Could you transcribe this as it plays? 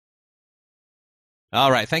All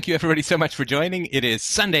right. Thank you, everybody, so much for joining. It is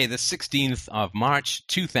Sunday, the 16th of March,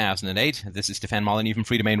 2008. This is Stefan Molyneux from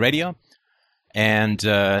Freedomain Radio. And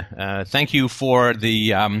thank you for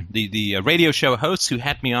the radio show hosts who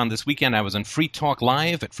had me on this weekend. I was on Free Talk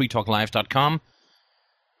Live at freetalklive.com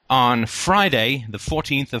on Friday, the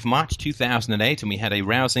 14th of March, 2008, and we had a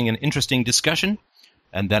rousing and interesting discussion.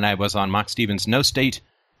 And then I was on Mark Stevens' No State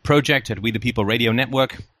Project at We the People Radio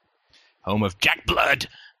Network, home of Jack Blood,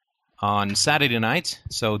 on Saturday night.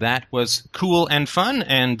 So that was cool and fun,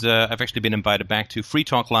 and I've actually been invited back to Free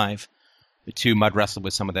Talk Live to mud wrestle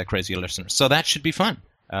with some of their crazy listeners. So that should be fun.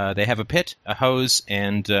 They have a pit, a hose,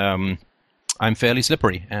 and I'm fairly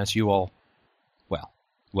slippery, as you all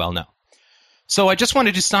well know. So I just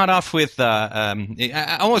wanted to start off with I'm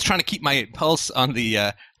always trying to keep my pulse on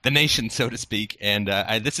the nation, so to speak, and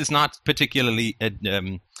this is not particularly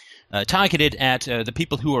targeted at the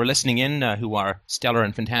people who are listening in, who are stellar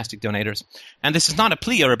and fantastic donators. And this is not a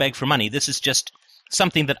plea or a beg for money. This is just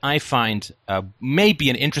something that I find may be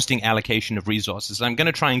an interesting allocation of resources. I'm going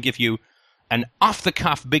to try and give you an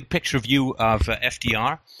off-the-cuff, big-picture view of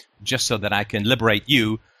FDR, just so that I can liberate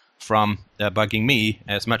you from bugging me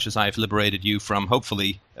as much as I've liberated you from,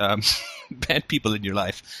 hopefully, bad people in your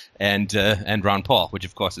life, and Ron Paul, which,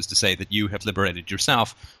 of course, is to say that you have liberated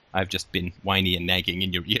yourself. I've just been whiny and nagging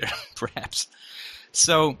in your ear, perhaps.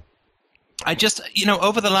 So I just,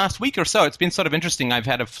 over the last week or so, it's been sort of interesting. I've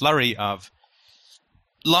had a flurry of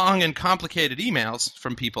long and complicated emails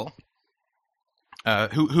from people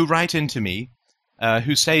who write into me,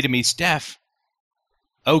 who say to me, Steph,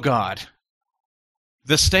 oh God,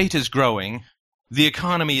 the state is growing, the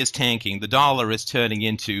economy is tanking, the dollar is turning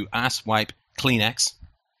into asswipe Kleenex,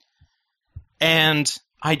 and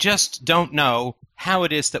I just don't know how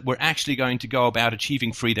it is that we're actually going to go about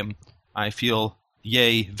achieving freedom. I feel,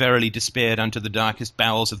 yea, verily despaired unto the darkest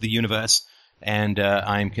bowels of the universe, and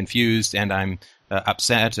I'm confused, and I'm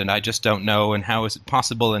upset, and I just don't know, and how is it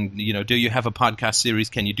possible, and, do you have a podcast series?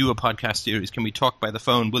 Can you do a podcast series? Can we talk by the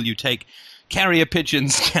phone? Will you take carrier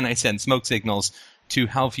pigeons? Can I send smoke signals to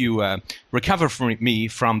help you recover from me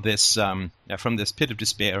from this pit of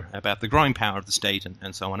despair about the growing power of the state,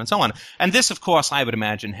 and so on and so on? And this, of course, I would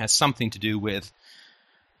imagine, has something to do with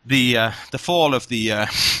the fall of the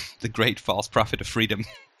great false prophet of freedom,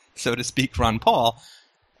 so to speak, Ron Paul.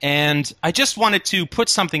 And I just wanted to put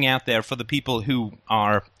something out there for the people who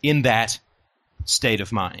are in that state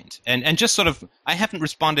of mind. And just sort of, I haven't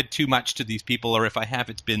responded too much to these people, or if I have,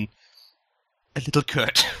 it's been a little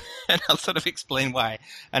curt. And I'll sort of explain why.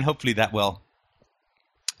 And hopefully that will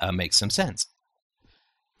make some sense.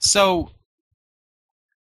 So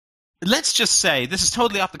let's just say, this is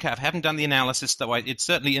totally off the cuff. I haven't done the analysis, though it's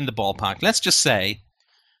certainly in the ballpark. Let's just say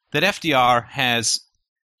that FDR has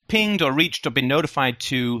pinged or reached or been notified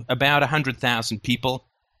to about 100,000 people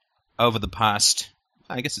over the past,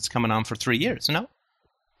 I guess it's coming on for 3 years, no?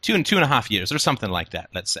 2.5 years or something like that,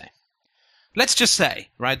 let's say. Let's just say,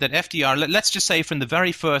 right, that FDR, let's just say from the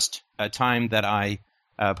very first time that I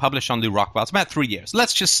published on Lew Rockwell, it's about 3 years.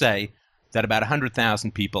 Let's just say that about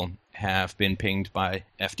 100,000 people have been pinged by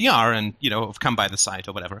FDR and, have come by the site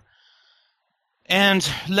or whatever. And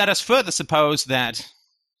let us further suppose that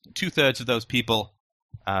 2/3 of those people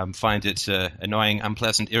find it annoying,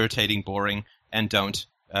 unpleasant, irritating, boring, and don't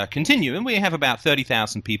continue. And we have about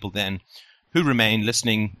 30,000 people then who remain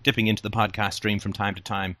listening, dipping into the podcast stream from time to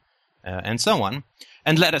time, and so on.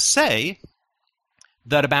 And let us say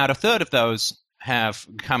that about 1/3 of those have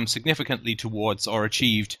come significantly towards or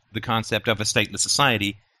achieved the concept of a stateless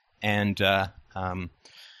society, and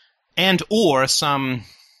or some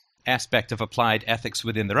aspect of applied ethics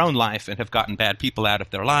within their own life, and have gotten bad people out of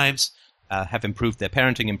their lives, have improved their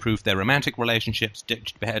parenting, improved their romantic relationships,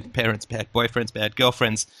 ditched bad parents, bad boyfriends, bad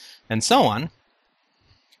girlfriends, and so on.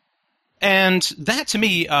 And that, to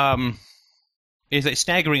me, is a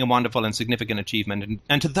staggering and wonderful and significant achievement.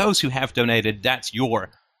 And to those who have donated, that's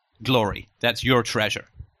your glory. That's your treasure.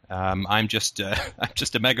 I'm just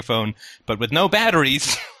a megaphone, but with no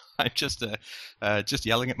batteries. I'm just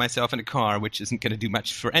yelling at myself in a car, which isn't going to do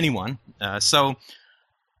much for anyone. So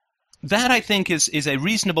that, I think, is a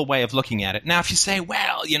reasonable way of looking at it. Now, if you say,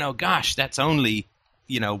 well, gosh, that's only,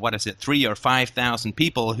 3,000 or 5,000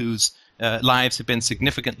 people whose lives have been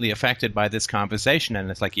significantly affected by this conversation.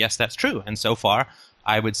 And it's like, yes, that's true. And so far,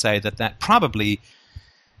 I would say that probably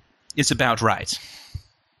is about right.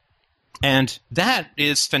 And that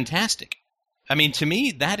is fantastic. I mean, to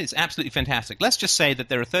me, that is absolutely fantastic. Let's just say that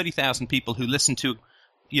there are 30,000 people who listen to,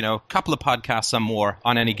 a couple of podcasts, some more,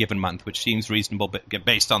 on any given month, which seems reasonable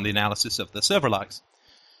based on the analysis of the server logs.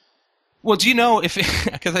 Well, do you know,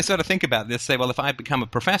 because I sort of think about this, say, well, if I become a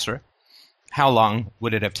professor how long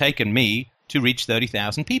would it have taken me to reach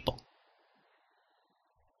 30,000 people?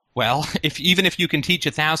 Well, even if you can teach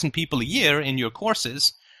 1,000 people a year in your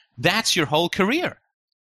courses, that's your whole career,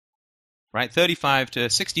 right? 35 to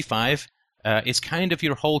 65 is kind of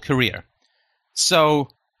your whole career. So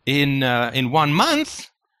in 1 month,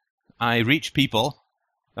 I reach people,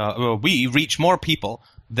 we reach more people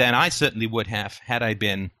than I certainly would have had I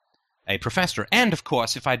been a professor. And of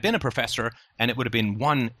course, if I'd been a professor and it would have been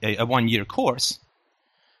a 1-year course,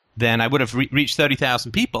 then I would have reached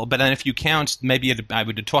 30,000 people. But then if you count, maybe I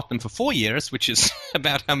would have taught them for 4 years, which is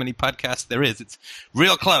about how many podcasts there is. It's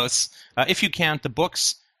real close. If you count the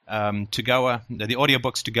books to Goa, the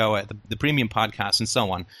audiobooks to Goa, the premium podcasts, and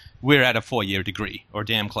so on, we're at a 4-year degree, or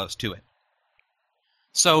damn close to it.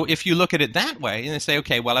 So if you look at it that way, and they say,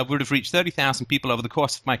 okay, well, I would have reached 30,000 people over the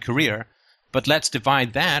course of my career, but let's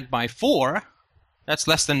divide that by 4. That's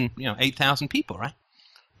less than 8,000 people, right?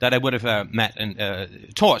 That I would have met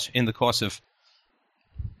and taught in the course of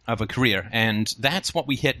a career. And that's what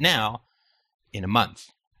we hit now in a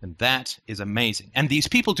month. And that is amazing. And these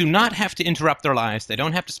people do not have to interrupt their lives. They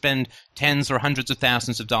don't have to spend tens or hundreds of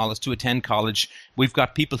thousands of dollars to attend college. We've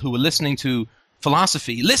got people who are listening to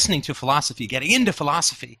philosophy, getting into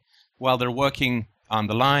philosophy while they're working on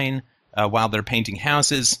the line, while they're painting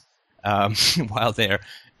houses, while they're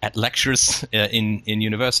at lectures in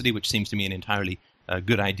university, which seems to me an entirely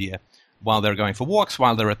good idea, while they're going for walks,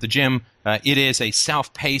 while they're at the gym. It is a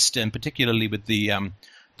self-paced, and particularly with the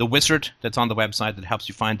wizard that's on the website that helps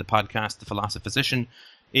you find the podcast, The Philosophizician.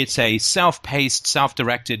 It's a self-paced,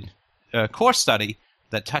 self-directed course study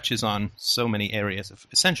that touches on so many areas of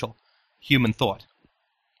essential human thought.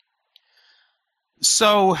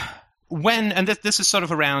 So this is sort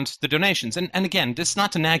of around the donations. And again, this is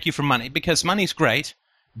not to nag you for money, because money's great,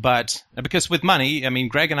 but because with money, I mean,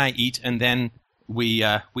 Greg and I eat, and then we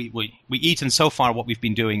eat, and so far what we've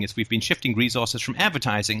been doing is we've been shifting resources from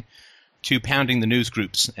advertising to pounding the news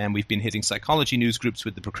groups, and we've been hitting psychology news groups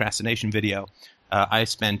with the procrastination video. I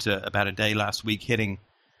spent about a day last week hitting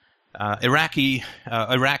Iraq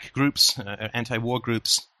groups, anti-war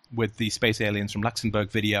groups, with the Space Aliens from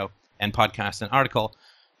Luxembourg video and podcast and article.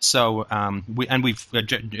 So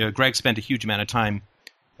Greg spent a huge amount of time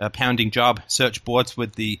pounding job search boards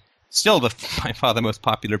with by far the most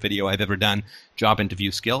popular video I've ever done, Job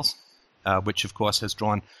Interview Skills, which of course has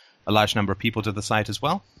drawn a large number of people to the site as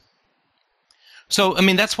well. So, I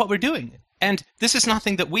mean, that's what we're doing. And this is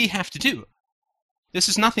nothing that we have to do. This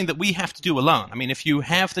is nothing that we have to do alone. I mean, if you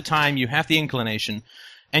have the time, you have the inclination,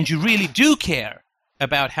 and you really do care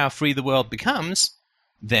about how free the world becomes,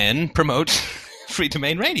 then promote Free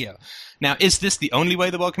Domain Radio. Now, is this the only way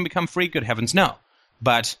the world can become free? Good heavens, no.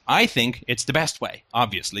 But I think it's the best way,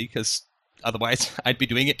 obviously, because otherwise I'd be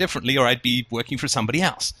doing it differently, or I'd be working for somebody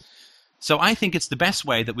else. So I think it's the best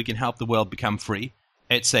way that we can help the world become free.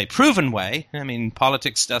 It's a proven way. I mean,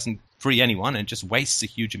 politics doesn't free anyone, and just wastes a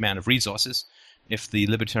huge amount of resources. If the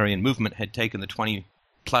libertarian movement had taken the $20+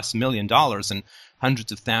 million and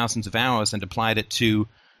hundreds of thousands of hours and applied it to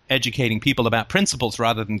educating people about principles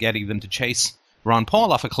rather than getting them to chase Ron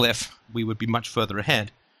Paul off a cliff, we would be much further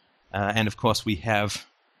ahead. And of course, we have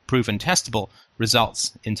proven testable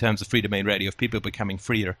results in terms of Free Domain Radio of people becoming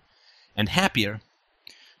freer and happier.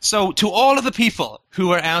 So to all of the people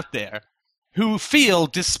who are out there who feel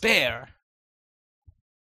despair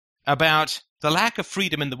about the lack of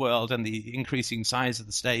freedom in the world and the increasing size of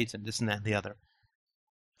the state and this and that and the other,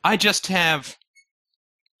 I just have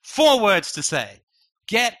 4 words to say.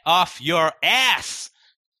 Get off your ass!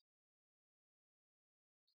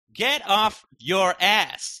 Get off your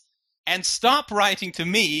ass! And stop writing to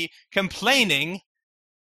me complaining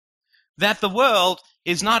that the world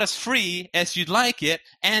is not as free as you'd like it,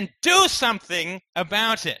 and do something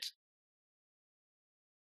about it.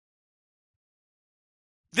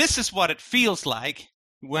 This is what it feels like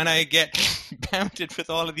when I get pounded with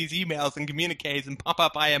all of these emails and communiques and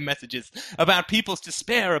pop-up IM messages about people's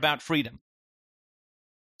despair about freedom.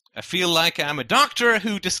 I feel like I'm a doctor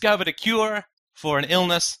who discovered a cure for an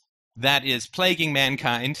illness that is plaguing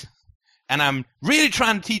mankind, and I'm really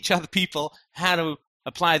trying to teach other people how to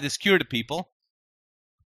apply this cure to people.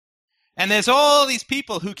 And there's all these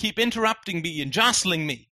people who keep interrupting me and jostling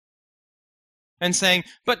me and saying,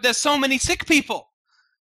 but there's so many sick people.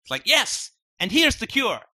 It's like, yes, and here's the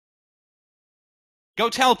cure. Go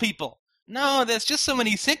tell people. No, there's just so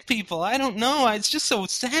many sick people. I don't know. It's just so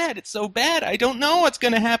sad. It's so bad. I don't know what's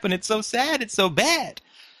going to happen. It's so sad. It's so bad.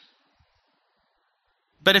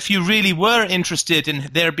 But if you really were interested in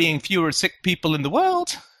there being fewer sick people in the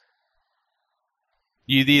world,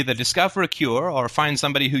 you'd either discover a cure or find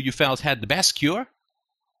somebody who you felt had the best cure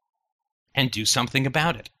and do something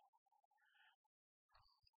about it.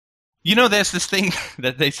 You know, there's this thing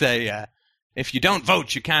that they say, if you don't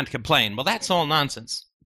vote, you can't complain. Well, that's all nonsense.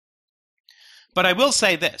 But I will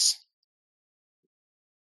say this.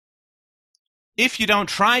 If you don't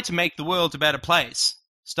try to make the world a better place,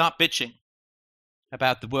 stop bitching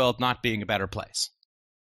about the world not being a better place.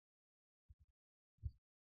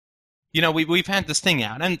 You know, we've had this thing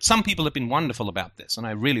out, and some people have been wonderful about this, and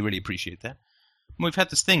I really, really appreciate that. We've had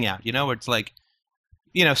this thing out, you know, where it's like,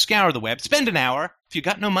 you know, scour the web, spend an hour. If you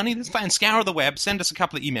got no money, that's fine. Scour the web, send us a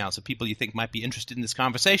couple of emails of people you think might be interested in this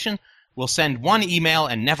conversation. We'll send one email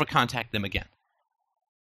and never contact them again.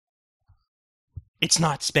 It's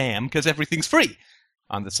not spam because everything's free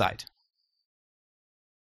on the site.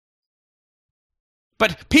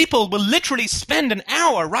 But people will literally spend an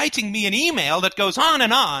hour writing me an email that goes on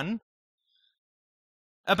and on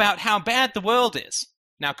about how bad the world is.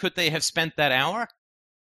 Now, could they have spent that hour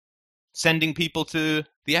sending people to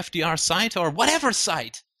the FDR site or whatever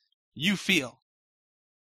site you feel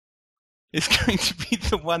is going to be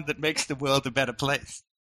the one that makes the world a better place?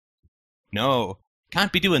 No,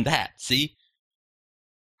 can't be doing that, see?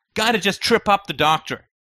 Gotta just trip up the doctor.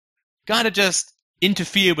 Gotta just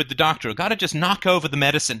interfere with the doctor. Gotta just knock over the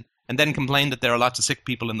medicine and then complain that there are lots of sick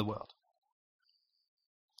people in the world.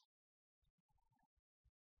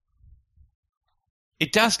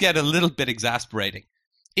 It does get a little bit exasperating.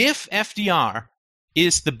 If FDR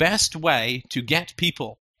is the best way to get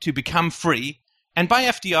people to become free, and by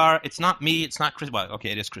FDR, it's not me, it's not Chris, well, okay,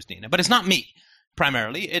 it is Christina, but it's not me,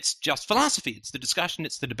 primarily. It's just philosophy. It's the discussion,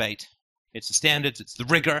 it's the debate, it's the standards, it's the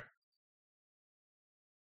rigor.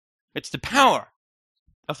 It's the power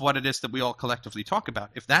of what it is that we all collectively talk about.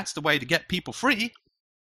 If that's the way to get people free,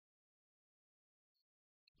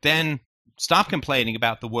 then stop complaining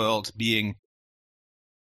about the world being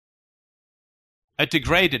a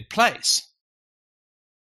degraded place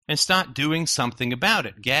and start doing something about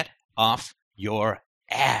it. Get off your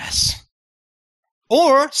ass.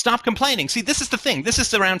 Or stop complaining. See, this is the thing. This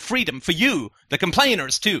is around freedom for you, the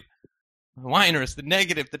complainers too. The whiners, the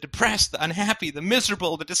negative, the depressed, the unhappy, the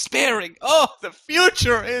miserable, the despairing. Oh, the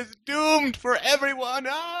future is doomed for everyone.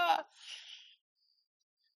 Ah!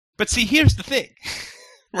 But see, here's the thing.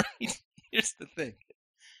 Right? Here's the thing.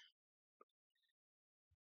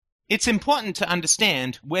 It's important to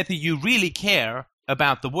understand whether you really care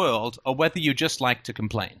about the world or whether you just like to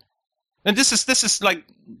complain. And this is like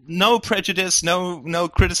no prejudice, no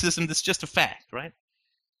criticism. This is just a fact, right?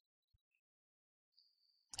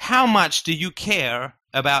 How much do you care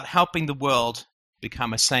about helping the world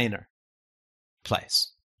become a saner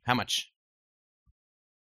place? How much?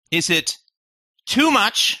 Is it too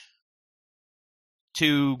much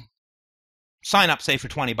to sign up, say, for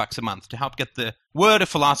 $20 a month to help get the word of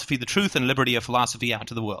philosophy, the truth and liberty of philosophy out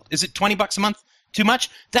to the world? Is it $20 a month too much?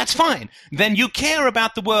 That's fine. Then you care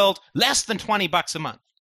about the world less than $20 a month.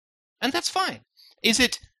 And that's fine. Is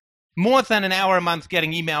it more than an hour a month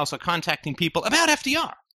getting emails or contacting people about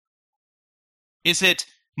FDR? Is it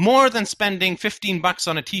more than spending $15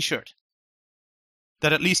 on a t-shirt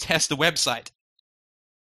that at least has the website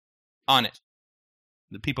on it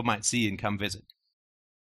that people might see and come visit?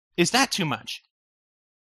 Is that too much?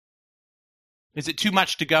 Is it too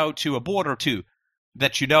much to go to a board or two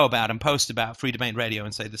that you know about and post about Free Domain Radio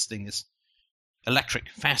and say this thing is electric,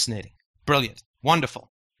 fascinating, brilliant,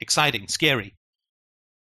 wonderful, exciting, scary,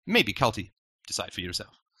 maybe culty? Decide for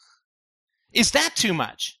yourself. Is that too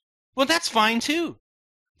much? Well, that's fine too.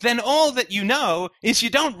 Then all that you know is you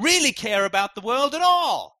don't really care about the world at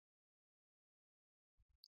all.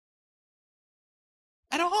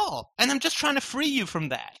 At all. And I'm just trying to free you from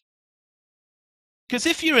that. Because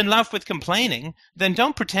if you're in love with complaining, then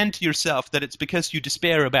don't pretend to yourself that it's because you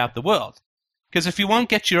despair about the world. Because if you won't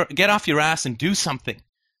get off your ass and do something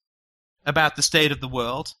about the state of the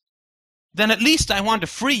world, then at least I want to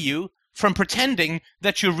free you from pretending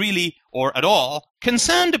that you're really, or at all,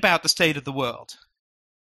 concerned about the state of the world.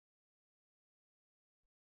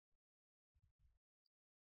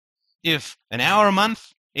 If an hour a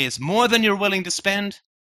month is more than you're willing to spend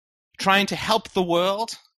trying to help the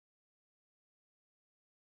world,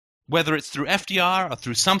 whether it's through FDR or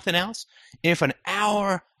through something else, if an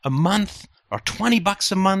hour a month or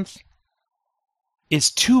 $20 a month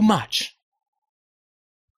is too much,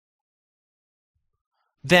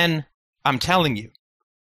 then I'm telling you,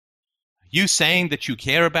 you saying that you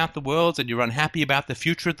care about the world and you're unhappy about the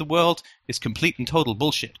future of the world is complete and total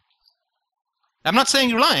bullshit. I'm not saying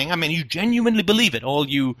you're lying. I mean, you genuinely believe it, all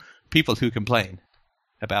you people who complain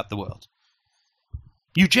about the world.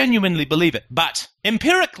 You genuinely believe it. But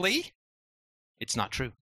empirically, it's not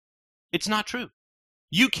true. It's not true.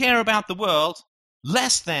 you care about the world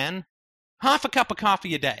less than half a cup of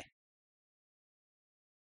coffee a day.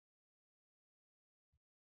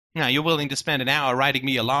 Now, you're willing to spend an hour writing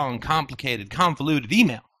me a long, complicated, convoluted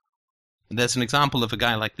email. And there's an example of a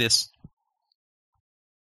guy like this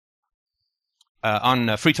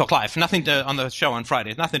on Free Talk Live. Nothing on the show on Friday.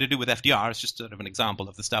 It's nothing to do with FDR. It's just sort of an example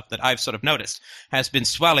of the stuff that I've sort of noticed has been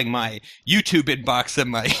swelling my YouTube inbox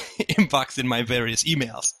and my inbox in my various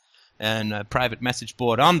emails and a private message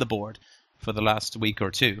board on the board for the last week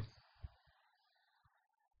or two.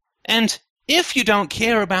 And if you don't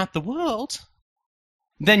care about the world,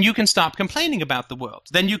 then you can stop complaining about the world.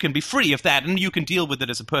 Then you can be free of that, and you can deal with it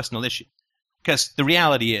as a personal issue. Because the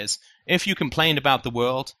reality is, if you complain about the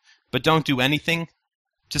world, but don't do anything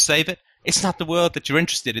to save it, it's not the world that you're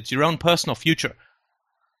interested in. It's your own personal future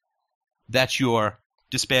that you're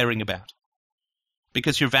despairing about.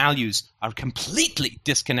 Because your values are completely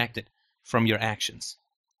disconnected from your actions.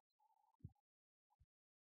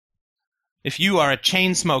 If you are a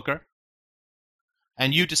chain smoker,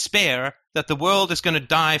 and you despair that the world is going to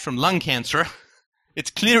die from lung cancer, it's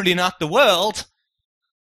clearly not the world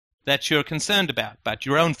that you're concerned about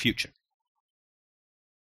your own future.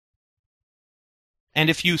 And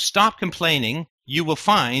if you stop complaining, you will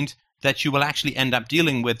find that you will actually end up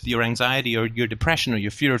dealing with your anxiety or your depression or your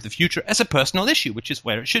fear of the future as a personal issue, which is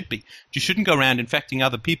where it should be. You shouldn't go around infecting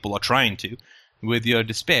other people, or trying to, with your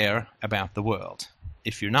despair about the world,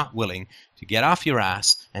 if you're not willing to get off your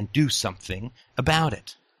ass and do something about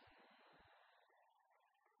it.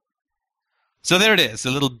 So there it is,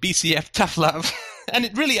 a little BCF tough love. And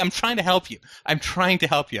it really, I'm trying to help you. I'm trying to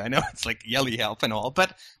help you. I know it's like yelly help and all,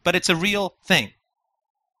 but it's a real thing.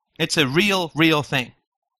 It's a real thing.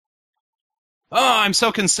 Oh, I'm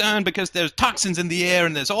so concerned because there's toxins in the air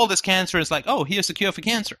and there's all this cancer. It's like, oh, here's the cure for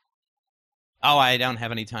cancer. Oh, I don't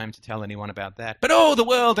have any time to tell anyone about that. But oh, the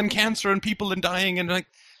world and cancer and people and dying, and like,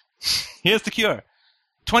 here's the cure.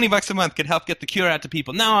 $20 a month could help get the cure out to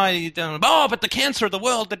people. No, I don't. Oh, but the cancer, the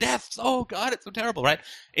world, the deaths. Oh, God, it's so terrible, right?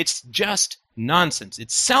 It's just nonsense.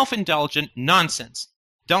 It's self-indulgent nonsense.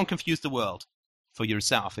 Don't confuse the world for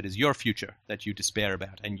yourself. It is your future that you despair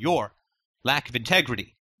about, and your lack of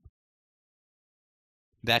integrity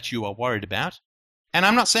that you are worried about. And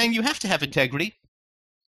I'm not saying you have to have integrity.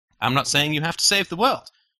 I'm not saying you have to save the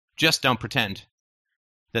world. Just don't pretend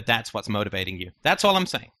that that's what's motivating you. That's all I'm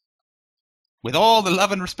saying. With all the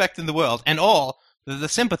love and respect in the world, and all the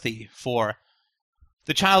sympathy for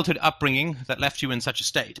the childhood upbringing that left you in such a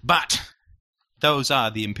state. But those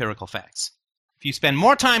are the empirical facts. If you spend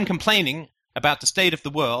more time complaining about the state of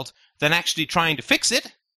the world than actually trying to fix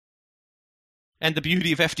it, and the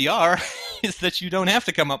beauty of FDR is that you don't have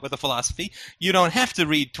to come up with a philosophy. You don't have to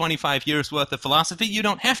read 25 years worth of philosophy. You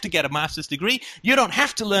don't have to get a master's degree. You don't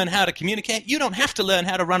have to learn how to communicate. You don't have to learn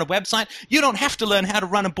how to run a website. You don't have to learn how to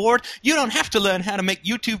run a board. You don't have to learn how to make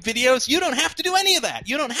YouTube videos. You don't have to do any of that.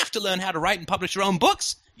 You don't have to learn how to write and publish your own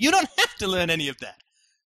books. You don't have to learn any of that.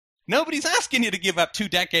 Nobody's asking you to give up 2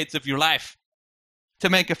 decades of your life to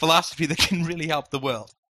make a philosophy that can really help the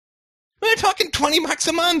world. We're talking $20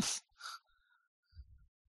 a month.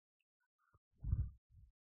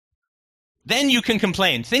 Then you can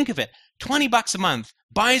complain. Think of it. $20 a month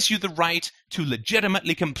buys you the right to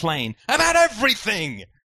legitimately complain about everything.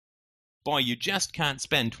 Boy, you just can't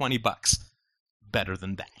spend $20 better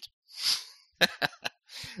than that.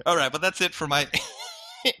 All right, well, that's it for my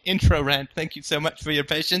intro rant. Thank you so much for your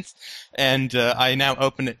patience. And I now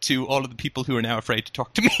open it to all of the people who are now afraid to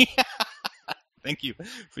talk to me. Thank you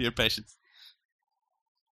for your patience.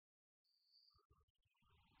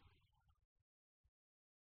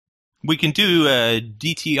 We can do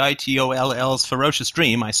DTITOLL's Ferocious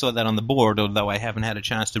Dream. I saw that on the board, although I haven't had a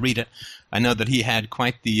chance to read it. I know that he had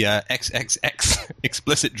quite the XXX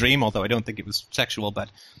explicit dream, although I don't think it was sexual. But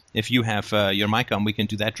if you have your mic on, we can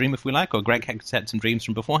do that dream if we like. Or Greg has had some dreams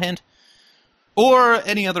from beforehand. Or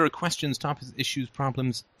any other questions, topics, issues,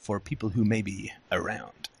 problems for people who may be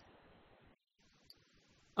around.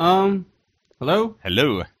 Hello?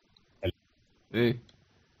 Hello. Hey.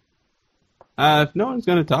 If no one's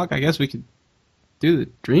going to talk, I guess we could do the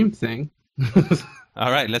dream thing.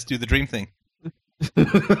 All right, let's do the dream thing.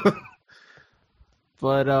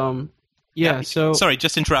 But, yeah, so... Sorry,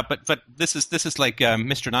 just interrupt, but this is like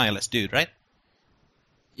Mr. Nihilist dude, right?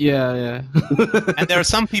 Yeah. And there are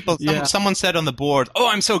some people, Yeah. someone said on the board, oh,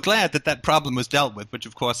 I'm so glad that problem was dealt with, which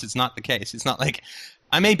of course is not the case. It's not like,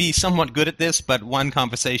 I may be somewhat good at this, but one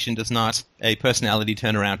conversation does not a personality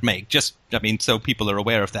turnaround make. Just, I mean, so people are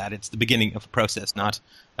aware of that. It's the beginning of a process, not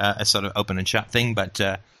a sort of open and shut thing. But,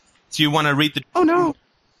 so you want to read the... Oh, no.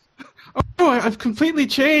 Oh, I've completely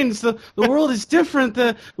changed. The world is different.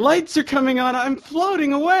 The lights are coming on. I'm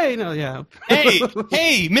floating away. No, yeah. Hey,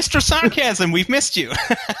 Mr. Sarcasm, we've missed you.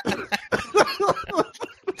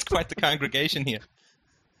 It's quite the congregation here.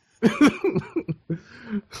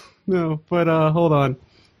 No, but hold on.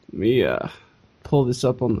 Let me pull this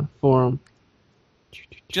up on the forum.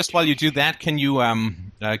 Just while you do that, can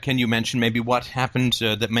you mention maybe what happened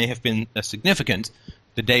that may have been significant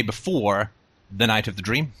the day before the night of the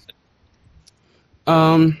dream?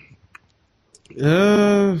 It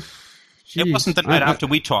wasn't the night after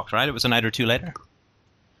we talked, right? It was a night or two later?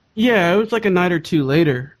 Yeah, it was like a night or two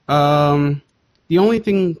later. The only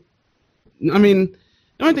thing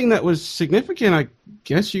that was significant, I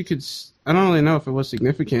guess you could, I don't really know if it was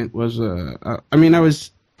significant, was, I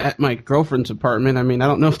was at my girlfriend's apartment. I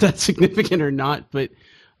don't know if that's significant or not, but,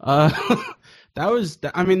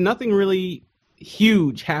 nothing really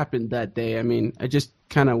huge happened that day. I just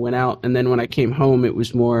kind of went out, and then when I came home, it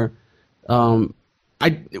was more,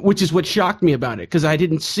 which is what shocked me about it, because I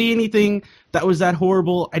didn't see anything that was that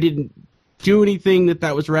horrible. I didn't do anything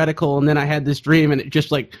that was radical, and then I had this dream, and it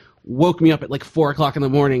just like woke me up at like 4 o'clock in the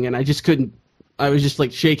morning, and I just couldn't. I was just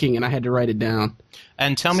like shaking, and I had to write it down.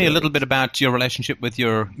 And tell me a little bit about your relationship with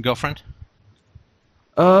your girlfriend.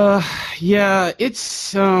 Yeah,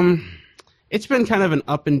 it's been kind of an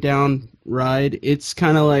up and down ride. It's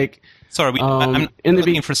kind of like. Sorry, I'm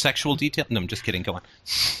looking for sexual detail. No, I'm just kidding. Go on.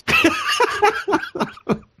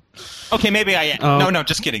 Okay, maybe I am. No,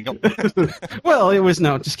 just kidding. Go. Well, it was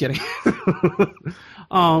no, just kidding.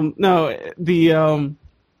 No,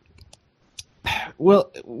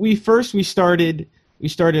 well, we started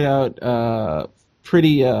out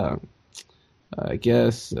pretty, I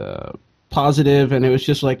guess, positive, and it was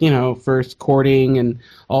just like, first courting and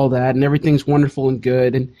all that, and everything's wonderful and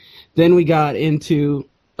good, and then we got into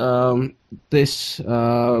this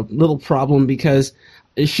little problem because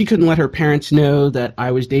she couldn't let her parents know that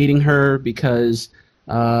I was dating her because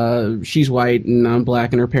she's white and I'm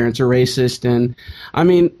black and her parents are racist,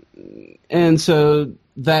 and so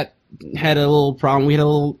that had a little problem. We had a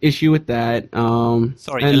little issue with that.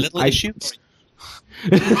 Sorry, a little issue?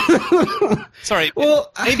 Sorry,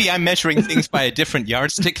 well, maybe I'm measuring things by a different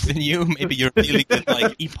yardstick than you. Maybe you're dealing with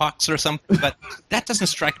like epochs or something, but that doesn't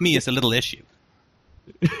strike me as a little issue.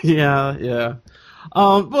 Yeah.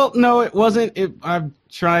 Well, no, it wasn't. I'm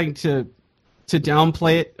trying to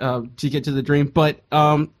downplay it to get to the dream, but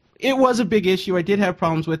it was a big issue. I did have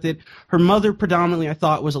problems with it. Her mother, predominantly, I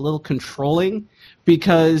thought, was a little controlling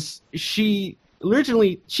because she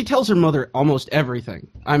tells her mother almost everything.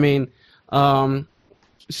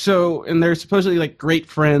 So, and they're supposedly like great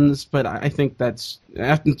friends, but I think that's,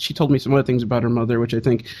 after she told me some other things about her mother, which I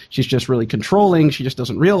think she's just really controlling. She just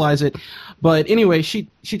doesn't realize it. But anyway, she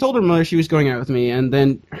told her mother she was going out with me, and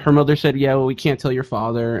then her mother said, yeah, well, we can't tell your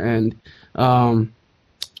father. And then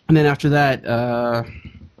after that,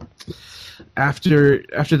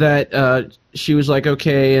 she was like,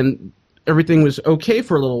 okay, and everything was okay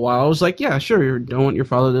for a little while. I was like, yeah, sure, you don't want your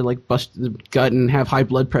father to like bust the gut and have high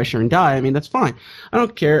blood pressure and die. That's fine. I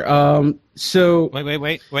don't care. So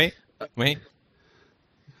wait.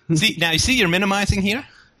 See, you're minimizing here.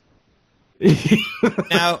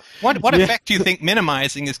 Now, what effect do you think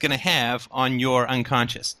minimizing is going to have on your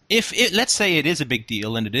unconscious? Let's say it is a big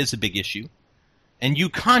deal and it is a big issue, and you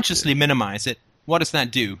consciously minimize it, what does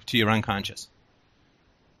that do to your unconscious?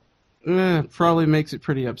 Probably makes it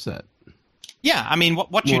pretty upset. Yeah,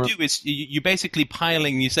 what you do is you basically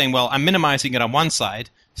you're saying, well, I'm minimizing it on one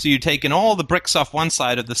side, so you're taking all the bricks off one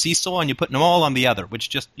side of the seesaw and you're putting them all on the other, which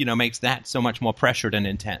just, makes that so much more pressured and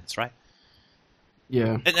intense, right?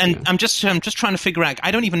 Yeah. And yeah. I'm just trying to figure out,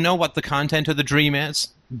 I don't even know what the content of the dream is,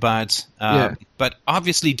 but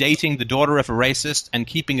obviously dating the daughter of a racist and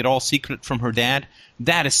keeping it all secret from her dad,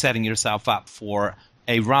 that is setting yourself up for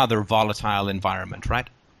a rather volatile environment,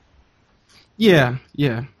 right? Yeah.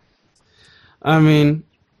 I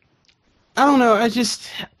don't know.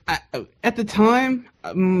 At the time,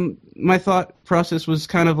 my thought process was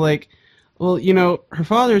kind of like, well, her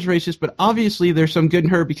father's racist, but obviously there's some good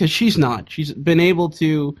in her because she's not. She's been able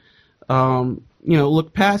to,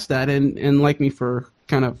 look past that and like me for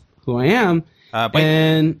kind of who I am.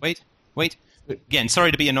 Wait. Again,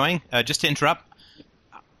 sorry to be annoying. Just to interrupt.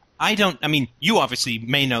 You obviously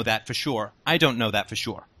may know that for sure. I don't know that for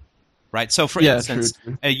sure. Right. So, for instance,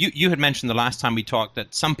 true. You had mentioned the last time we talked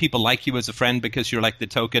that some people like you as a friend because you're like the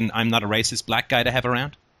token I'm not a racist black guy to have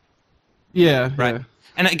around. Yeah. Right. Yeah.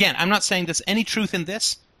 And again, I'm not saying there's any truth in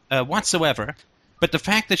this whatsoever, but the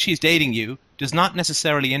fact that she's dating you does not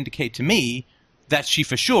necessarily indicate to me that she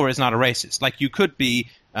for sure is not a racist. Like you could be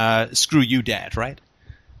screw you dad, right?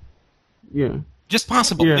 Yeah. Just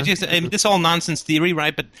possible. Yeah. This all nonsense theory,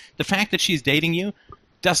 right? But the fact that she's dating you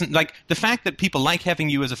doesn't, like, the fact that people like having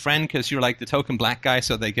you as a friend because you're like the token black guy,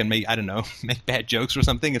 so they can make, I don't know, make bad jokes or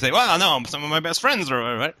something and say, well, no, some of my best friends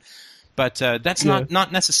are, right? But that's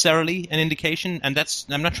not necessarily an indication, and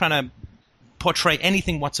I'm not trying to portray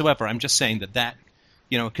anything whatsoever. I'm just saying that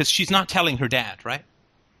because she's not telling her dad, right?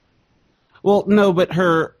 Well, no, but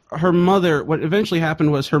her mother, what eventually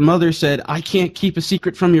happened was her mother said, I can't keep a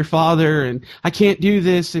secret from your father, and I can't do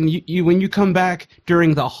this, and you when you come back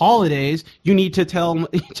during the holidays, you need to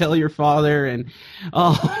tell your father. And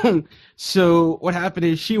so what happened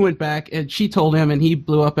is she went back and she told him, and he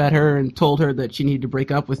blew up at her and told her that she needed to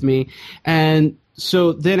break up with me. And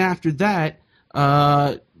so then after that,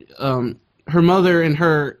 her mother and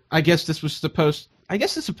her, I guess this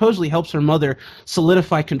supposedly helps her mother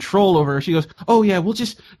solidify control over her. She goes, oh yeah, we'll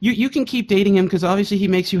just, you can keep dating him because obviously he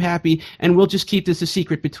makes you happy, and we'll just keep this a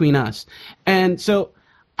secret between us. And so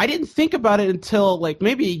I didn't think about it until like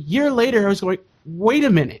maybe a year later. I was going, wait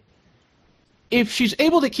a minute. If she's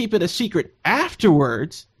able to keep it a secret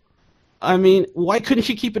afterwards, I mean, why couldn't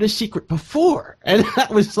she keep it a secret before? And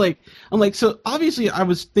that was like, I'm like, so obviously I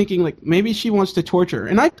was thinking like maybe she wants to torture her.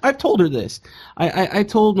 And I've told her this. I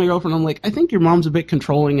told my girlfriend, I'm like, I think your mom's a bit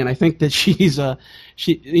controlling, and I think that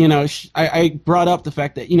I brought up the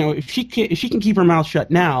fact that, if she can keep her mouth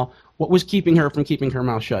shut now, what was keeping her from keeping her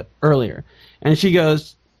mouth shut earlier? And she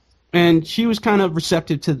goes, and she was kind of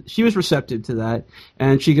receptive to that.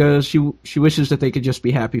 And she goes, she wishes that they could just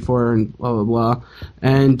be happy for her and blah, blah, blah.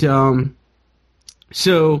 And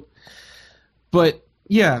so I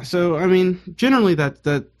mean, generally that's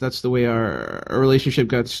the way our relationship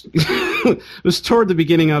got. Was toward the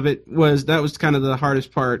beginning of it that was kind of the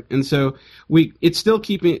hardest part. And so it's still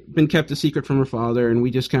been kept a secret from her father, and we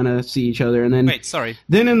just kind of see each other. And then wait, sorry.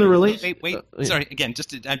 Then in the relationship, sorry again.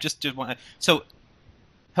 So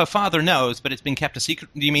her father knows, but it's been kept a secret.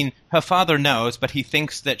 Do you mean her father knows, but he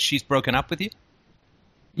thinks that she's broken up with you?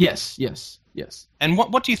 Yes. And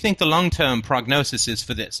what do you think the long-term prognosis is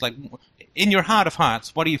for this? Like, in your heart of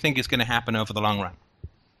hearts, what do you think is going to happen over the long run?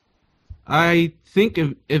 I think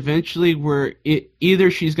eventually either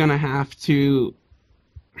she's going to have to...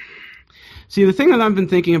 See, the thing that I've been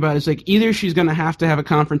thinking about is like either she's going to have a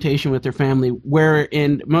confrontation with her family,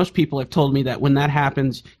 wherein most people have told me that when that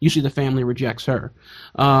happens, usually the family rejects her.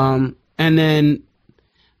 And then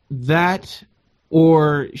that,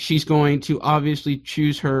 or she's going to obviously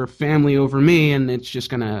choose her family over me, and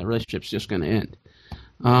relationship's just going to end.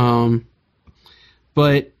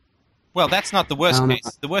 But... Well, that's not the worst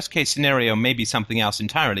case. The worst case scenario may be something else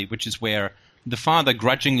entirely, which is where the father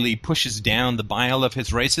grudgingly pushes down the bile of his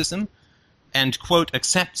racism and, quote,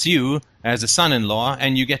 accepts you as a son-in-law,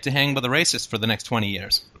 and you get to hang with a racist for the next 20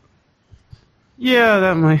 years. Yeah,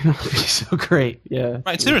 that might not be so great, yeah.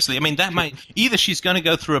 Right, seriously. I mean, that might... Either she's going to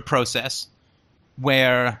go through a process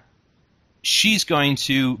where she's going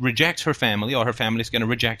to reject her family, or her family's going to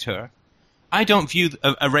reject her. I don't view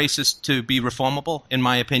a racist to be reformable, in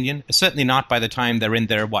my opinion. Certainly not by the time they're in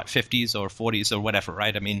their, 50s or 40s or whatever,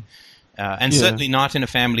 right? I mean... certainly not in a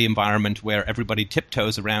family environment where everybody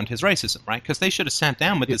tiptoes around his racism, right? Because they should have sat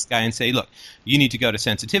down with this guy and say, look, you need to go to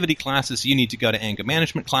sensitivity classes, you need to go to anger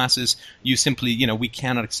management classes, you simply, we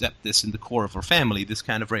cannot accept this in the core of our family, this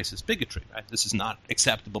kind of racist bigotry, right? This is not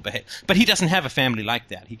acceptable behavior. But he doesn't have a family like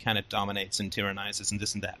that. He kind of dominates and tyrannizes and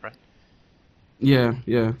this and that, right?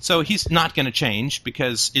 Yeah. So he's not going to change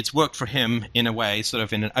because it's worked for him in a way, sort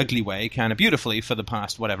of in an ugly way, kind of beautifully for the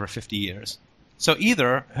past, 50 years. So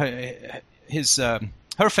either her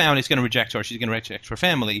family is going to reject her, she's going to reject her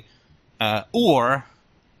family, or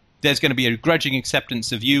there's going to be a grudging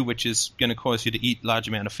acceptance of you, which is going to cause you to eat large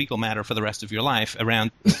amount of fecal matter for the rest of your life around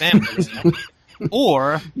the family,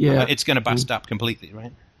 or it's going to bust up completely,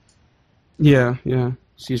 right? Yeah.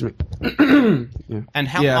 Excuse me. Yeah. And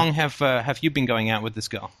how long have you been going out with this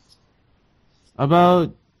girl?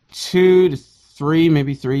 About 2 to 3,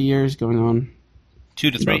 maybe 3 years going on.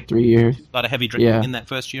 2 to 3? About 3 years. A lot of heavy drinking in that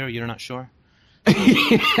first year? You're not sure?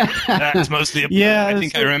 That's mostly I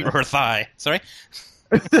think I remember her thigh. Sorry?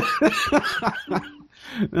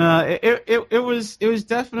 It was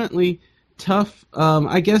definitely tough.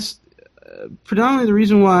 I guess predominantly the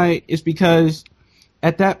reason why is because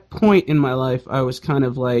at that point in my life, I was kind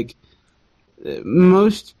of like,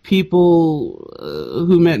 most people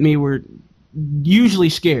who met me were usually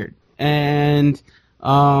scared. And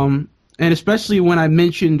especially when I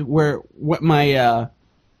mentioned what my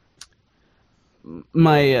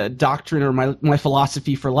doctrine or my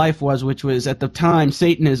philosophy for life was, which was at the time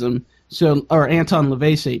Satanism, or Anton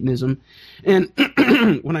LaVey Satanism. And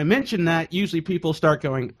when I mention that, usually people start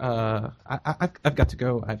going, I've got to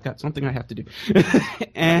go. I've got something I have to do.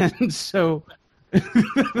 And so,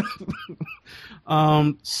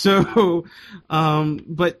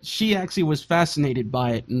 but she actually was fascinated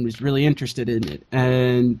by it and was really interested in it.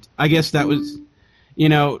 And I guess that was,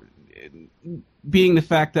 being the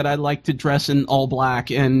fact that I like to dress in all black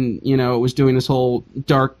and, was doing this whole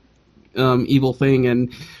dark, evil thing,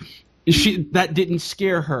 and that didn't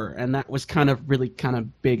scare her, and that was really kind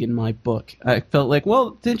of big in my book. I felt like,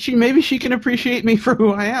 well, then maybe she can appreciate me for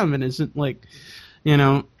who I am and isn't like,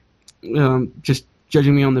 just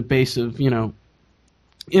judging me on the base of,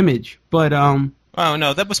 image. But oh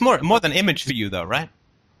no, that was more than image for you though, right?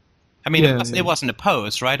 I mean, it wasn't a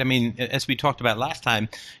pose, right? I mean, as we talked about last time,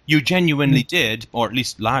 you genuinely did, or at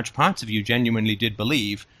least large parts of you genuinely did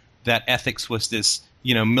believe that ethics was this,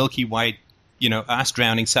 milky white,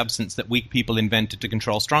 ass-drowning substance that weak people invented to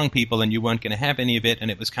control strong people, and you weren't going to have any of it, and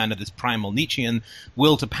it was kind of this primal Nietzschean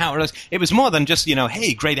will to power. It was more than just,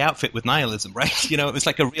 hey, great outfit with nihilism, right? It was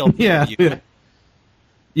like a real thing.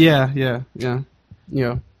 Yeah.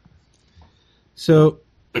 So,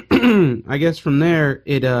 I guess from there,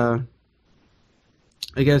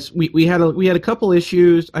 I guess we had a couple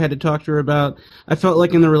issues I had to talk to her about. I felt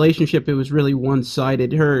like in the relationship it was really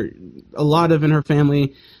one-sided. A lot in her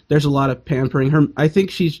family, there's a lot of pampering. I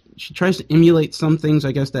think she tries to emulate some things,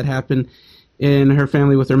 I guess, that happen in her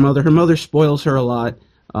family with her mother. Her mother spoils her a lot,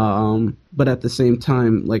 but at the same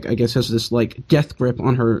time, like, I guess has this like death grip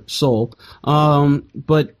on her soul.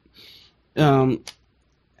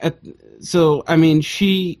 So, I mean,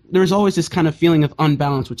 there was always this kind of feeling of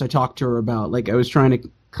unbalance, which I talked to her about. Like, I was trying to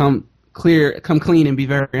come clean and be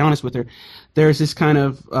very honest with her. There's this kind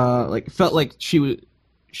of, felt like she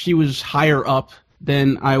was higher up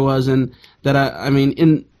than I was, and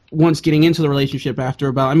that once getting into the relationship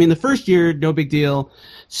the first year, no big deal.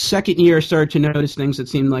 Second year, I started to notice things that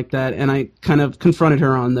seemed like that, and I kind of confronted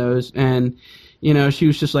her on those, and she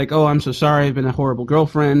was just like, oh, I'm so sorry, I've been a horrible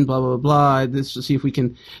girlfriend, blah, blah, blah, this to see if we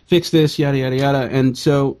can fix this, yada, yada, yada. And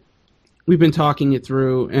so we've been talking it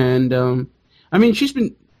through, and, she's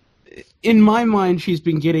been, in my mind, she's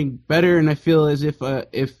been getting better, and I feel as if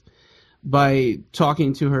by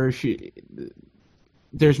talking to her,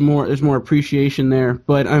 there's more appreciation there.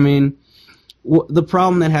 But, the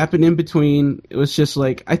problem that happened in between, it was just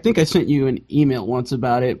like, I think I sent you an email once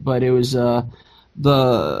about it, but it was,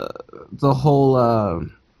 the whole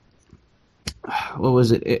what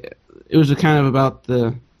was it? It was kind of about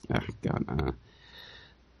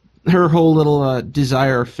her whole little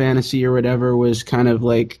desire or fantasy or whatever was kind of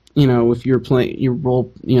like, if you're playing your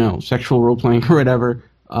role, sexual role playing or whatever.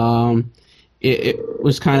 It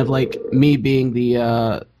was kind of like me being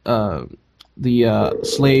the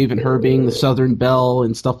slave and her being the Southern Belle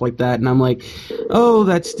and stuff like that. And I'm like, oh,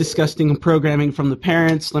 that's disgusting programming from the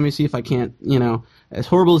parents. Let me see if I can't, as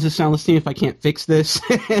horrible as this sounds, let's see if I can't fix this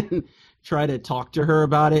and try to talk to her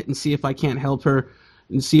about it and see if I can't help her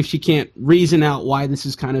and see if she can't reason out why this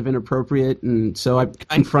is kind of inappropriate. And so I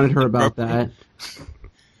confronted her about that.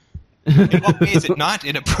 In what way is it not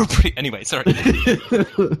inappropriate? Anyway, sorry.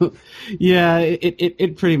 Yeah,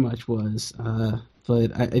 it pretty much was.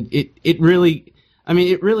 But it really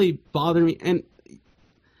bothered me, and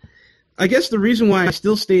I guess the reason why I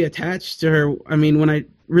still stay attached to her, when I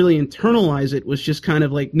really internalize it, was just kind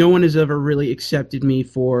of like no one has ever really accepted me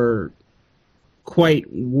for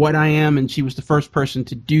quite what I am, and she was the first person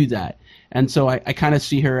to do that. And so I kind of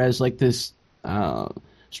see her as like this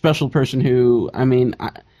special person who,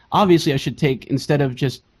 obviously I should take, instead of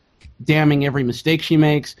just damning every mistake she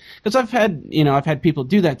makes, because I've had people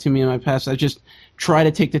do that to me in my past. I just try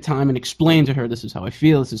to take the time and explain to her, this is how I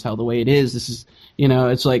feel, this is how the way it is, this is,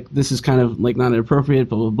 it's like, this is kind of like not inappropriate,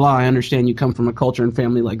 blah, blah, blah. I understand you come from a culture and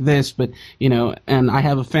family like this, but, and I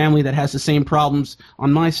have a family that has the same problems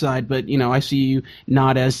on my side, but, I see you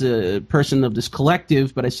not as a person of this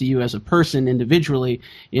collective, but I see you as a person individually.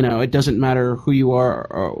 It doesn't matter who you are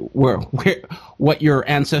or what your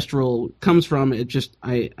ancestral comes from. It just,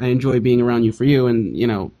 I enjoy being around you for you, and,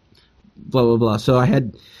 blah, blah, blah.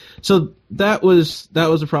 So that was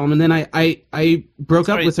a problem, and then I broke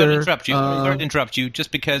up with her. Sorry to interrupt you,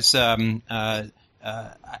 just because I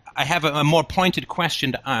have a more pointed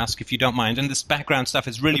question to ask, if you don't mind. And this background stuff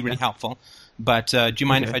is really, really helpful. But do you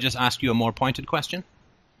mind if I just ask you a more pointed question?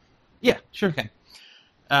 Yeah, sure. Okay.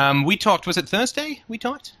 We talked. Was it Thursday? We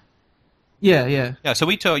talked. Yeah. Yeah. So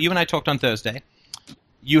you and I talked on Thursday.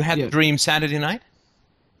 You had the dream Saturday night.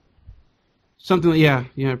 Something. Yeah,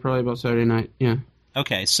 probably about Saturday night. Yeah.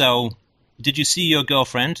 Okay, so did you see your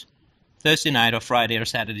girlfriend Thursday night or Friday or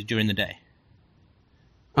Saturday during the day?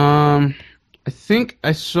 I think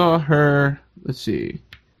I saw her. Let's see.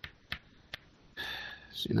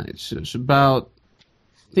 See, nights. It's about.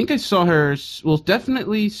 I think I saw her. Well,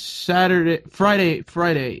 definitely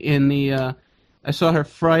Friday in the. I saw her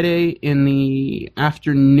Friday in the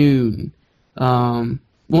afternoon.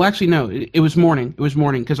 Well, actually, no. It was morning. It was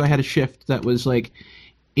morning because I had a shift that was like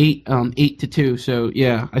 8 to 2. So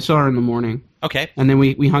yeah, I saw her in the morning. Okay. And then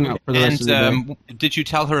we hung out for the rest of the day. And did you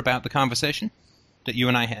tell her about the conversation that you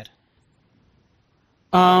and I had?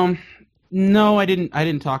 No, I didn't. I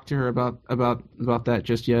didn't talk to her about that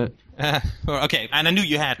just yet. Okay, and I knew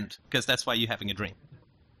you hadn't because that's why you're having a dream.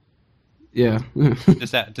 Yeah.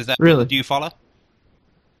 Does that really? Do you follow?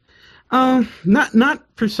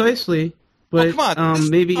 Not precisely, but well, come on. This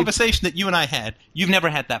maybe conversation that you and I had. You've never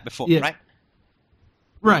had that before, yeah.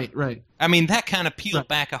 right? Right. I mean, that kind of peeled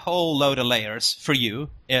back a whole load of layers for you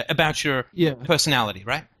about your personality,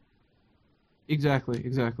 right?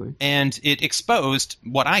 Exactly. And it exposed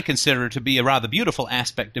what I consider to be a rather beautiful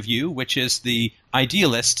aspect of you, which is the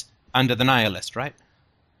idealist under the nihilist, right?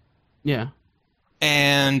 Yeah.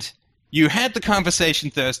 And you had the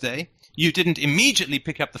conversation Thursday. You didn't immediately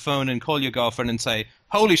pick up the phone and call your girlfriend and say,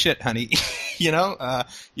 "Holy shit, honey," you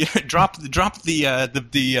drop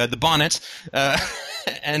the bonnet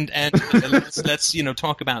and let's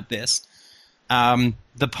talk about this.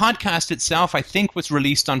 The podcast itself, I think, was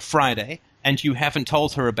released on Friday, and you haven't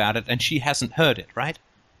told her about it, and she hasn't heard it, right?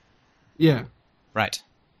 Yeah. Right.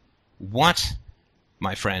 What,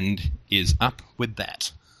 my friend, is up with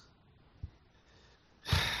that?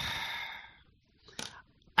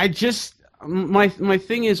 I just my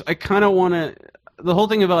thing is I kind of want to. The whole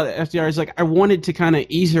thing about FDR is like I wanted to kind of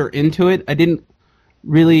ease her into it. I didn't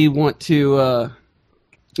really want to.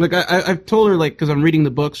 I've told her because I'm reading the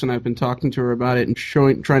books and I've been talking to her about it and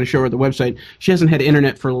trying to show her the website. She hasn't had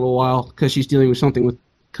internet for a little while because she's dealing with something with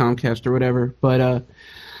Comcast or whatever. But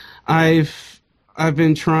I've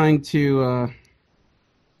been trying to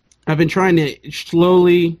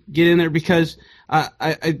slowly get in there because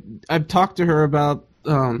I've talked to her about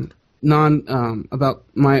about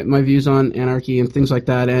my views on anarchy and things like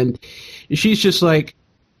that, and she's just like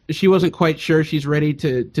she wasn't quite sure she's ready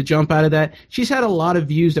to jump out of that. She's had a lot of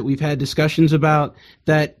views that we've had discussions about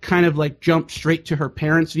that kind of like jump straight to her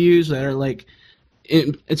parents' views that are like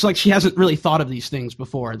it's like she hasn't really thought of these things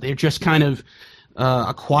before. They're just kind of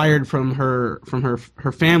acquired from her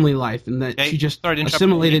family life, and that she just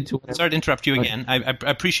assimilated to whatever. Sorry to interrupt you again. I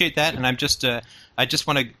appreciate that, and I just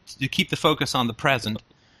want to keep the focus on the present.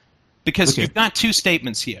 Because you've got two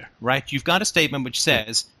statements here, right? You've got a statement which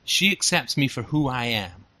says, she accepts me for who I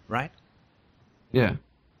am, right? Yeah.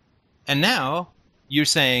 And now you're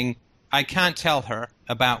saying, I can't tell her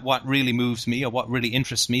about what really moves me or what really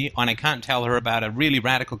interests me, and I can't tell her about a really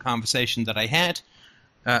radical conversation that I had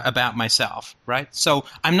about myself, right? So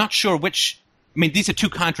I'm not sure these are two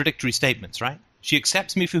contradictory statements, right? She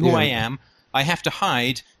accepts me for who I am. I have to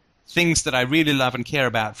hide things that I really love and care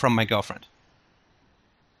about from my girlfriend.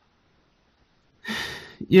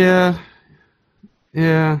 Yeah.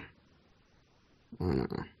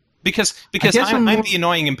 Because I'm the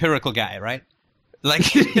annoying empirical guy, right?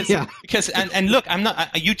 Because and look, I'm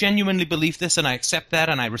not. You genuinely believe this, and I accept that,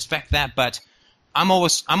 and I respect that. But I'm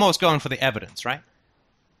always going for the evidence, right?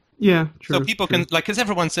 Yeah, true. So people can because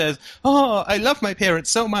everyone says, "Oh, I love my parents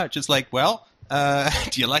so much." It's like, well,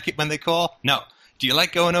 do you like it when they call? No. Do you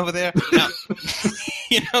like going over there? No.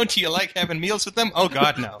 Do you like having meals with them? Oh,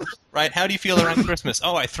 God, no. Right? How do you feel around Christmas?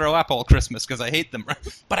 Oh, I throw up all Christmas because I hate them. Right?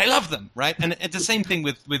 But I love them, right? And it's the same thing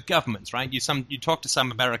with governments, right? You talk to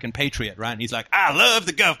some American patriot, right? And he's like, I love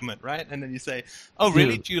the government, right? And then you say, oh,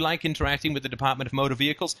 really? Do you like interacting with the Department of Motor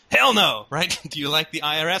Vehicles? Hell no, right? Do you like the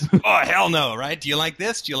IRS? Oh, hell no, right? Do you like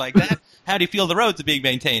this? Do you like that? How do you feel the roads are being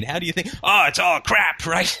maintained? How do you think? Oh, it's all crap,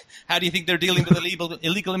 right? How do you think they're dealing with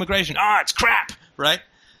illegal immigration? Oh, it's crap, right?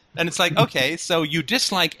 And it's like, okay, so you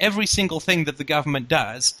dislike every single thing that the government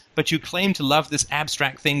does, but you claim to love this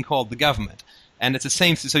abstract thing called the government. And it's the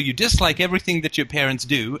same, so you dislike everything that your parents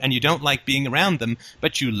do, and you don't like being around them,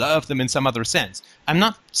 but you love them in some other sense. I'm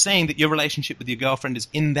not saying that your relationship with your girlfriend is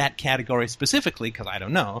in that category specifically, because I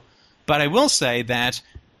don't know, but I will say that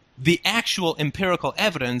the actual empirical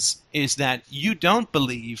evidence is that you don't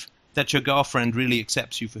believe that your girlfriend really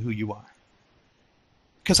accepts you for who you are.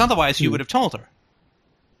 Because otherwise you would have told her.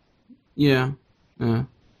 Yeah.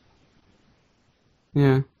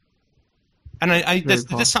 And Very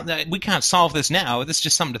there's something that we can't solve this now. This is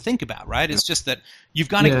just something to think about, right? It's just that you've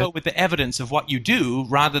got to go with the evidence of what you do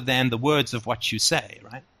rather than the words of what you say,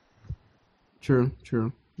 right? True.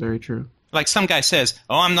 Very true. Like some guy says,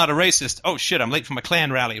 "Oh, I'm not a racist." Oh shit, I'm late for my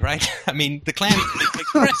Klan rally, right? I mean, the Klan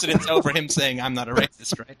takes precedence over him saying, "I'm not a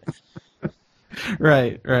racist,"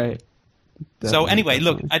 right? Right. So anyway,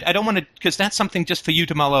 look, I don't want to, because that's something just for you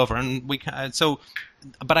to mull over, and we can.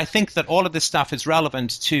 But I think that all of this stuff is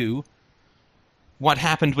relevant to what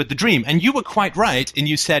happened with the dream. And you were quite right, and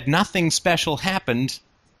you said nothing special happened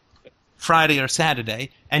Friday or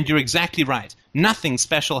Saturday, and you're exactly right. Nothing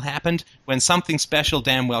special happened when something special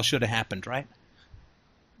damn well should have happened, right?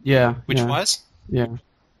 Yeah. Which was? Yeah.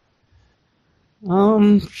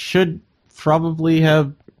 Should probably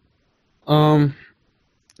have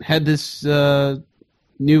had this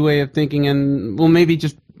new way of thinking, and well, maybe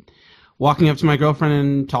just walking up to my girlfriend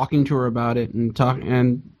and talking to her about it,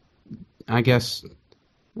 and I guess,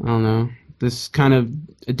 I don't know, this kind of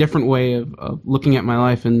a different way of looking at my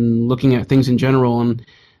life and looking at things in general, and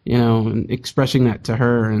and expressing that to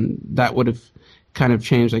her, and that would have kind of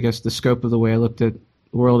changed, I guess, the scope of the way I looked at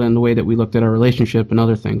the world and the way that we looked at our relationship and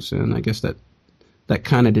other things, and I guess that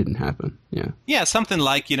kind of didn't happen. Yeah, something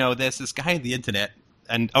like, there's this guy on the internet,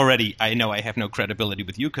 and already I know I have no credibility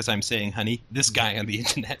with you because I'm saying, honey, this guy on the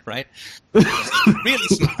internet, right? Really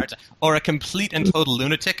smart, or a complete and total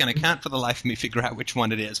lunatic, and I can't for the life of me figure out which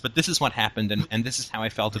one it is, but this is what happened, and this is how I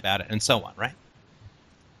felt about it, and so on, right?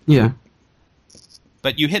 Yeah.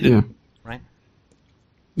 But you hid it, right?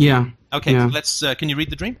 Yeah. Okay, yeah. Let's, can you read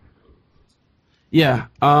the dream? Yeah.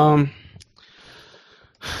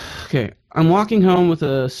 Okay. I'm walking home with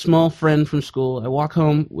a small friend from school. I walk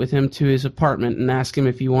home with him to his apartment and ask him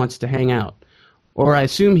if he wants to hang out. Or I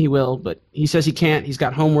assume he will, but he says he can't. He's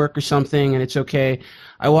got homework or something, and it's okay.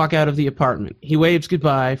 I walk out of the apartment. He waves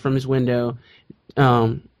goodbye from his window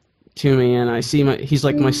to me, and I see he's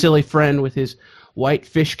like my silly friend with his white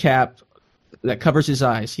fish cap that covers his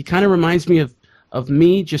eyes. He kind of reminds me of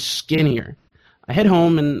me, just skinnier. I head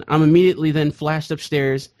home, and I'm immediately then flashed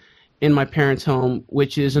upstairs in my parents' home,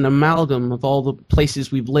 which is an amalgam of all the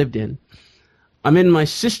places we've lived in. I'm in my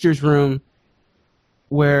sister's room,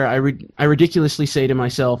 where I ridiculously say to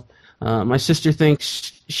myself, my sister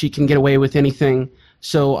thinks she can get away with anything,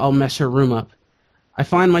 so I'll mess her room up. I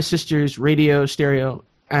find my sister's radio stereo,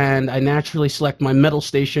 and I naturally select my metal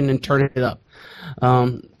station and turn it up.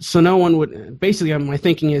 So no one would, basically my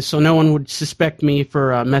thinking is, so no one would suspect me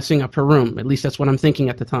for messing up her room. At least that's what I'm thinking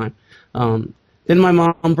at the time. Then my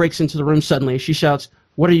mom breaks into the room suddenly. She shouts,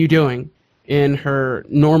 "What are you doing?" in her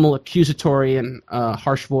normal accusatory and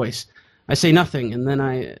harsh voice. I say nothing, and then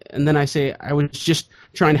I say, "I was just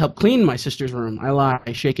trying to help clean my sister's room." I lie,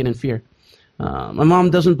 shaken in fear. My mom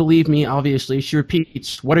doesn't believe me, obviously. She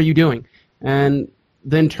repeats, "What are you doing?" and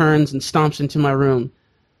then turns and stomps into my room.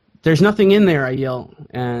 "There's nothing in there," I yell,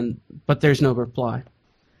 but there's no reply.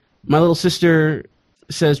 My little sister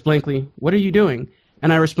says blankly, "What are you doing?"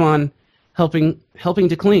 And I respond, helping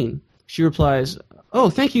to clean. She replies, "Oh,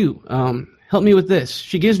 thank you. Help me with this."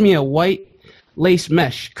 She gives me a white lace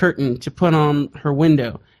mesh curtain to put on her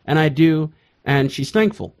window, and I do, and she's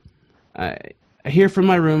thankful. I hear from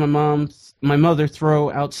my room my mother throw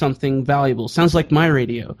out something valuable. Sounds like my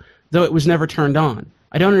radio, though it was never turned on.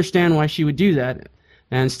 I don't understand why she would do that,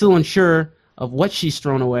 and still unsure of what she's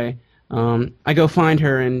thrown away, I go find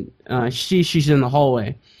her, and she's in the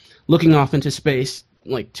hallway, looking off into space,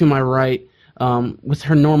 like to my right, with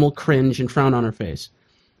her normal cringe and frown on her face.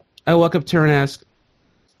 I walk up to her and ask,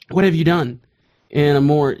 "What have you done?" in a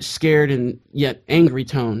more scared and yet angry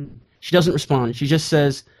tone. She doesn't respond. She just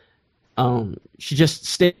says, she just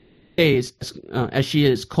stays as she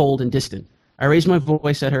is, cold and distant. I raise my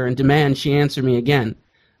voice at her and demand she answer me again.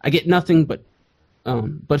 I get nothing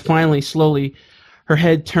but finally, slowly, her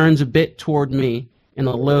head turns a bit toward me in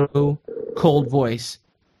a low, cold voice.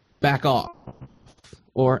 "Back off,"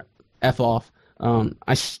 or "F off."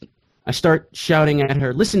 I start shouting at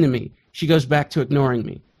her, "Listen to me." She goes back to ignoring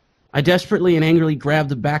me. I desperately and angrily grab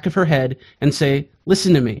the back of her head and say,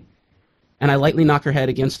 "Listen to me." And I lightly knock her head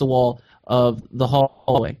against the wall of the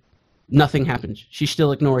hallway. Nothing happens. She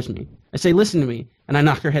still ignores me. I say, "Listen to me." And I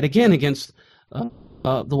knock her head again against the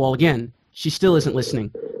wall again. She still isn't listening.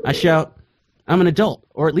 I shout, "I'm an adult,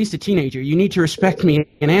 or at least a teenager. You need to respect me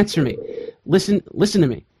and answer me. Listen to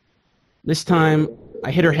me." This time,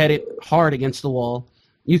 I hit her head hard against the wall.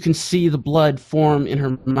 You can see the blood form in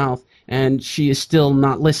her mouth, and she is still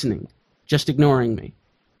not listening, just ignoring me.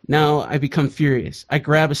 Now I become furious. I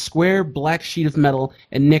grab a square black sheet of metal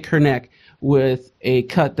and nick her neck with a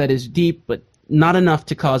cut that is deep but not enough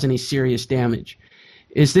to cause any serious damage.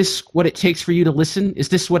 Is this what it takes for you to listen? Is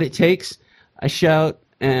this what it takes? I shout,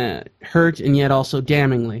 hurt and yet also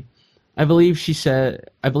damningly. I believe she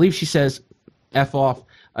says, F off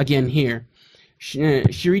again here.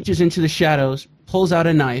 She reaches into the shadows, pulls out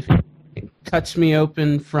a knife, cuts me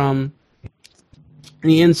open from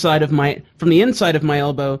the inside of my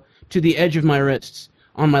elbow to the edge of my wrists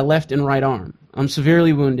on my left and right arm. I'm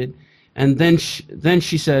severely wounded, and then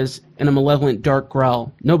she says in a malevolent dark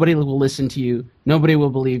growl, "Nobody will listen to you. Nobody will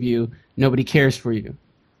believe you. Nobody cares for you."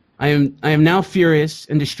 I am now furious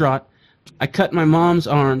and distraught. I cut my mom's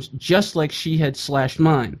arms just like she had slashed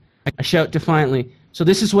mine. I shout defiantly, "So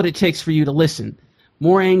this is what it takes for you to listen."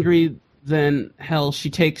 More angry than hell, she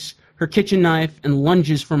takes her kitchen knife and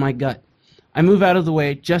lunges for my gut. I move out of the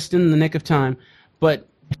way just in the nick of time, but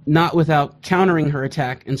not without countering her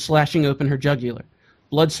attack and slashing open her jugular.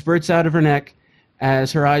 Blood spurts out of her neck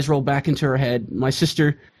as her eyes roll back into her head. My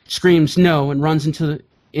sister screams no and runs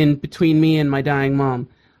in between me and my dying mom.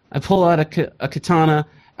 I pull out a katana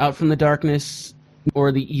out from the darkness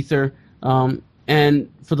or the ether, and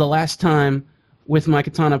for the last time, with my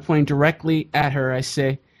katana pointing directly at her, I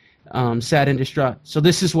say, sad and distraught, "So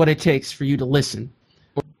this is what it takes for you to listen."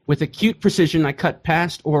 With acute precision, I cut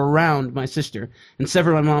past or around my sister and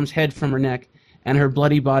sever my mom's head from her neck, and her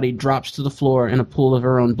bloody body drops to the floor in a pool of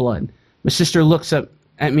her own blood. My sister looks up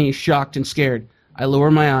at me, shocked and scared. I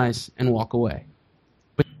lower my eyes and walk away.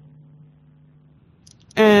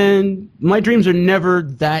 And my dreams are never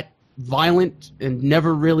that violent and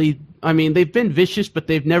never really... I mean, they've been vicious, but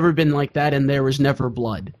they've never been like that, and there was never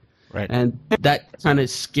blood. Right. And that kind of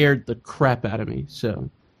scared the crap out of me, so...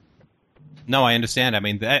 No, I understand. I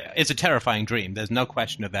mean, it's a terrifying dream. There's no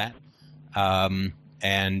question of that.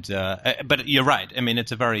 But you're right. I mean,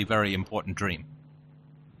 it's a very, very important dream.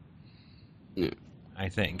 Yeah. I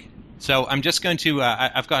think. So I'm just going to.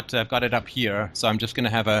 I've got it up here. So I'm just going to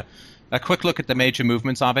have a quick look at the major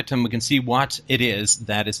movements of it, and we can see what it is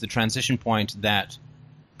that is the transition point that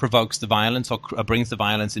provokes the violence or brings the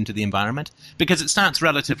violence into the environment. Because it starts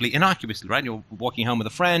relatively innocuously, right? You're walking home with a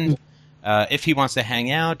friend. If he wants to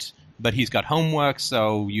hang out, but he's got homework,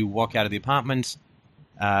 so you walk out of the apartment,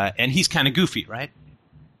 and he's kind of goofy, right?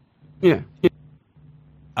 Yeah.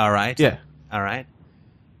 All right. Yeah. All right.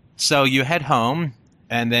 So you head home,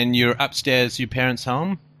 and then you're upstairs, your parents'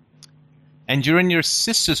 home, and you're in your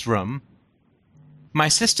sister's room. My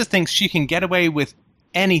sister thinks she can get away with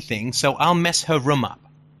anything, so I'll mess her room up.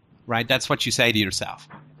 Right? That's what you say to yourself.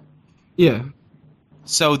 Yeah.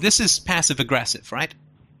 So this is passive-aggressive, right?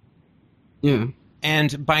 Yeah.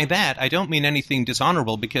 And by that, I don't mean anything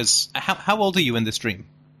dishonorable, because how old are you in this dream?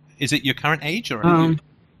 Is it your current age? Or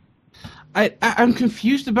I'm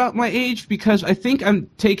confused about my age because I think I'm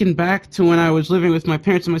taken back to when I was living with my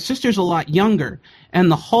parents, and my sister's a lot younger,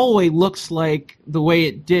 and the hallway looks like the way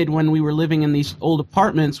it did when we were living in these old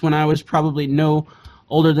apartments when I was probably no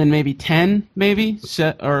older than maybe 10,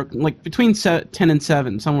 or like between 10 and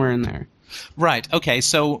 7, somewhere in there. Right. Okay,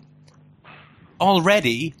 so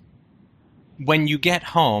already... when you get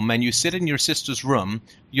home and you sit in your sister's room,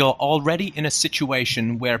 you're already in a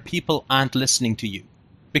situation where people aren't listening to you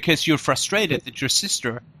because you're frustrated that your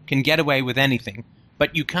sister can get away with anything,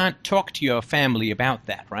 but you can't talk to your family about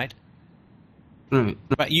that, right? Right.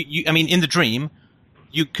 But I mean, in the dream,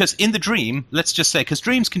 because in the dream, let's just say, because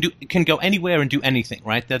dreams can go anywhere and do anything,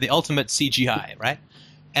 right? They're the ultimate CGI, right?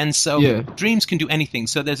 And so dreams can do anything.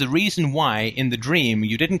 So there's a reason why in the dream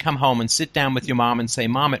you didn't come home and sit down with your mom and say,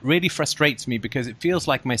 "Mom, it really frustrates me because it feels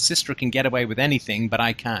like my sister can get away with anything, but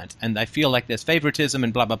I can't. And I feel like there's favoritism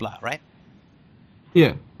and blah, blah, blah," right?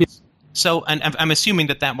 Yeah. So, and I'm assuming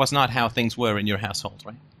that was not how things were in your household,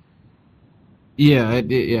 right? Yeah,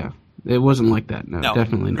 it wasn't like that. No,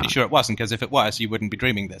 definitely I'm not. pretty sure it wasn't, because if it was, you wouldn't be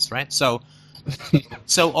dreaming this, right? So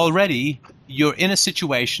already you're in a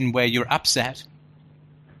situation where you're upset,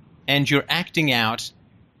 and you're acting out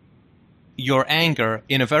your anger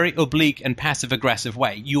in a very oblique and passive-aggressive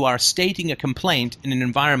way. You are stating a complaint in an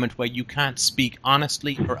environment where you can't speak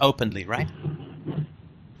honestly or openly, right?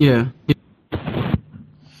 Yeah.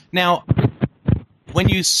 Now, when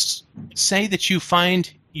you say that you find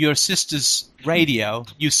your sister's radio,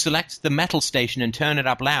 you select the metal station and turn it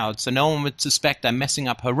up loud so no one would suspect I'm messing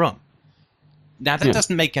up her room. Now, that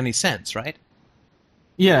doesn't make any sense, right?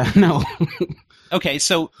 Yeah, no. Okay,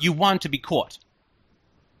 so you want to be caught.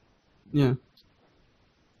 Yeah.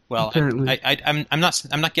 Well, apparently. I'm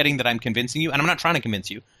not getting that I'm convincing you, and I'm not trying to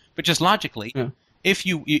convince you, but just logically, if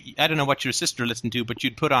you I don't know what your sister listened to, but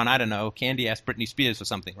you'd put on, I don't know, candy-ass Britney Spears or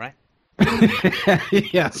something, right?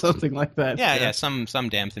 Yeah, something like that. Yeah, some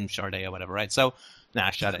damn thing, Sade or whatever, right? So,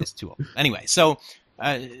 Sade is too old. Anyway, so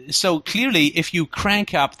So clearly, if you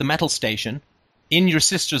crank up the metal station in your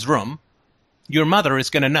sister's room, your mother is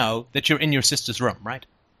going to know that you're in your sister's room, right?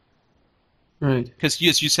 Right. Because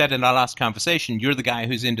as you said in our last conversation, you're the guy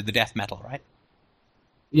who's into the death metal, right?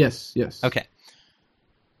 Yes. Okay.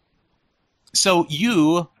 So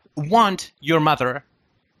you want your mother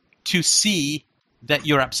to see that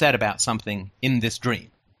you're upset about something in this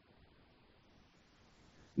dream.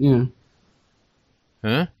 Yeah.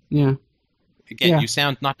 Huh? Yeah. Again, Yeah. you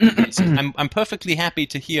sound not convincing. I'm perfectly happy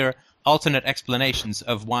to hear alternate explanations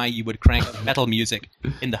of why you would crank up metal music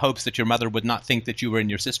in the hopes that your mother would not think that you were in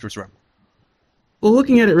your sister's room. Well,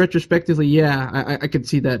 looking at it retrospectively, yeah, I could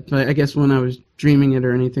see that. But I guess when I was dreaming it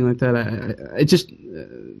or anything like that,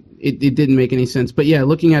 it didn't make any sense. But yeah,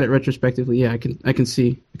 looking at it retrospectively, yeah, I can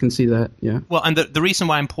see that. Yeah. Well, and the reason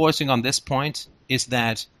why I'm pausing on this point is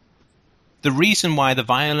that the reason why the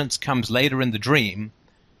violence comes later in the dream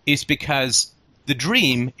is because the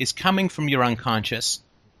dream is coming from your unconscious,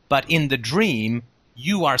 but in the dream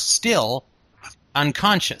you are still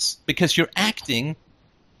unconscious because you're acting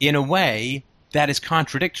in a way that is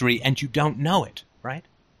contradictory and you don't know it, right?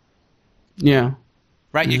 Yeah.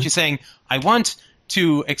 Right? Mm-hmm. You're just saying, I want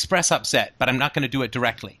to express upset, but I'm not going to do it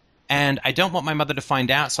directly. And I don't want my mother to find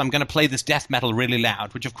out, so I'm going to play this death metal really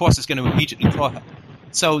loud, which of course is going to immediately draw her.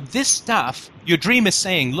 So this stuff, your dream is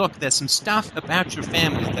saying, look, there's some stuff about your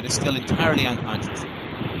family that is still entirely unconscious.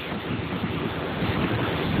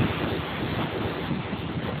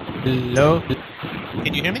 Hello?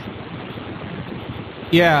 Can you hear me?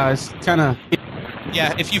 Yeah, it's kind of...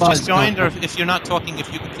 Yeah, if you've just joined or if you're not talking,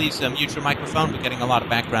 if you could please mute your microphone. We're getting a lot of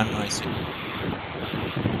background noise.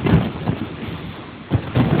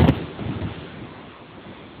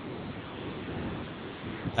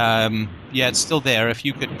 Yeah, it's still there. If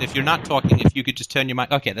you're not talking, if you could just turn your mic.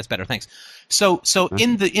 Okay, that's better. Thanks. So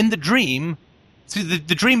in the dream, see,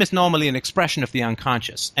 the dream is normally an expression of the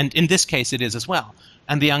unconscious, and in this case, it is as well.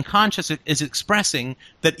 And the unconscious is expressing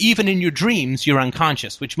that even in your dreams, you're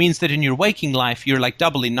unconscious, which means that in your waking life, you're like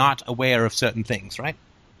doubly not aware of certain things, right?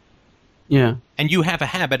 Yeah. And you have a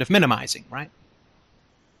habit of minimizing, right?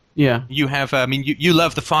 Yeah. You have, you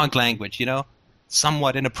love the fog language, you know?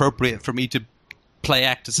 Somewhat inappropriate for me to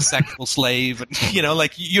act as a sexual slave. You know,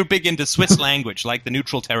 like you're big into Swiss language, like the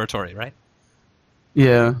neutral territory, right?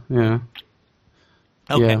 Yeah.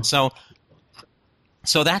 Okay, Yeah.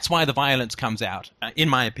 So that's why the violence comes out, in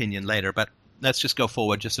my opinion, later. But let's just go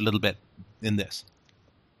forward just a little bit in this.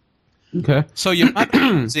 Okay. So your mother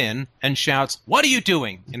comes in and shouts, "What are you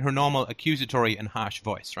doing?" in her normal accusatory and harsh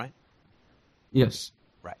voice, right? Yes.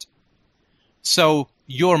 Right. So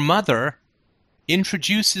your mother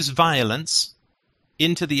introduces violence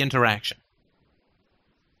into the interaction.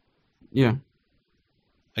 Yeah.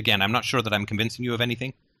 Again, I'm not sure that I'm convincing you of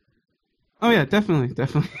anything. Oh yeah, definitely.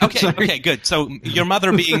 Okay, good. So your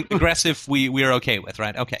mother being aggressive, we're okay with,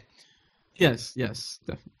 right? Okay. Yes,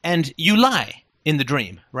 definitely. And you lie in the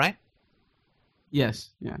dream, right? Yes,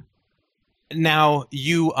 yeah. Now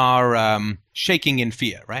you are shaking in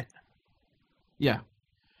fear, right? Yeah.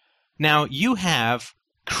 Now you have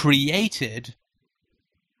created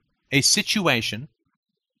a situation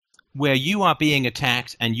where you are being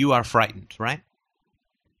attacked and you are frightened, right?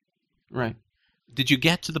 Right. Did you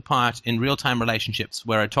get to the part in Real-Time Relationships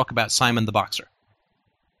where I talk about Simon the Boxer?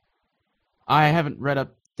 I haven't read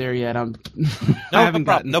up there yet. No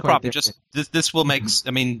problem. Just this will make.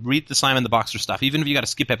 I mean, read the Simon the Boxer stuff. Even if you got to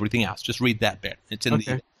skip everything else, just read that bit. It's in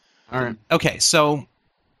the. All right. Okay, so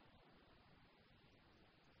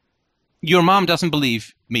your mom doesn't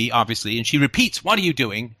believe me, obviously, and she repeats, "What are you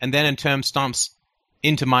doing?" And then in turn stomps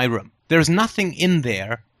into my room. There's nothing in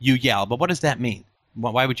there. You yell, but what does that mean?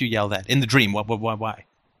 Why would you yell that in the dream? Why?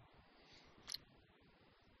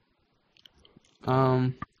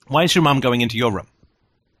 Why is your mom going into your room?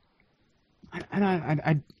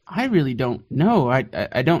 I really don't know. I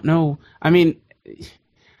don't know. I mean,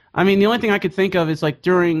 the only thing I could think of is like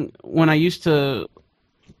during when I used to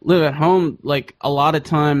live at home. Like a lot of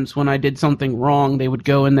times when I did something wrong, they would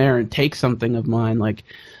go in there and take something of mine. Like,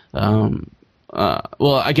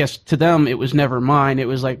 well, I guess to them it was never mine. It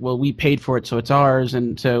was like, well, we paid for it, so it's ours,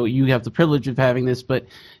 and so you have the privilege of having this. But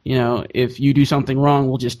you know, if you do something wrong,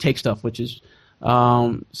 we'll just take stuff, which is.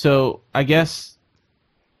 So I guess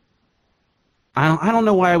I don't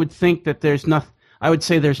know why I would think that there's nothing. I would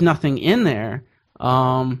say there's nothing in there.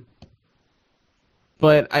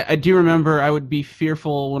 But I do remember I would be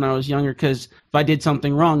fearful when I was younger because if I did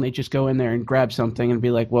something wrong, they'd just go in there and grab something and be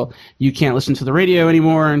like, well, you can't listen to the radio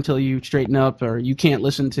anymore until you straighten up, or you can't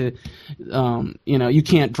listen to, you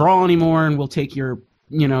can't draw anymore, and we'll take your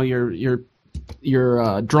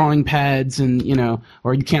your drawing pads, and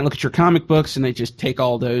or you can't look at your comic books, and they just take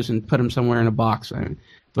all those and put them somewhere in a box.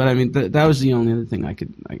 But I mean, that was the only other thing I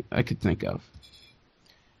could think of.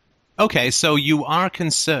 Okay, so you are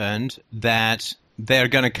concerned that they're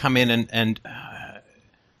going to come in and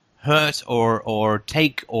hurt or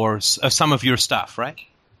take some of your stuff, right?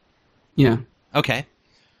 Yeah. Okay.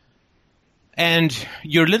 And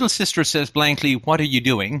your little sister says blankly, "What are you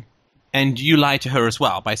doing?" And you lie to her as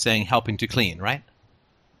well by saying helping to clean, right?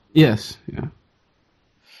 Yes, yeah.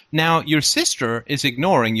 Now, your sister is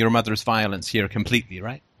ignoring your mother's violence here completely,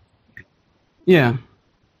 right? Yeah.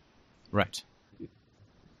 Right.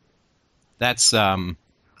 That's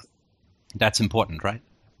important, right?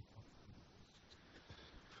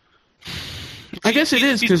 I guess it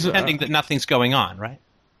is, because she's pretending that nothing's going on, right?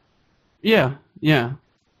 Yeah, yeah.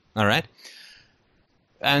 All right.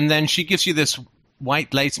 And then she gives you this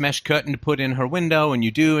white lace mesh curtain to put in her window, and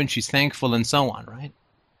you do, and she's thankful and so on, right?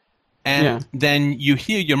 And then you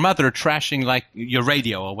hear your mother trashing like your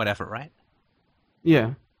radio or whatever, right?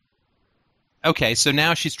 Yeah. Okay, so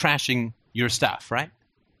now she's trashing your stuff, right?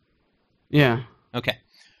 Yeah. Okay.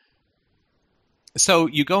 So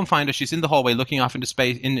you go and find her. She's in the hallway looking off into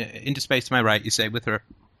space, into space to my right, you say, with her,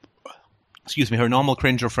 her normal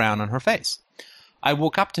cringe or frown on her face. I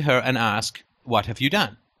walk up to her and ask, "What have you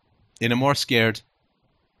done?" in a more scared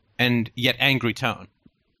and yet angry tone.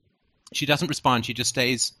 She doesn't respond. She just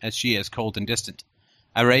stays as she is, cold and distant.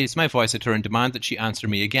 I raise my voice at her and demand that she answer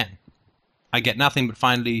me again. I get nothing, but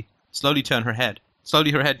finally slowly turn her head.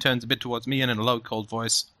 Slowly her head turns a bit towards me, and in a low, cold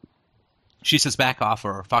voice, she says back off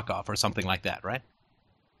or fuck off or something like that, right?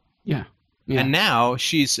 Yeah. Yeah. And now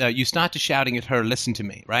she's you start to shouting at her, "Listen to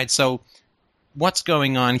me," right? So what's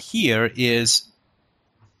going on here is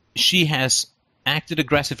she has acted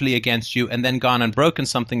aggressively against you and then gone and broken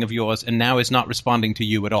something of yours and now is not responding to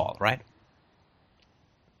you at all, right?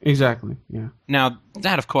 Exactly, yeah. Now,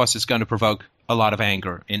 that, of course, is going to provoke a lot of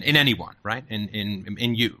anger in anyone, right?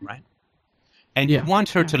 In you, right? And you want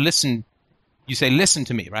her to listen. You say, "Listen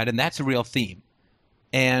to me," right? And that's a real theme.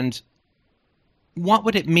 And what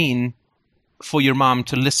would it mean for your mom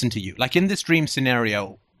to listen to you? Like in this dream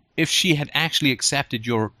scenario, if she had actually accepted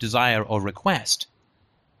your desire or request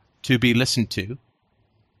to be listened to,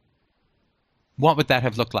 what would that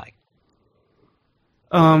have looked like?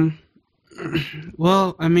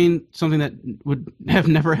 Well, I mean, something that would have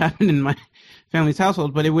never happened in my family's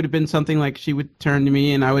household, but it would have been something like she would turn to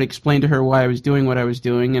me and I would explain to her why I was doing what I was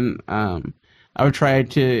doing, and I would try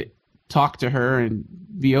to talk to her and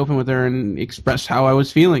be open with her and express how I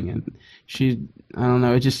was feeling. And she, I don't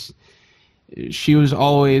know, she was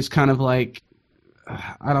always kind of like,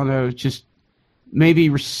 I don't know, just maybe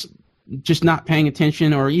just not paying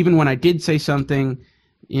attention, or even when I did say something,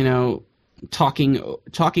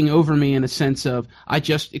 talking over me in a sense of, I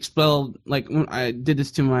just expelled, like when I did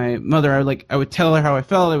this to my mother, I would tell her how I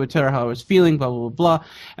felt, I would tell her how I was feeling, blah, blah, blah, blah,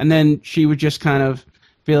 and then she would just kind of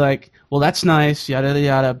be like, "Well, that's nice, yada, yada,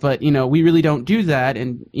 yada, but, we really don't do that,"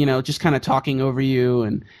 and, just kind of talking over you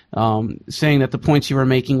and saying that the points you were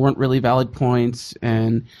making weren't really valid points,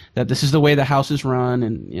 and that this is the way the house is run,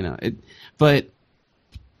 and, but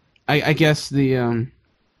I guess it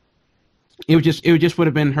would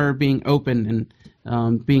have been her being open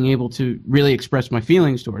and being able to really express my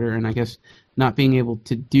feelings toward her, and I guess not being able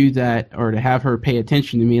to do that or to have her pay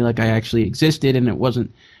attention to me like I actually existed, and it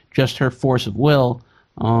wasn't just her force of will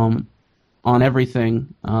on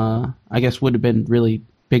everything, I guess would have been really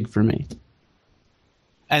big for me.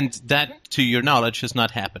 And that, to your knowledge, has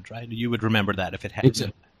not happened, right? You would remember that if it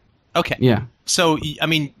had. Okay. Yeah. So, I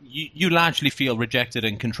mean, you largely feel rejected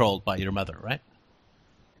and controlled by your mother, right?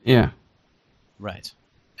 Yeah. Right.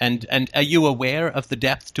 And are you aware of the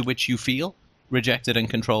depth to which you feel rejected and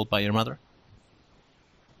controlled by your mother?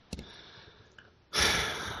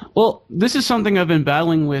 Well, this is something I've been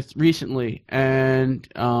battling with recently, and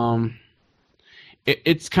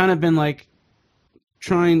it's kind of been like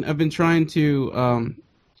I've been trying to,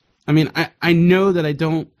 I know that I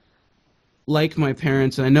don't like my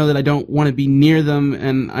parents, and I know that I don't want to be near them,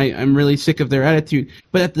 and I'm really sick of their attitude,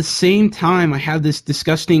 but at the same time, I have this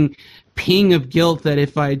disgusting ping of guilt that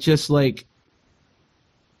if I just,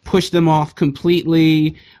 push them off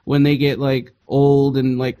completely when they get, old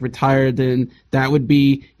and, retired, then that would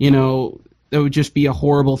be, that would just be a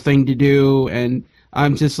horrible thing to do, and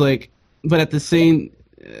I'm just but at the same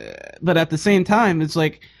time, it's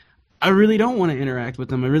I really don't want to interact with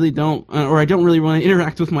them. I really don't, or I don't really want to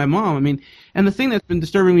interact with my mom. I mean, and the thing that's been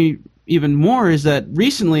disturbing me even more is that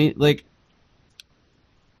recently,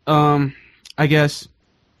 I guess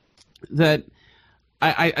that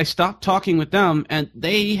I stopped talking with them, and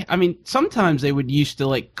I mean, sometimes they would used to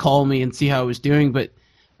like call me and see how I was doing, but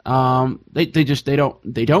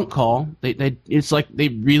they don't call. It's like they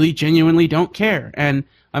really genuinely don't care. And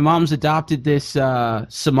my mom's adopted this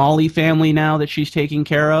Somali family now that she's taking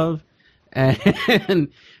care of, and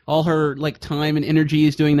all her like time and energy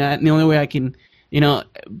is doing that. And the only way I can,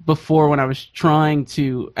 before when I was trying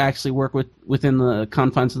to actually work within the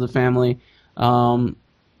confines of the family,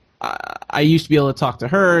 I used to be able to talk to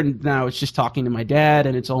her, and now it's just talking to my dad,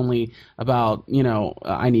 and it's only about,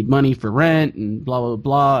 I need money for rent and blah, blah,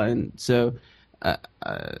 blah. And so...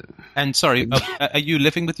 and sorry, are you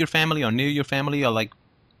living with your family or near your family, or like...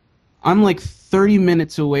 I'm like 30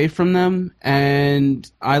 minutes away from them, and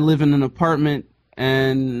I live in an apartment,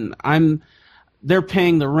 and they're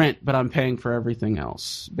paying the rent, but I'm paying for everything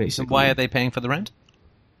else, basically. So why are they paying for the rent?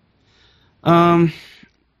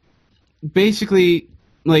 Basically...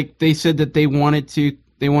 Like they said that they wanted to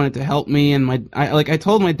help me, and I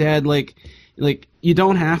told my dad like you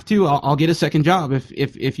don't have to. I'll get a second job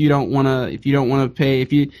if you don't wanna pay,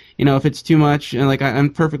 if it's too much, and like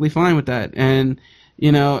I'm perfectly fine with that. And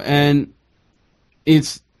and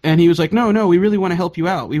he was like, no, we really want to help you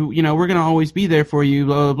out. We're gonna always be there for you,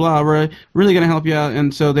 blah blah blah. We're really gonna help you out.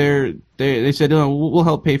 And so they said, oh, we'll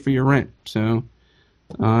help pay for your rent. So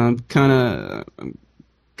kind of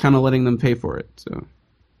letting them pay for it. So.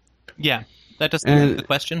 Yeah, that doesn't answer the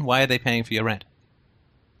question. Why are they paying for your rent?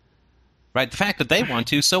 Right, the fact that they want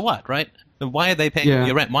to, so what, right? Why are they paying for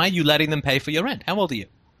your rent? Why are you letting them pay for your rent? How old are you?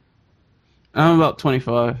 I'm about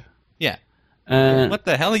 25. Yeah. What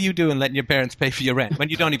the hell are you doing letting your parents pay for your rent when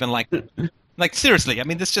you don't even like them? Like, seriously, I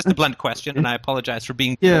mean, this is just a blunt question, and I apologize for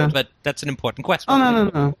being blunt, but that's an important question. Oh,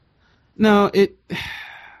 no. No,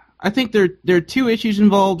 I think there are two issues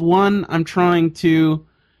involved. One, I'm trying to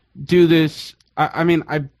do this... I mean,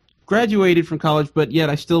 I graduated from college, but yet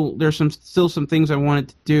there's still some things I wanted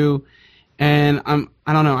to do, and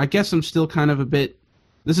I don't know. I guess I'm still kind of a bit.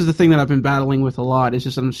 This is the thing that I've been battling with a lot. It's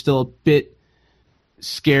just I'm still a bit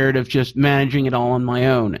scared of just managing it all on my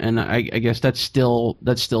own, and I guess that still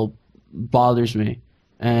bothers me.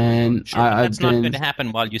 And sure, that's not going to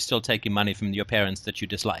happen while you're still taking money from your parents that you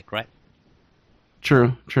dislike, right?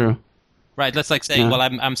 True. Right, that's like saying, well,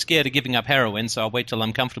 I'm scared of giving up heroin, so I'll wait till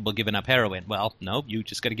I'm comfortable giving up heroin. Well, no, you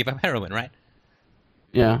just got to give up heroin, right?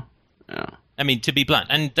 Yeah. I mean, to be blunt,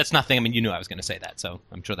 and that's nothing, I mean, you knew I was going to say that, so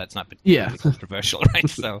I'm sure that's not particularly controversial, right?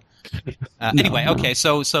 So, anyway, okay,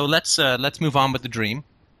 so let's move on with the dream.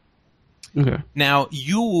 Okay. Now,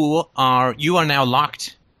 you are now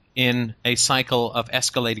locked in a cycle of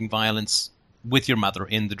escalating violence with your mother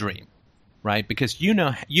in the dream, right? Because you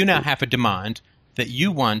now have a demand that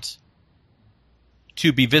you want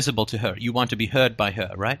to be visible to her. You want to be heard by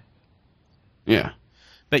her, right? Yeah.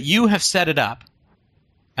 But you have set it up,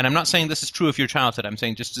 and I'm not saying this is true of your childhood, I'm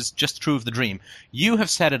saying just true of the dream. You have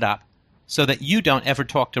set it up so that you don't ever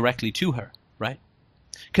talk directly to her, right?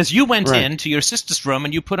 Because you went into your sister's room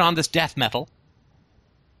and you put on this death metal.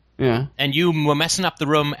 Yeah. And you were messing up the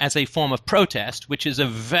room as a form of protest, which is a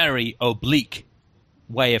very oblique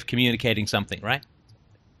way of communicating something, right?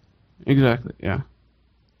 Exactly, yeah.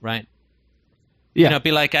 Right? Yeah. It'd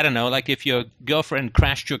be like, I don't know, like if your girlfriend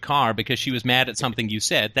crashed your car because she was mad at something you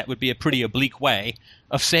said, that would be a pretty oblique way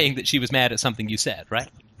of saying that she was mad at something you said, right?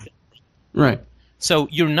 Right. So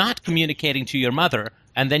you're not communicating to your mother,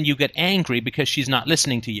 and then you get angry because she's not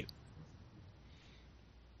listening to you.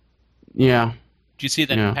 Yeah. Do you see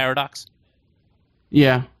that paradox?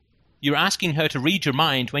 Yeah. You're asking her to read your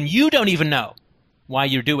mind when you don't even know why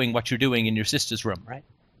you're doing what you're doing in your sister's room, right?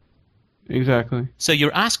 Exactly. So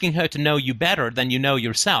you're asking her to know you better than you know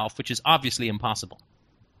yourself, which is obviously impossible.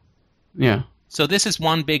 Yeah. So this is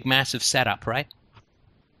one big, massive setup, right?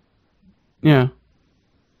 Yeah.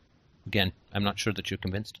 Again, I'm not sure that you're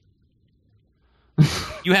convinced.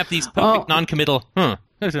 You have these perfect non-committal, I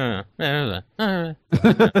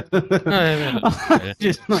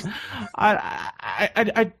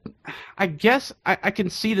guess I can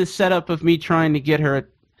see the setup of me trying to get her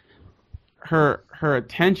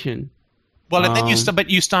attention. Well, and then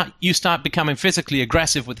you start becoming physically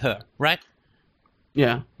aggressive with her, right?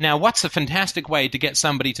 Yeah. Now, what's a fantastic way to get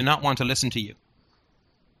somebody to not want to listen to you?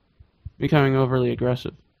 Becoming overly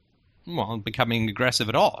aggressive. Well, becoming aggressive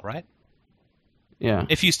at all, right? Yeah.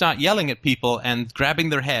 If you start yelling at people and grabbing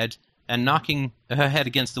their head and knocking her head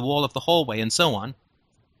against the wall of the hallway and so on,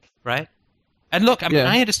 right? And look, I mean,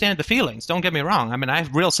 I understand the feelings. Don't get me wrong. I mean, I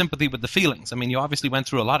have real sympathy with the feelings. I mean, you obviously went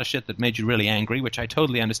through a lot of shit that made you really angry, which I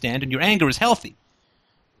totally understand, and your anger is healthy.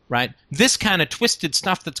 right? This kind of twisted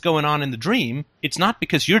stuff that's going on in the dream, it's not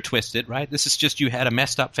because you're twisted, right? This is just you had a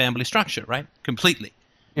messed up family structure, right? Completely.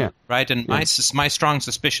 Yeah. Right? And Yeah. my strong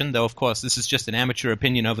suspicion, though, of course, this is just an amateur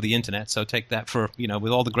opinion over the internet, so take that for,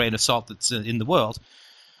 with all the grain of salt that's in the world.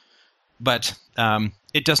 But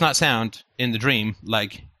it does not sound in the dream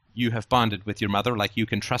like you have bonded with your mother, like you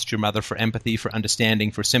can trust your mother for empathy, for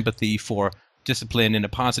understanding, for sympathy, for discipline in a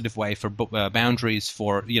positive way, for boundaries,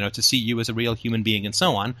 for, to see you as a real human being and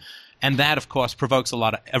so on. And that, of course, provokes a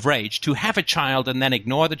lot of rage. To have a child and then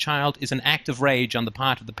ignore the child is an act of rage on the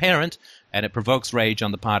part of the parent, and it provokes rage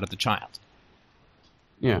on the part of the child.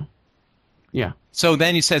 Yeah. Yeah. So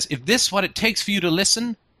then he says, if this is what it takes for you to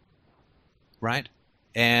listen, right?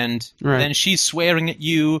 And then she's swearing at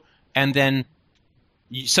you, and then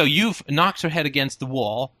so you've knocked her head against the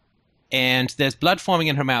wall, and there's blood forming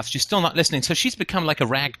in her mouth. She's still not listening, so she's become like a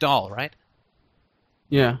rag doll, right?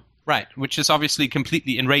 Yeah. Right, which is obviously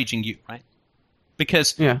completely enraging you, right?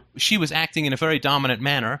 Because she was acting in a very dominant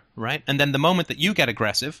manner, right? And then the moment that you get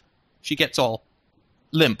aggressive, she gets all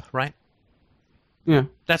limp, right? Yeah.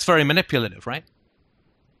 That's very manipulative, right?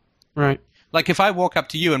 Right. Like if I walk up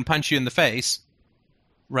to you and punch you in the face,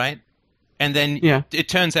 right? And then it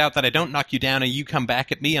turns out that I don't knock you down and you come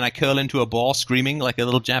back at me and I curl into a ball screaming like a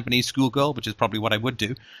little Japanese schoolgirl, which is probably what I would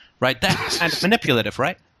do, right? That's kind of manipulative,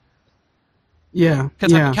 right? Yeah.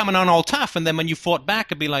 Because I'd be coming on all tough, and then when you fought back,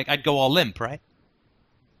 it'd be like I'd go all limp, right?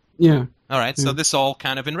 Yeah. All right, so this is all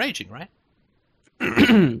kind of enraging, right?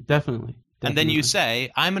 Definitely. And then you say,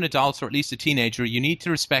 I'm an adult or at least a teenager. You need to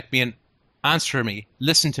respect me and answer me,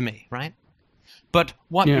 listen to me, right? But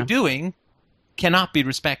what you're doing cannot be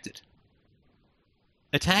respected.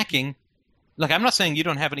 Attacking, like I'm not saying you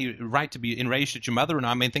don't have any right to be enraged at your mother and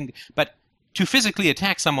I mean thing, but to physically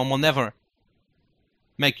attack someone will never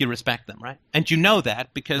make you respect them, right? And you know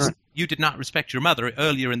that because you did not respect your mother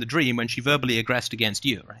earlier in the dream when she verbally aggressed against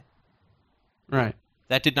you, right? Right.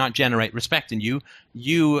 That did not generate respect in you.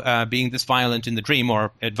 You being this violent in the dream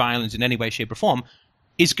or violent in any way, shape, or form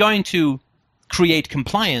is going to create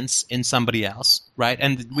compliance in somebody else, right?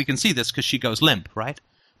 And we can see this because she goes limp, right?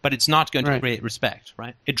 But it's not going to create respect,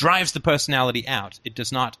 right? It drives the personality out. It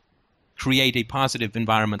does not create a positive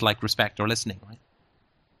environment like respect or listening, right?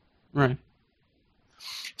 Right.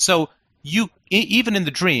 So you, even in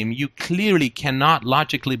the dream, you clearly cannot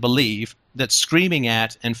logically believe that screaming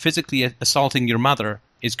at and physically assaulting your mother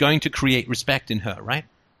is going to create respect in her, right?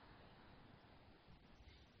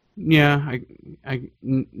 Yeah,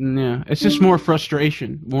 yeah. It's just more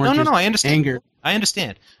frustration, more no, I understand. Anger. I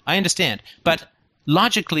understand. But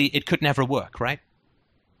logically, it could never work, right?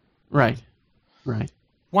 Right.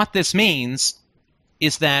 What this means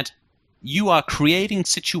is that you are creating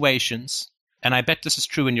situations, and I bet this is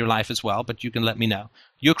true in your life as well, but you can let me know.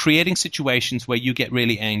 You're creating situations where you get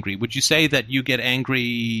really angry. Would you say that you get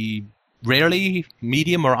angry rarely,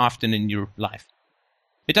 medium, or often in your life?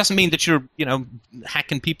 It doesn't mean that you're,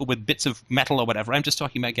 hacking people with bits of metal or whatever. I'm just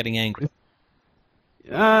talking about getting angry.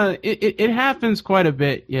 It happens quite a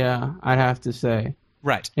bit, yeah, I'd have to say.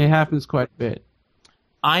 Right. It happens quite a bit.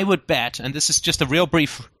 I would bet, and this is just a real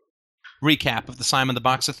brief recap of the Simon the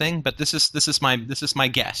Boxer thing, but this is my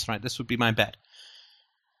guess, right? This would be my bet.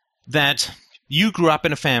 That you grew up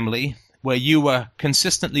in a family where you were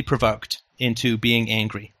consistently provoked into being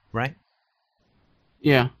angry, right?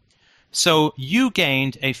 Yeah. So you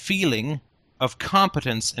gained a feeling of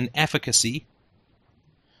competence and efficacy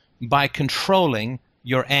by controlling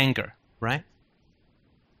your anger, right?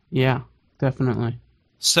 Yeah, definitely.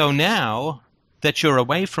 So now that you're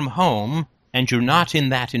away from home and you're not in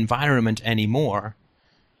that environment anymore,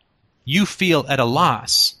 you feel at a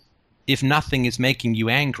loss if nothing is making you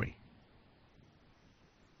angry.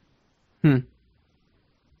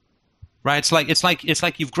 Right? It's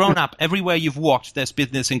like you've grown up. Everywhere you've walked, there's been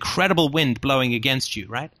this incredible wind blowing against you,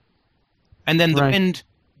 right? And then the wind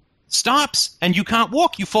stops, and you can't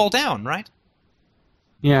walk. You fall down, right?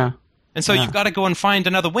 Yeah. And so you've got to go and find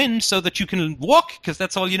another wind so that you can walk, because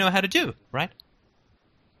that's all you know how to do, right?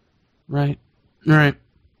 Right.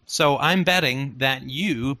 So I'm betting that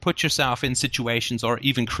you put yourself in situations or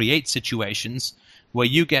even create situations where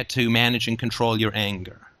you get to manage and control your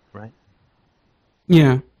anger, right?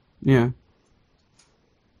 Yeah.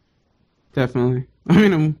 Definitely. I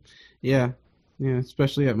mean, yeah,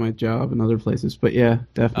 especially at my job and other places. But yeah,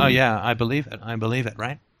 definitely. Oh yeah, I believe it,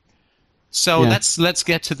 right? So let's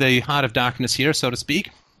get to the heart of darkness here, so to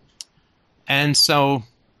speak. And so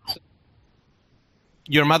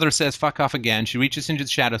your mother says, fuck off again. She reaches into the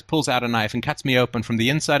shadows, pulls out a knife, and cuts me open from the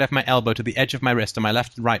inside of my elbow to the edge of my wrist on my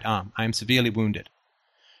left and right arm. I am severely wounded.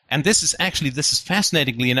 And this is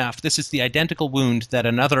fascinatingly enough, this is the identical wound that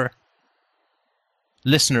another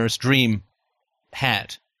listener's dream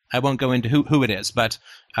had. I won't go into who it is, but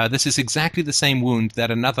this is exactly the same wound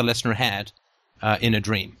that another listener had in a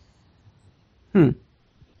dream.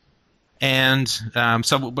 And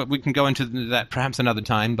but we can go into that perhaps another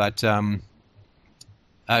time. But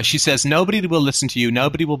she says, nobody will listen to you,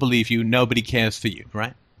 nobody will believe you, nobody cares for you,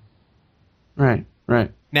 right? Right.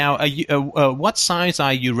 Now, what size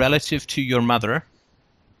are you relative to your mother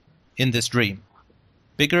in this dream?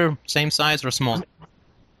 Bigger, same size, or smaller?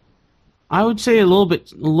 I would say a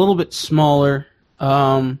little bit smaller.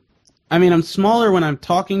 I mean, I'm smaller when I'm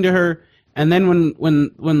talking to her, and then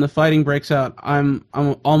when the fighting breaks out, I'm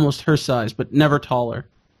almost her size, but never taller.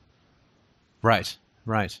 Right.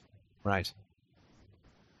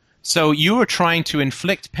 So you are trying to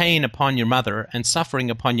inflict pain upon your mother and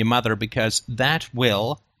suffering upon your mother because that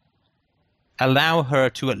will allow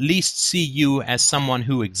her to at least see you as someone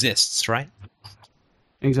who exists, right?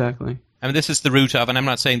 Exactly. I mean, this is the root of, and I'm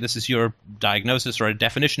not saying this is your diagnosis or a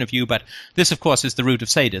definition of you, but this, of course, is the root of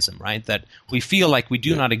sadism, right? That we feel like we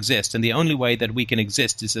do not exist, and the only way that we can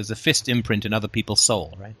exist is as a fist imprint in other people's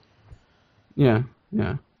soul, right? Yeah.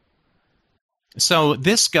 So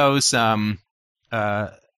this goes,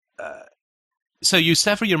 so you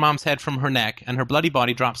sever your mom's head from her neck, and her bloody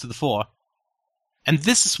body drops to the floor, and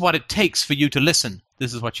this is what it takes for you to listen.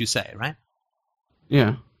 This is what you say, right?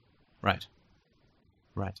 Yeah. Right.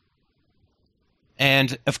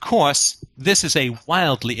 And, of course, this is a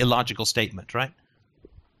wildly illogical statement, right?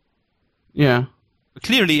 Yeah. But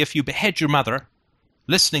clearly, if you behead your mother,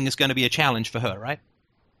 listening is going to be a challenge for her, right?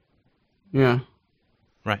 Yeah.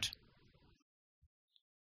 Right.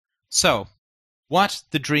 So, what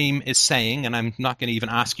the dream is saying, and I'm not going to even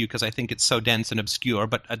ask you because I think it's so dense and obscure,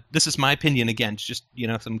 but this is my opinion again, just,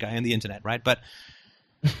 some guy on the internet, right? But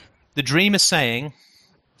the dream is saying,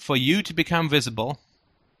 for you to become visible,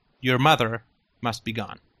 your mother must be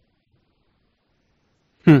gone.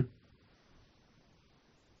 Huh.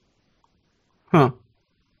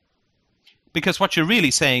 Because what you're really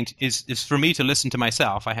saying is for me to listen to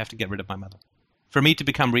myself, I have to get rid of my mother. For me to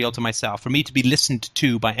become real to myself, for me to be listened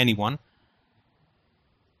to by anyone,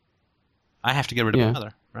 I have to get rid of my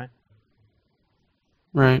mother, right?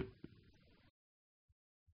 Right.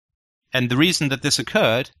 And the reason that this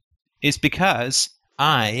occurred is because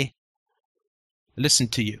I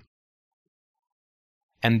listened to you.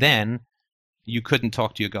 And then you couldn't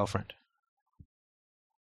talk to your girlfriend.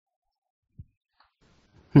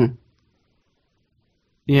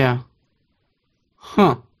 Yeah.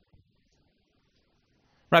 Huh.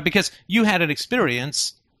 Right, because you had an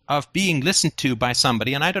experience of being listened to by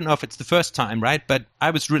somebody, and I don't know if it's the first time, right? But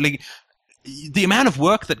I was really... The amount of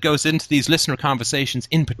work that goes into these listener conversations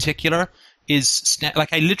in particular is...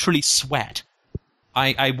 Like, I literally sweat.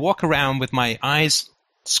 I walk around with my eyes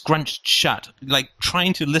scrunched shut, like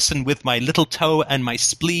trying to listen with my little toe and my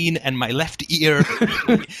spleen and my left ear.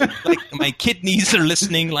 Like my kidneys are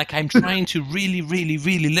listening, like I'm trying to really, really,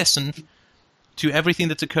 really listen to everything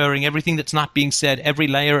that's occurring, everything that's not being said, every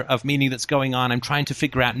layer of meaning that's going on. I'm trying to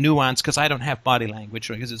figure out nuance because I don't have body language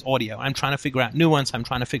because it's audio. I'm trying to figure out nuance. I'm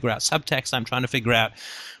trying to figure out subtext. I'm trying to figure out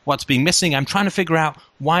what's being missing. I'm trying to figure out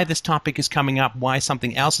why this topic is coming up, why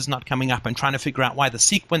something else is not coming up. I'm trying to figure out why the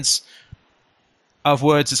sequence of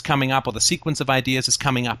words is coming up or the sequence of ideas is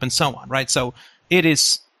coming up and so on, right? So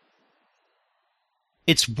it's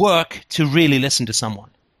work to really listen to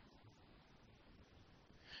someone.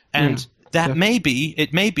 And it may be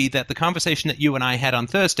that the conversation that you and I had on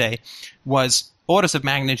Thursday was orders of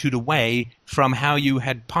magnitude away from how you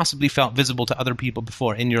had possibly felt visible to other people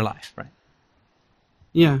before in your life, right?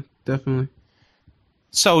 Yeah, definitely.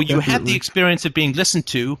 So you had the experience of being listened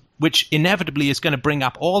to, which inevitably is going to bring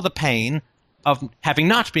up all the pain of having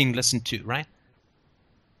not being listened to, right?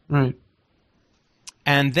 Right.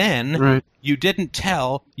 And then you didn't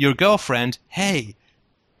tell your girlfriend, hey,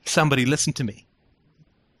 somebody listen to me.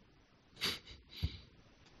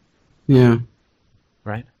 Yeah.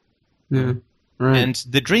 Right? Yeah. Right. And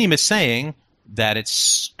the dream is saying that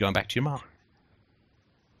it's going back to your mom.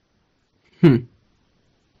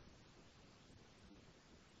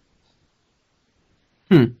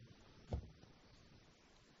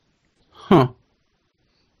 Huh.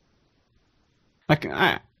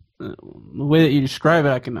 The way that you describe it,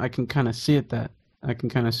 I can kind of see it. I can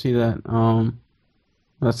kind of see that.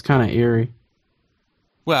 That's kind of eerie.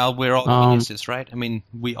 Well, we're all geniuses, right? I mean,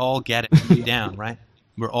 we all get it deep down, right?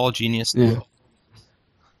 We're all geniuses.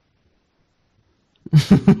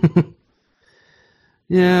 Yeah.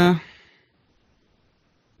 Yeah.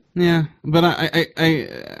 Yeah, but I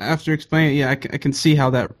after explaining it, yeah, I can see how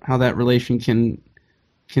that relation can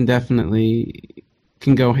definitely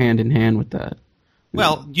can go hand in hand with that. Yeah.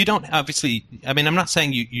 Well, you don't obviously. I mean, I'm not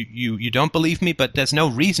saying you don't believe me, but there's no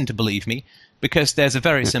reason to believe me because there's a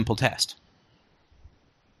very Yeah. simple test.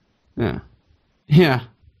 Yeah. Yeah.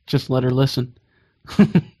 Just let her listen.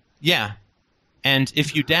 Yeah, and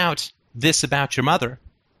if you doubt this about your mother,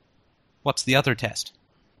 what's the other test?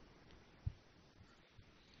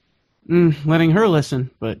 Letting her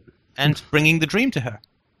listen, but And bringing the dream to her.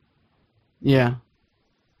 yeah.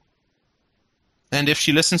 And if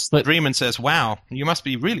she listens to the But dream and says, "Wow, you must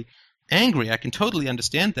be really angry. I can totally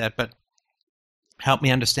understand that, but help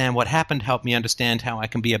me understand what happened. Help me understand how I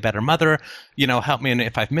can be a better mother. Help me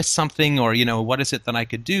if I've missed something, or what is it that I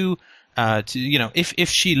could do to if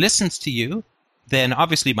she listens to you, then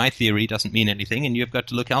obviously my theory doesn't mean anything, and you've got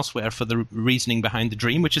to look elsewhere for the reasoning behind the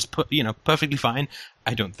dream, which is perfectly fine.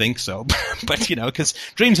 I don't think so, but because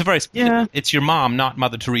dreams are very specific. yeah, It's your mom, not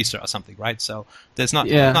Mother Teresa or something, right? So there's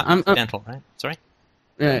yeah. not accidental, right? Sorry.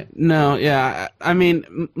 No, yeah. I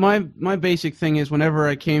mean, my basic thing is whenever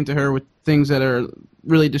I came to her with things that are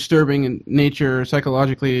really disturbing in nature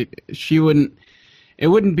psychologically, she wouldn't. It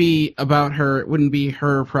wouldn't be about her. It wouldn't be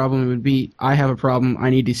her problem. It would be I have a problem. I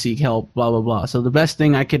need to seek help. Blah blah blah. So the best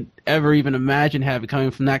thing I could ever even imagine having coming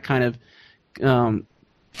from that kind of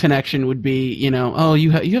connection would be, oh,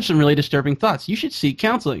 you have some really disturbing thoughts. You should seek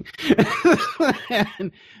counseling.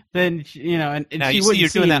 And then and Now she you see, wouldn't you're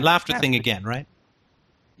doing that anything laughter thing happening. again, right?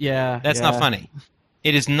 Yeah, That's not yeah, funny.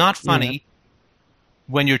 It is not yeah, funny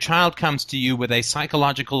when your child comes to you with a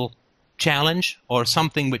psychological challenge or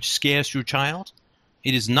something which scares your child.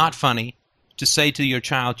 It is not funny to say to your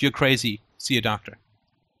child, "You're crazy. See a doctor."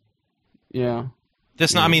 yeah,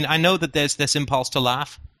 That's not. I yeah, mean, I know that there's this impulse to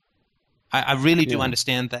laugh. I really do yeah,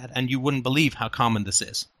 understand that, and you wouldn't believe how common this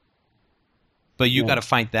is. But you got yeah, to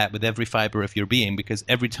fight that with every fiber of your being, because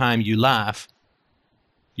every time you laugh,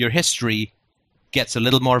 your history gets a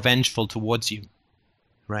little more vengeful towards you,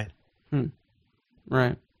 right? hmm,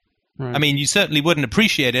 right, I right. mean, you certainly wouldn't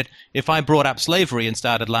appreciate it if I brought up slavery and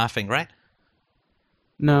started laughing, right?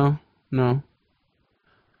 No, no.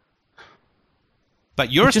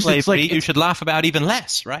 But your It's just it's slavery, like you it's should laugh about even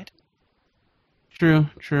less, right? true,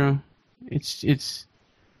 true. It's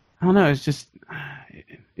I don't know. It's just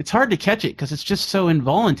it's hard to catch it because it's just so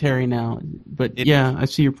involuntary now. But It yeah, I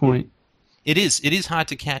see your point. it is. It is hard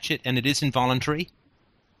to catch it, and it is involuntary,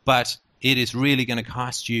 but it is really going to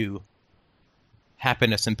cost you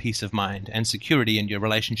happiness and peace of mind and security in your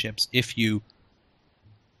relationships if you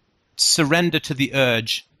surrender to the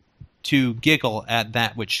urge to giggle at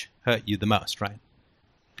that which hurt you the most, right?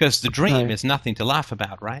 Because the dream Right. is nothing to laugh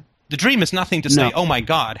about, right? The dream is nothing to say, No, "Oh my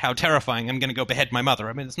God, how terrifying, I'm going to go behead my mother."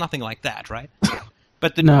 I mean, it's nothing like that, right?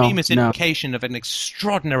 But the dream no, is an no. indication of an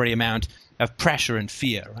extraordinary amount of pressure and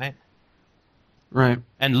fear, right? Right,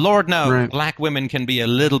 And Lord knows, right. black women can be a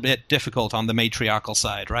little bit difficult on the matriarchal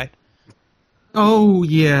side, right? Oh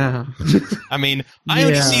yeah, I mean, I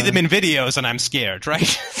only see yeah, them in videos and I'm scared, right?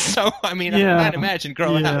 So, I mean, I yeah, can't imagine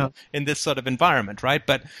growing up yeah. in this sort of environment, right?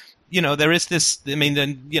 But, there is this, I mean,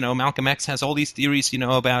 then, Malcolm X has all these theories,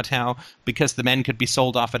 about how because the men could be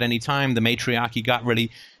sold off at any time, the matriarchy got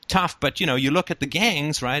really tough. But, you look at the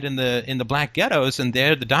gangs, right, in the black ghettos, and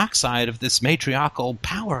they're the dark side of this matriarchal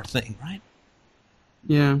power thing, right?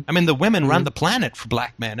 Yeah. I mean, the women run Yeah. the planet for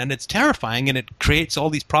black men, and it's terrifying, and it creates all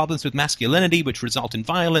these problems with masculinity, which result in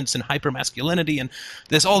violence and hypermasculinity, and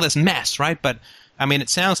there's all this mess, right? But, I mean, it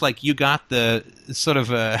sounds like you got the sort of,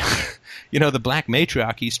 the black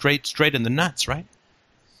matriarchy straight in the nuts, right?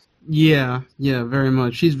 Yeah, yeah, very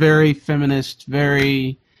much. She's very feminist,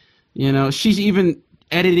 very, she's even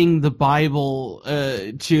editing the Bible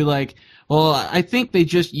to like, well, I think they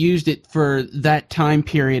just used it for that time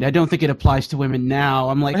period. I don't think it applies to women now.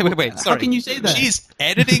 I'm like, Wait, how sorry. can you say that? She's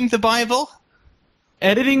editing the Bible?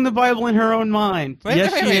 Editing the Bible in her own mind.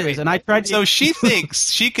 Yes, she is. Wait. And I tried So to. she thinks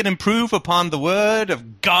she can improve upon the word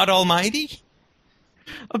of God Almighty?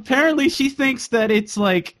 Apparently she thinks that it's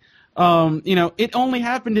like it only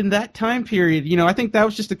happened in that time period. I think that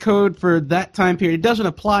was just a code for that time period. It doesn't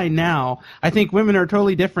apply now. I think women are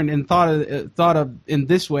totally different and thought of in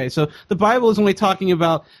this way. So the Bible is only talking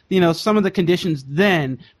about some of the conditions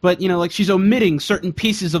then, but like she's omitting certain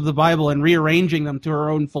pieces of the Bible and rearranging them to her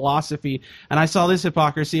own philosophy. And I saw this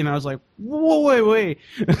hypocrisy and I was like, whoa, wait.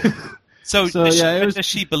 So, So yeah, it was. does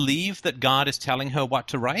she believe that God is telling her what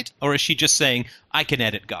to write? Or is she just saying, "I can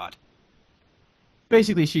edit God"?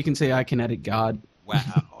 Basically, she can say, "I can edit God."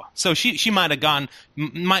 Wow. So she might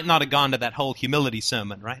not have gone to that whole humility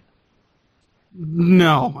sermon, right?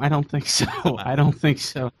 No, I don't think so. Come on. I don't think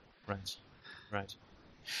so. Right. Right.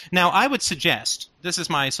 Now, I would suggest, this is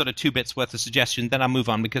my sort of 2 bits worth of suggestion, then I'll move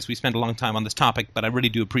on because we spent a long time on this topic, but I really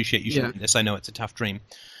do appreciate you sharing this. I know it's a tough dream.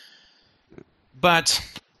 But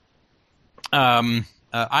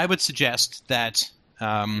I would suggest that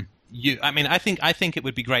I think it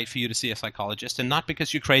would be great for you to see a psychologist, and not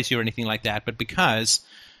because you're crazy or anything like that, but because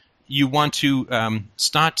you want to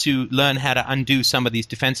start to learn how to undo some of these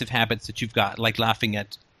defensive habits that you've got, like laughing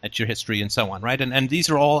at your history and so on, right? And these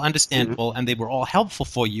are all understandable, and they were all helpful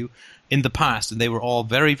for you in the past, and they were all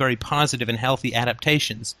very, very positive and healthy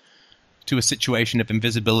adaptations to a situation of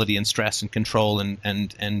invisibility and stress and control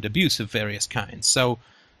and abuse of various kinds. So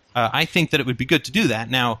I think that it would be good to do that.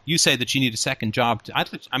 Now, you say that you need a second job.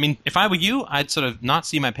 If I were you, I'd sort of not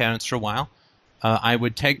see my parents for a while. I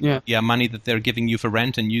would take the money that they're giving you for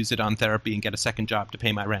rent and use it on therapy and get a second job to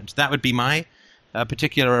pay my rent. That would be my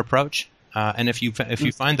particular approach. And if you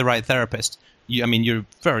find the right therapist, you're a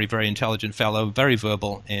very, very intelligent fellow, very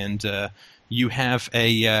verbal, and you have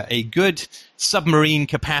a good submarine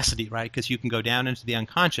capacity, right? Because you can go down into the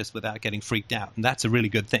unconscious without getting freaked out, and that's a really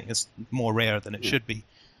good thing. It's more rare than it should be.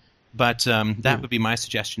 But that would be my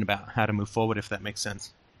suggestion about how to move forward, if that makes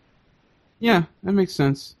sense. Yeah, that makes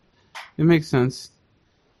sense. It makes sense.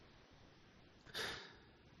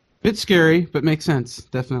 Bit scary, but makes sense.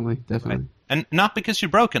 Definitely. Right. And not because you're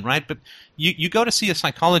broken, right? But you go to see a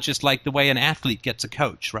psychologist like the way an athlete gets a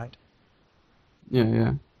coach, right?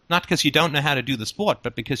 Yeah. Not because you don't know how to do the sport,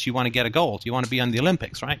 but because you want to get a gold. You want to be on the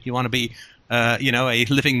Olympics, right? You want to be, a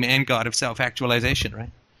living man god of self-actualization,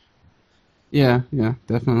 right? Yeah,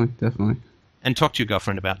 definitely. And talk to your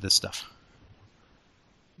girlfriend about this stuff.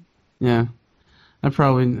 Yeah, I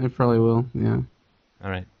probably will. Yeah.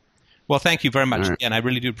 All right. Well, thank you very much again. I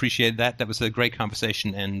really do appreciate that. That was a great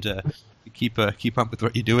conversation, and keep up with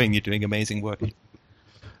what you're doing. You're doing amazing work.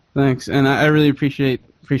 Thanks, and I really appreciate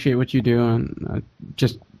what you do, and I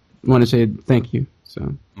just want to say thank you.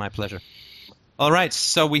 So my pleasure. All right,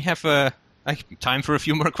 so we have time for a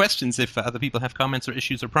few more questions. If other people have comments or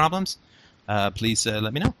issues or problems, please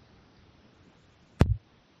let me know.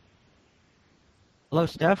 Hello,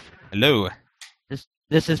 Steph. Hello.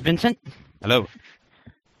 This is Vincent. Hello.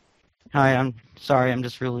 Hi, I'm sorry, I'm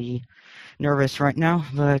just really nervous right now,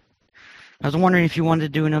 but I was wondering if you wanted to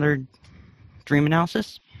do another dream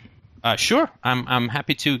analysis? Sure. I'm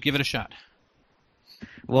happy to give it a shot.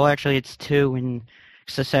 Well, actually, it's 2 in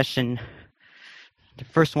succession. The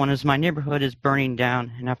first one is my neighborhood is burning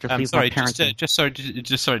down, and after leaving my parents... sorry,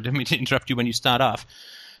 didn't mean to interrupt you when you start off.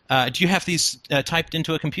 Do you have these typed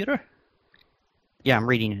into a computer? Yeah, I'm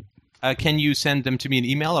reading it. Can you send them to me in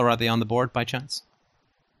email, or are they on the board by chance?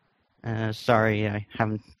 Sorry, I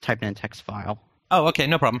haven't typed in a text file. Oh, okay,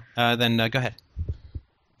 no problem. Then go ahead.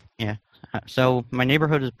 Yeah. So my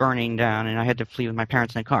neighborhood is burning down, and I had to flee with my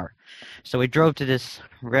parents in a car. So we drove to this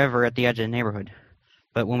river at the edge of the neighborhood.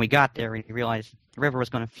 But when we got there, we realized the river was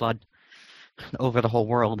going to flood over the whole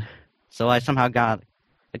world. So I somehow got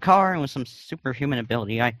the car, and with some superhuman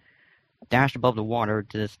ability, I dashed above the water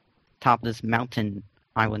to this top of this mountain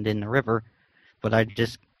island in the river. But I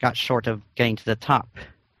just got short of getting to the top.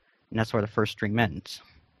 And that's where the first dream ends.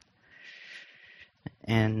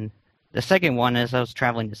 And the second one is I was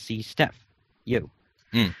traveling to see Steph, you.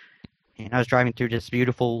 And I was driving through this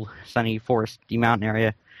beautiful, sunny, foresty mountain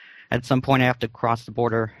area. At some point, I have to cross the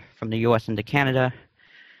border from the U.S. into Canada.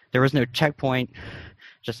 There was no checkpoint,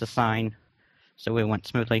 just a sign, so it went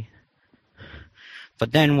smoothly.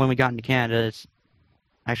 But then when we got into Canada,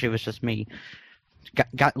 it was just me.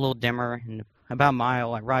 Got a little dimmer, and about a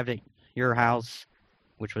mile, I arrived at your house,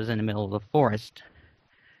 which was in the middle of the forest.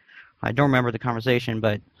 I don't remember the conversation,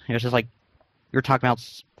 but it was just like, we were talking about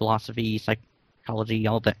philosophy, psychology,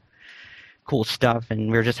 all that cool stuff, and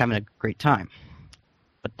we were just having a great time.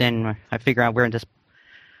 But then I figure out we're in this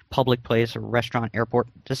public place, or restaurant, airport,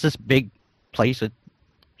 just this big place with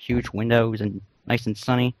huge windows and nice and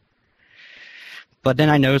sunny. But then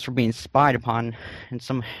I noticed we're being spied upon, and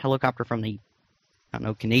some helicopter from the,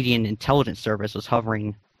 Canadian Intelligence Service was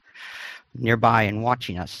hovering nearby and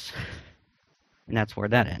watching us. And that's where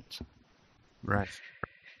that ends. Right.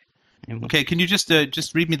 Okay, can you just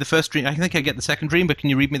read me the first dream? I think I get the second dream, but can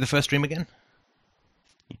you read me the first dream again?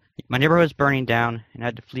 My neighborhood was burning down, and I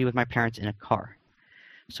had to flee with my parents in a car.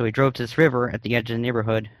 So we drove to this river at the edge of the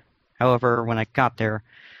neighborhood. However, when I got there,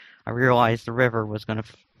 I realized the river was going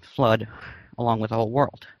to flood along with the whole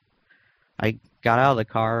world. I got out of the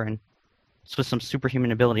car, and with some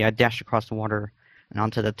superhuman ability, I dashed across the water and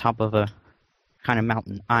onto the top of a kind of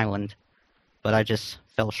mountain island, but I just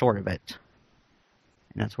fell short of it.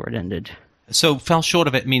 And that's where it ended. So fell short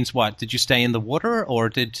of it means what? Did you stay in the water, or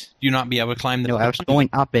did you not be able to climb the No, I was going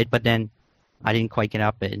up it, but then I didn't quite get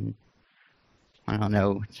up it, and I don't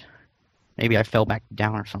know. Maybe I fell back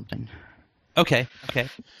down or something. Okay.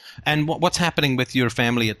 And what's happening with your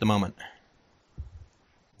family at the moment?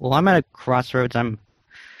 Well, I'm at a crossroads. I'm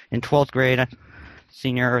in 12th grade,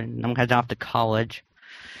 senior, and I'm heading off to college.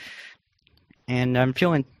 And I'm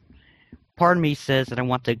feeling, part of me says that I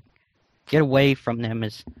want to get away from them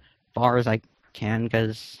as far as I can,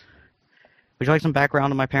 because would you like some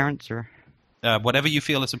background on my parents, or? Whatever you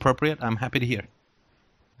feel is appropriate, I'm happy to hear.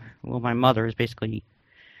 Well, my mother is basically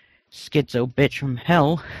schizo bitch from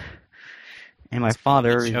hell, and my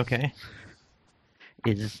father is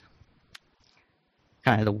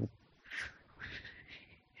kind of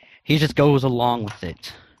he just goes along with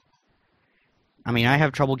it. I mean, I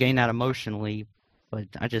have trouble getting that emotionally, but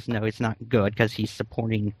I just know it's not good because he's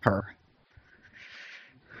supporting her.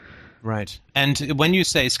 Right. And when you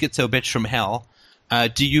say schizo bitch from hell,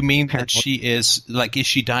 do you mean that she is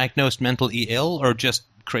she diagnosed mentally ill or just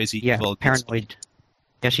crazy evil? Paranoid.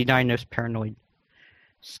 Yeah, she diagnosed paranoid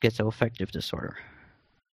schizoaffective disorder.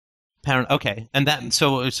 Okay. And that,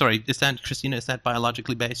 so, sorry, is that, Christina, is that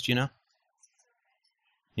biologically based, you know?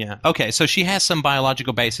 Yeah. Okay, so she has some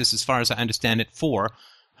biological basis, as far as I understand it, for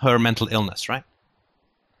her mental illness, right?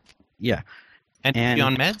 Yeah. And is she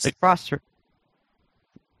on meds? Across her...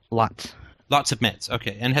 Lots. Lots of meds,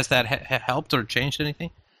 okay. And has that helped or changed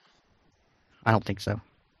anything? I don't think so.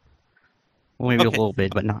 Well, maybe a little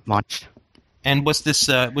bit, but not much. And was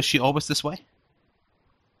she always this way?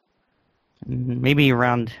 Maybe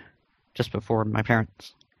around just before my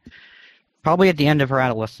parents. Probably at the end of her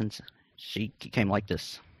adolescence, she became like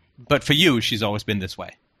this. But for you, she's always been this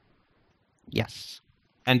way? Yes.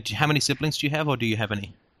 And how many siblings do you have, or do you have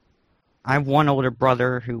any? I have one older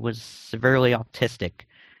brother who was severely autistic,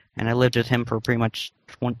 and I lived with him for pretty much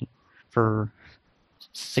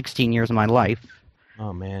 16 years of my life.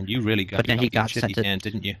 Oh man, you really got. But then he got sent to hand,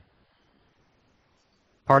 didn't you?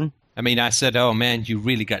 Pardon? I mean, I said, oh man, you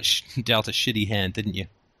really got dealt a shitty hand, didn't you?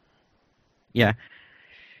 Yeah.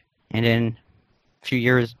 And then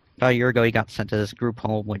about a year ago, he got sent to this group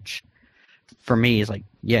home, which for me is like,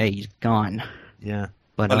 yeah, he's gone. Yeah.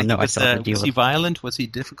 But I don't know. Was he violent? Was he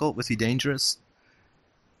difficult? Was he dangerous?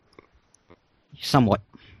 Somewhat.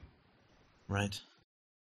 Right.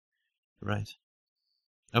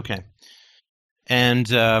 Okay. And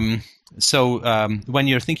so when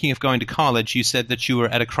you're thinking of going to college, you said that you were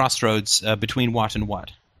at a crossroads between what and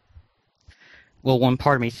what? Well, one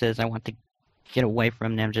part of me says I want to get away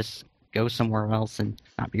from them, just go somewhere else and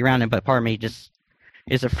not be around them. But part of me just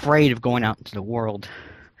is afraid of going out into the world.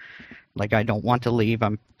 Like, I don't want to leave.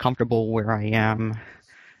 I'm comfortable where I am.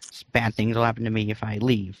 Bad things will happen to me if I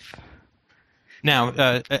leave. Now,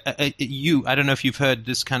 I don't know if you've heard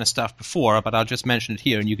this kind of stuff before, but I'll just mention it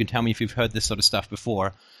here, and you can tell me if you've heard this sort of stuff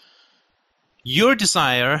before. Your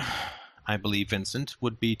desire, I believe, Vincent,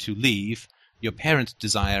 would be to leave. Your parents'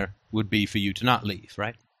 desire would be for you to not leave,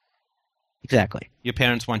 right? Exactly. Your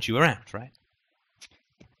parents want you around, right?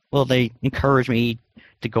 Well, they encourage me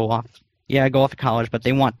to go off. Yeah, I go off to college, but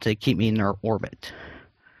they want to keep me in their orbit.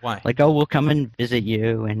 Why? Like, oh, we'll come and visit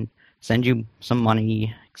you and send you some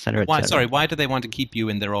money, etc. Why? Sorry, why do they want to keep you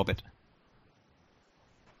in their orbit?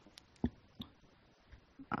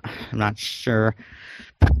 I'm not sure.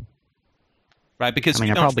 Right, because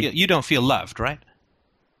you don't feel loved, right?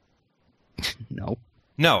 No.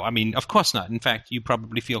 No, I mean, of course not. In fact, you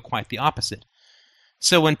probably feel quite the opposite.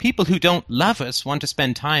 So when people who don't love us want to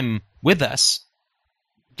spend time with us,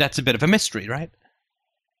 that's a bit of a mystery, right?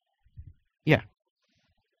 Yeah.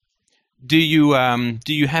 Do you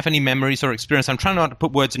have any memories or experience? I'm trying not to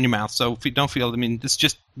put words in your mouth, so if you don't feel, I mean, it's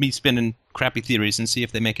just me spinning crappy theories and see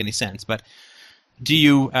if they make any sense. But do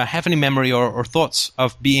you have any memory or thoughts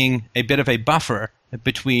of being a bit of a buffer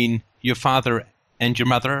between your father and your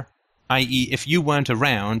mother? I.e., if you weren't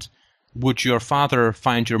around, would your father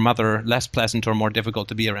find your mother less pleasant or more difficult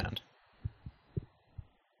to be around?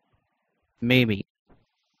 Maybe.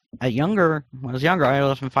 When I was younger, I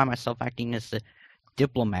often find myself acting as a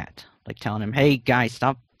diplomat, like telling him, "Hey, guys,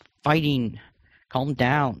 stop fighting, calm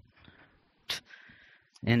down."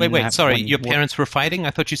 And wait, sorry, your parents were fighting?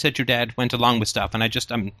 I thought you said your dad went along with stuff, and I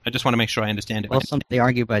just want to make sure I understand it. Well, they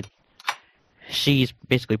argue, but she's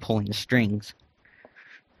basically pulling the strings.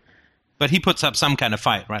 But he puts up some kind of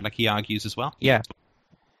fight, right? Like he argues as well? Yeah.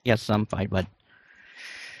 Yeah, some fight, but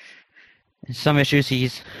some issues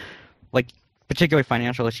he's, like, particularly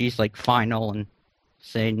financial issues, like final and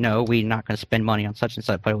say, no, we're not going to spend money on such and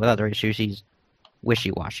such, but with other issues, he's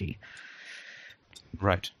wishy-washy.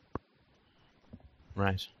 Right.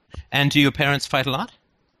 And do your parents fight a lot?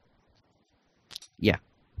 Yeah.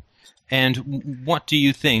 And what do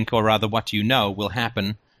you think, or rather what do you know, will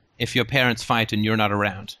happen if your parents fight and you're not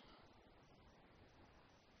around?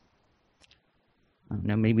 I don't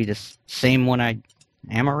know, maybe the same when I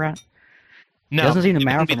am around? No, It doesn't seem to it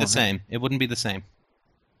matter wouldn't be for the me. same. It wouldn't be the same.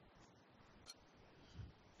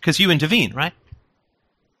 Because you intervene, right?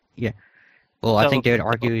 Yeah. Well, I So- think they would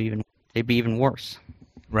argue they'd be even worse.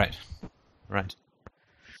 Right. Right.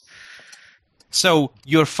 So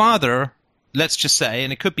your father, let's just say,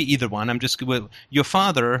 and it could be either one, your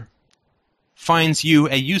father finds you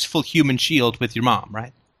a useful human shield with your mom,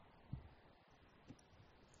 right?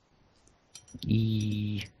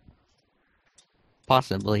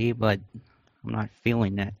 Possibly, but I'm not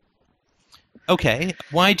feeling that. Okay.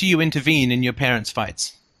 Why do you intervene in your parents'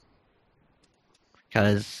 fights?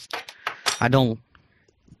 Because I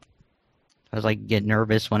get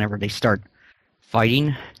nervous whenever they start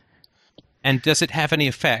fighting. And does it have any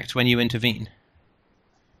effect when you intervene?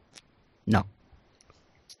 No.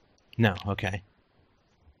 No, okay.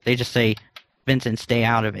 They just say, Vincent, stay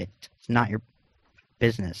out of it. It's not your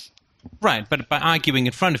business. Right, but by arguing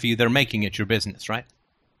in front of you, they're making it your business, right?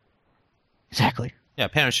 Exactly. Yeah,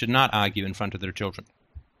 parents should not argue in front of their children.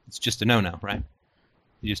 It's just a no-no, right?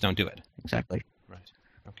 You just don't do it. Exactly. Right,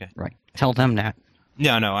 okay. Right. Tell them that.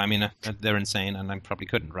 No, I mean, they're insane, and I probably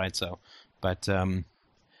couldn't, right? So, but,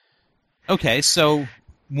 okay, so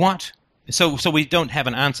what... So we don't have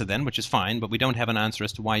an answer then, which is fine, but we don't have an answer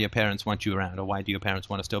as to why your parents want you around, or why do your parents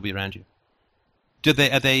want to still be around you?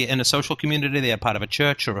 Are they in a social community? Are they a part of a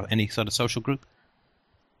church or any sort of social group?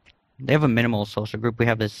 They have a minimal social group. We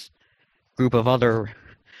have this group of other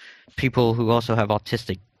people who also have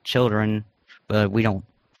autistic children, but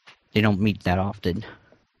they don't meet that often.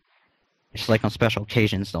 It's like on special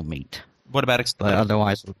occasions they'll meet. What about But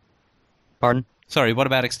otherwise, pardon? Sorry, what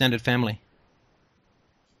about extended family?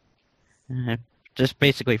 Just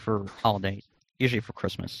basically for holidays, usually for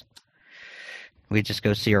Christmas. We just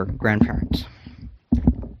go see our grandparents.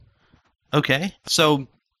 Okay, so,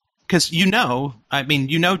 because you know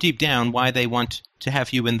deep down why they want to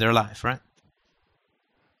have you in their life, right?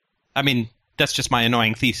 I mean, that's just my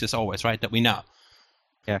annoying thesis always, right? That we know.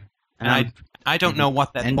 Yeah. And I don't know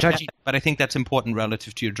what that and is, judging- but I think that's important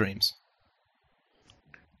relative to your dreams.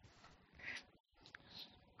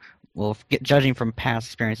 Well, judging from past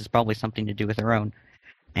experiences, probably something to do with their own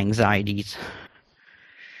anxieties.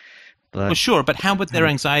 But Well, sure, but how would their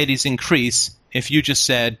anxieties increase if you just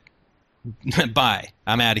said, bye,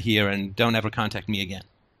 I'm out of here, and don't ever contact me again?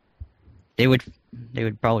 they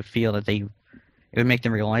would probably feel that it would make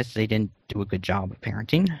them realize they didn't do a good job of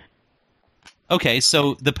parenting. Okay,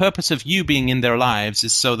 so the purpose of you being in their lives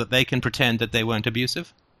is so that they can pretend that they weren't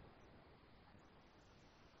abusive?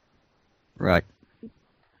 Right.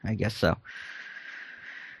 I guess so.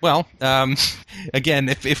 Well, again,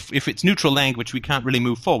 if it's neutral language, we can't really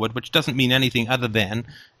move forward, which doesn't mean anything other than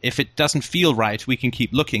if it doesn't feel right, we can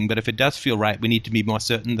keep looking, but if it does feel right, we need to be more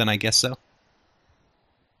certain, then I guess so.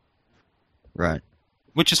 Right.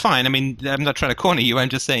 Which is fine. I mean, I'm not trying to corner you. I'm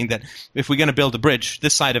just saying that if we're going to build a bridge,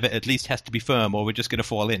 this side of it at least has to be firm, or we're just going to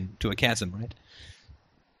fall into a chasm, right?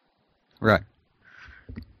 Right.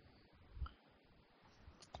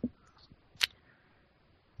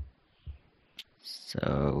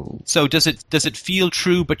 So does it feel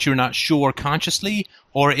true, but you're not sure consciously,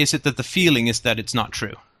 or is it that the feeling is that it's not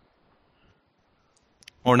true,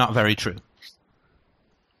 or not very true?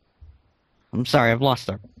 I'm sorry, I've lost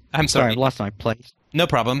I've lost my place. No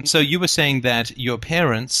problem. So you were saying that your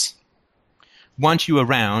parents want you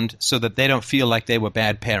around so that they don't feel like they were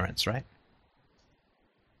bad parents, right?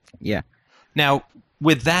 Yeah. Now,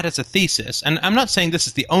 with that as a thesis, and I'm not saying this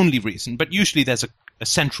is the only reason, but usually there's a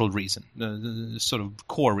central reason, the sort of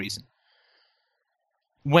core reason.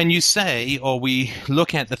 When you say, or we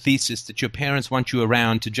look at the thesis that your parents want you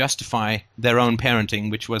around to justify their own parenting,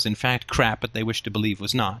 which was in fact crap, but they wish to believe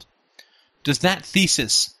was not, does that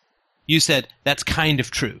thesis, you said, that's kind of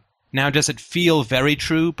true. Now, does it feel very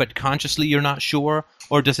true, but consciously you're not sure,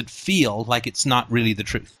 or does it feel like it's not really the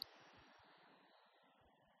truth?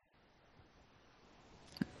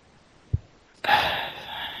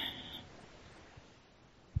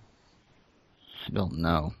 I don't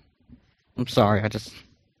know. I'm sorry, I just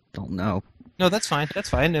don't know. No, that's fine. That's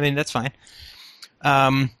fine. I mean, that's fine.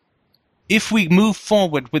 If we move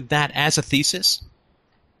forward with that as a thesis,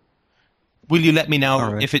 will you let me know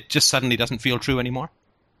All right. if it just suddenly doesn't feel true anymore?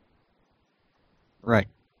 Right.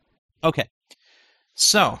 Okay.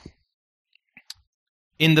 So,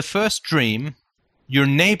 in the first dream, your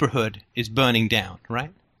neighborhood is burning down,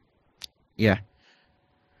 right? Yeah.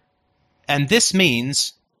 And this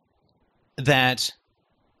means that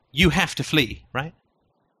you have to flee, right?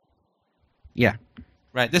 Yeah.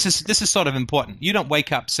 Right. This is sort of important. You don't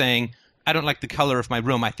wake up saying, I don't like the color of my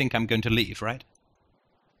room, I think I'm going to leave, right?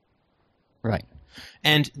 Right.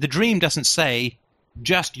 And the dream doesn't say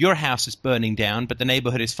just your house is burning down, but the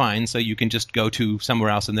neighborhood is fine, so you can just go to somewhere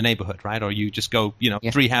else in the neighborhood, right? Or you just go,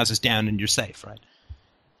 3 houses down and you're safe, right?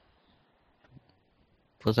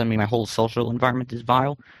 Does that mean my whole social environment is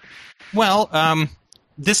vile? Well,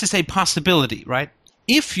 this is a possibility, right?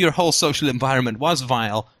 If your whole social environment was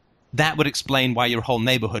vile, that would explain why your whole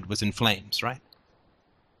neighborhood was in flames, right?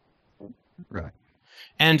 Right.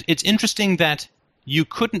 And it's interesting that you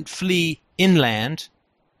couldn't flee inland.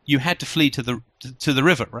 You had to flee to the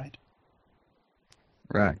river, right?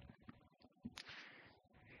 Right.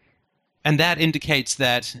 And that indicates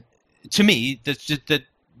that, to me,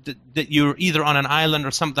 that you're either on an island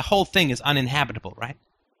or something. The whole thing is uninhabitable, right?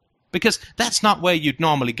 Because that's not where you'd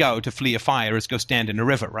normally go to flee a fire, is go stand in a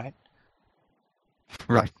river, right?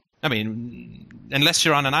 Right. I mean, unless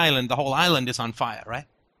you're on an island, the whole island is on fire, right?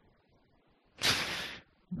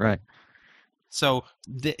 Right. So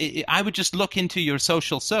I would just look into your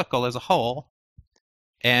social circle as a whole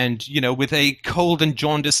and, with a cold and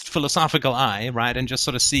jaundiced philosophical eye, right, and just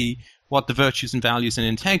sort of see what the virtues and values and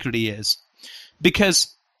integrity is.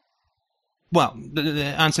 Because, well,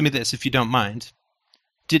 answer me this if you don't mind.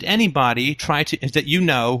 Did anybody that you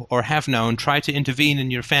know or have known try to intervene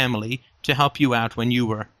in your family to help you out when you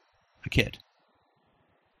were a kid?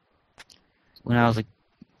 When I was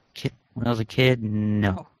a kid,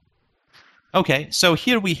 no. Okay, so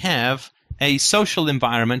here we have a social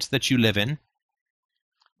environment that you live in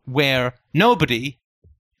where nobody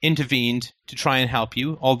intervened to try and help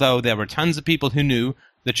you, although there were tons of people who knew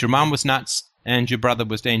that your mom was nuts and your brother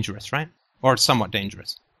was dangerous, right? Or somewhat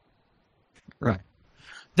dangerous. Right.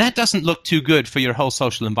 That doesn't look too good for your whole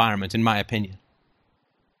social environment, in my opinion.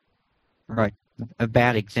 Right. A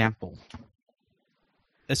bad example.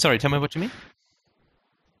 Sorry, tell me what you mean?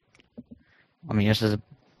 I mean, this is a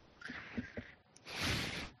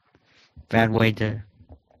bad way to...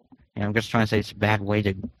 I'm just trying to say it's a bad way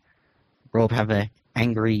to grow up, have an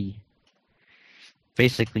angry,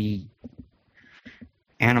 basically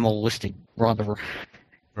animalistic brother.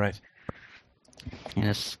 Right. And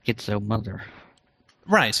a schizo mother.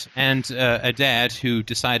 Right, and a dad who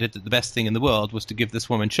decided that the best thing in the world was to give this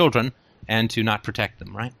woman children and to not protect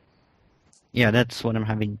them, right? Yeah, that's what I'm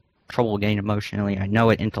having trouble getting emotionally. I know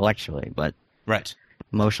it intellectually, but right.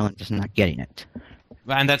 Emotionally, just not getting it.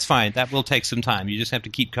 And that's fine. That will take some time. You just have to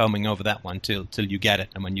keep combing over that one till you get it,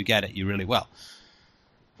 and when you get it, you really will.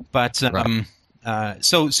 But right.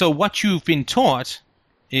 So what you've been taught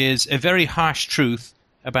is a very harsh truth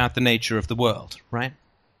about the nature of the world, right?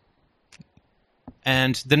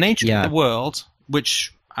 And the nature of the world,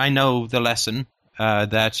 which I know the lesson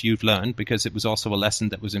that you've learned, because it was also a lesson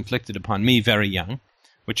that was inflicted upon me very young,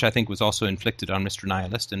 which I think was also inflicted on Mr.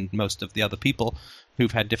 Nihilist and most of the other people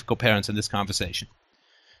who've had difficult parents in this conversation,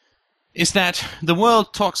 is that the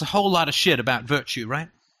world talks a whole lot of shit about virtue, right?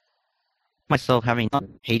 Myself having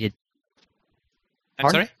hated...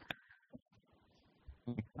 I'm sorry?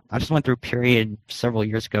 I just went through a period several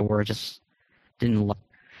years ago where I just didn't...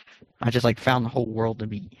 I just found the whole world to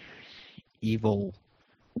be evil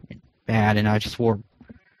and bad, and I just wore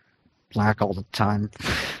black all the time.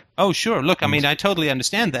 Oh, sure. Look, I mean, I totally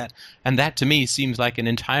understand that. And that, to me, seems like an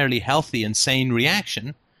entirely healthy and sane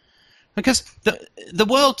reaction. Because the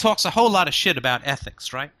world talks a whole lot of shit about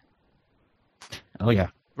ethics, right? Oh, yeah.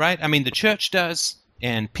 Right? I mean, the church does,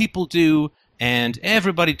 and people do, and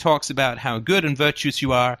everybody talks about how good and virtuous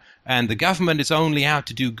you are, and the government is only out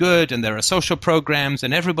to do good, and there are social programs,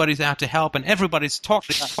 and everybody's out to help, and everybody's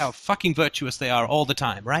talking about how fucking virtuous they are all the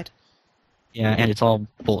time, right? Yeah, and it's all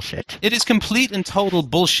bullshit. It is complete and total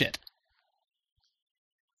bullshit.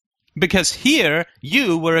 Because here,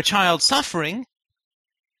 you were a child suffering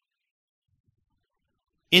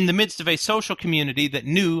in the midst of a social community that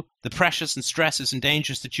knew the pressures and stresses and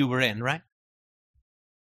dangers that you were in, right?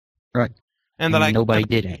 Right. And they're like, nobody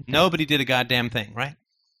did anything. Nobody did a goddamn thing, right?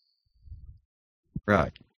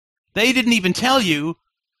 Right. They didn't even tell you,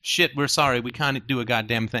 shit, we're sorry, we can't do a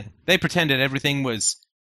goddamn thing. They pretended everything was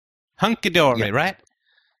hunky-dory, right?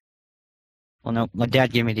 Well, no, my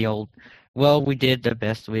dad gave me the old, well, we did the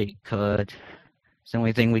best we could. It's the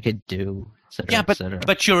only thing we could do, etc., yeah,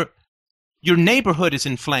 but your neighborhood is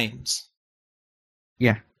in flames.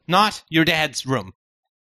 Yeah. Not your dad's room.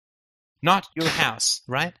 Not your house,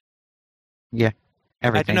 right? Yeah,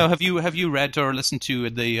 everything. I don't know, have you read or listened to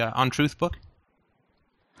the On Truth book?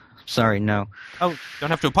 Sorry, no. Oh, don't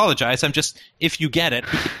have to apologize. I'm just, if you get it,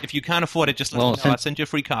 if you can't afford it, just let me know. I'll send you a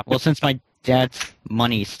free copy. Well, since my dad's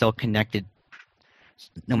money is still connected...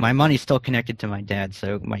 No, my money's still connected to my dad,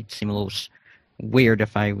 so it might seem a little weird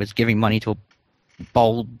if I was giving money to a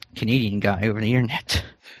bald Canadian guy over the internet.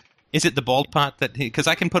 Is it the bald part that... Because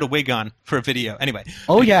I can put a wig on for a video. Anyway.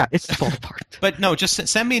 Oh, yeah, it's the bald part. But no, just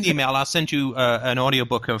send me an email. I'll send you an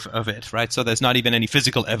audiobook of it, right? So there's not even any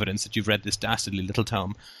physical evidence that you've read this dastardly little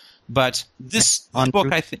tome. But this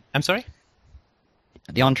book, I think... I'm sorry?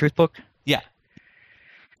 The On Truth book? Yeah.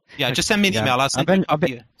 Yeah, just send me an email. I'll send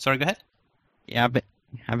you... Sorry, go ahead. Yeah,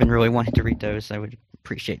 I've been really wanting to read those. I would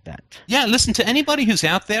appreciate that. Yeah, listen, to anybody who's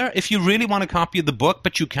out there, if you really want a copy of the book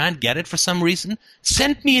but you can't get it for some reason,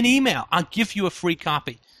 send me an email. I'll give you a free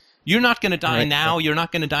copy. You're not going to die now. You're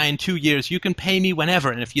not going to die in 2 years. You can pay me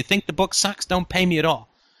whenever. And if you think the book sucks, don't pay me at all.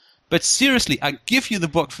 But seriously, I give you the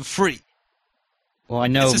book for free. Well, I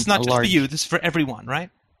know this is not just for you. This is for everyone, right?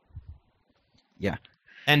 Yeah.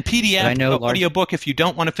 And PDF, audiobook, if you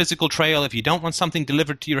don't want a physical trail, if you don't want something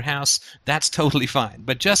delivered to your house, that's totally fine.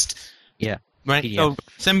 But just... Yeah. Right? PDF. So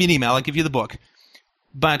send me an email. I'll give you the book.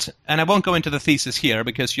 And I won't go into the thesis here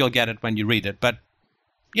because you'll get it when you read it. But,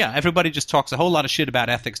 yeah, everybody just talks a whole lot of shit about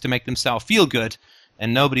ethics to make themselves feel good,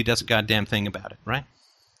 and nobody does a goddamn thing about it, right?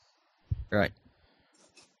 Right.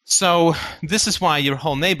 So this is why your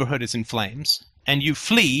whole neighborhood is in flames, and you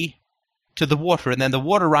flee to the water, and then the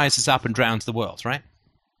water rises up and drowns the world, right?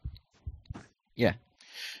 Yeah.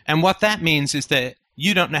 And what that means is that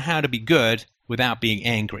you don't know how to be good without being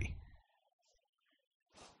angry.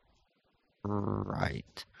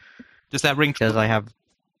 Right. Does that ring true? Because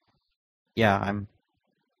I'm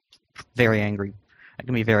very angry. I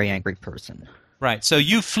can be a very angry person. Right. So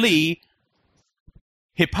you flee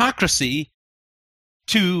hypocrisy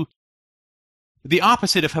to the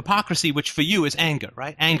opposite of hypocrisy, which for you is anger,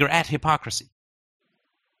 right? Anger at hypocrisy.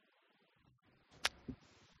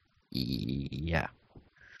 Yeah.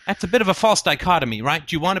 That's a bit of a false dichotomy, right?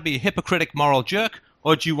 Do you want to be a hypocritic moral jerk,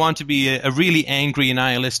 or do you want to be a really angry,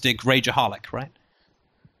 nihilistic rageaholic, right?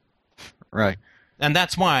 Right. And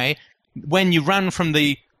that's why when you run from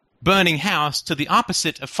the burning house to the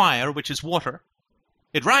opposite of fire, which is water,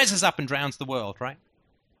 it rises up and drowns the world, right?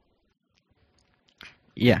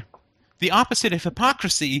 Yeah. The opposite of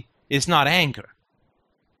hypocrisy is not anger.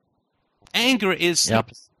 Anger is...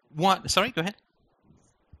 Yep. What? Sorry, go ahead.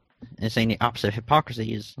 And saying the opposite of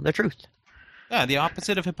hypocrisy is the truth. Yeah, the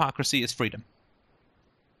opposite of hypocrisy is freedom.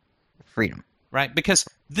 Freedom. Right? Because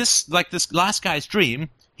this last guy's dream,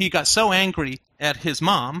 he got so angry at his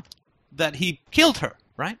mom that he killed her,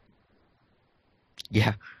 right?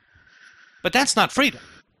 Yeah. But that's not freedom.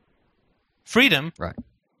 Freedom right.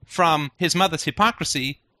 from his mother's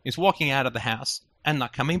hypocrisy is walking out of the house and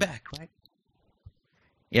not coming back, right?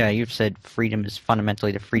 Yeah, you've said freedom is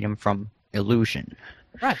fundamentally the freedom from illusion.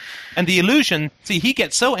 Right. And the illusion, see, he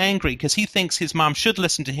gets so angry because he thinks his mom should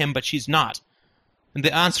listen to him, but she's not. And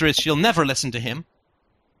the answer is she'll never listen to him.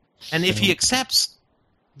 And if he accepts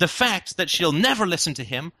the fact that she'll never listen to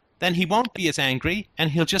him, then he won't be as angry,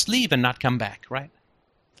 and he'll just leave and not come back, right?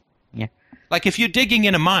 Yeah. Like if you're digging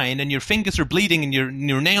in a mine and your fingers are bleeding and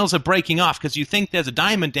your nails are breaking off because you think there's a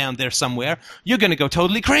diamond down there somewhere, you're going to go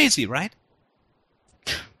totally crazy, right?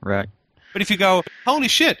 Right. But if you go, holy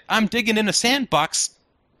shit, I'm digging in a sandbox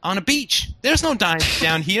on a beach. There's no diamond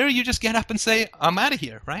down here. You just get up and say, I'm out of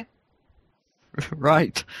here, right?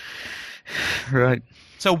 Right. Right.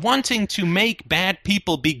 So wanting to make bad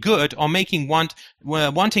people be good or wanting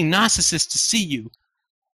narcissists to see you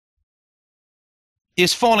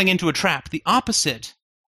is falling into a trap. The opposite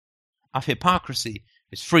of hypocrisy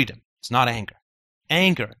is freedom. It's not anger.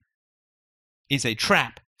 Anger is a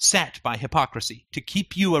trap set by hypocrisy to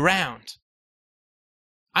keep you around.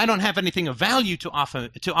 I don't have anything of value to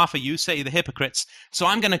offer you, say the hypocrites, so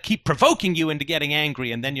I'm going to keep provoking you into getting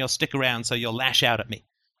angry, and then you'll stick around, so you'll lash out at me.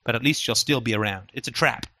 But at least you'll still be around. It's a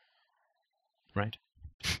trap. Right?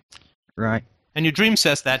 Right. And your dream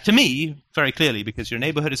says that to me very clearly, because your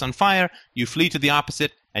neighborhood is on fire, you flee to the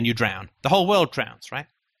opposite, and you drown. The whole world drowns, right?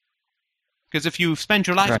 Because if you spend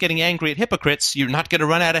your life getting angry at hypocrites, you're not going to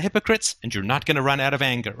run out of hypocrites, and you're not going to run out of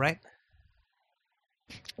anger, right?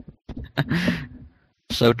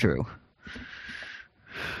 So true.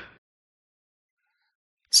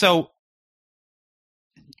 So,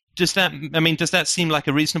 does that seem like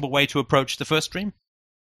a reasonable way to approach the first dream?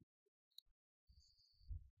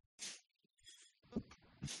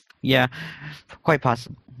 Yeah, quite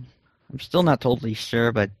possible. I'm still not totally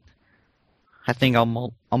sure, but I think I'll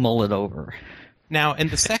mull it over. Now, in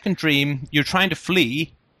the second dream, you're trying to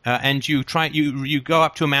flee, and you go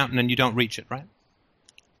up to a mountain and you don't reach it, right?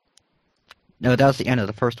 No, that was the end of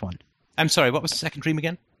the first one. I'm sorry, what was the second dream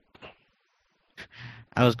again?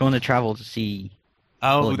 I was going to travel to see.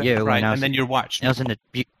 Oh, that's you, right. and And then you're watched. I was in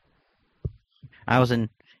the. I was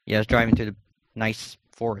driving through the nice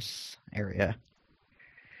forest area.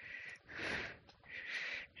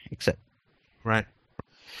 Except. Right.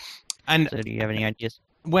 And So, do you have any ideas?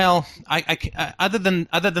 well, other than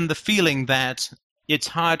the feeling that it's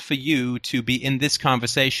hard for you to be in this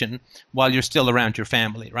conversation while you're still around your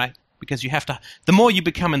family, right? Because you have to. The more you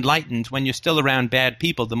become enlightened when you're still around bad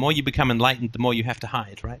people, the more you become enlightened, the more you have to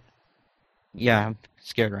hide, right? Yeah, I'm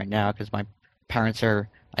scared right now because my parents are,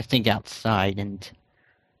 I think, outside, and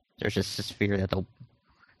there's just this fear that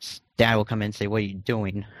Dad will come in and say, "What are you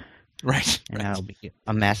doing?" Right. And Right. that'll be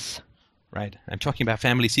a mess. Right. I'm talking about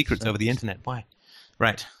family secrets So- over the internet. Why?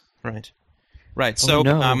 Right. Right. Right. Oh, So,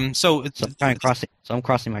 no. so So I'm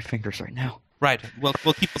crossing my fingers right now. right.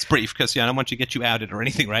 We'll keep this brief because I don't want you to get you outed or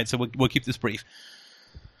anything, right? So we'll keep this brief.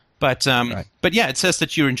 But Right. but yeah, it says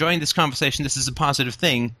that you're enjoying this conversation. This is a positive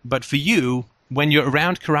thing. But for you, when you're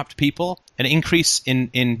around corrupt people, an increase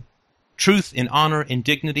in truth, in honor, in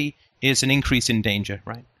dignity is an increase in danger,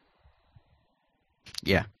 right?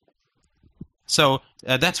 Yeah. So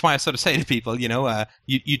that's why I sort of say to people, you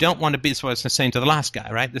don't want to be, so I was saying to the last guy,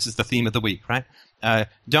 right? This is the theme of the week, right?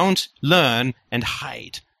 Don't learn and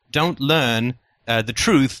hide. Don't learn the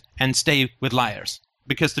truth and stay with liars.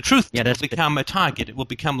 Because the truth will become a target. It will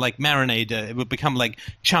become like marinade. It will become like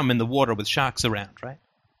chum in the water with sharks around, right?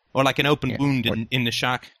 Or like an open wound in the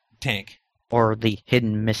shark tank. Or the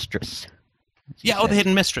hidden mistress. Yeah, or the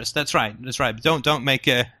hidden mistress. That's right. That's right. Don't make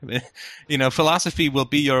philosophy will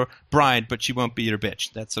be your bride, but she won't be your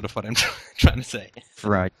bitch. That's sort of what I'm trying to say.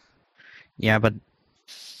 Right. Yeah, but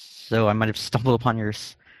so I might have stumbled upon your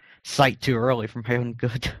site too early for my own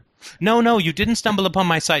good. No, you didn't stumble upon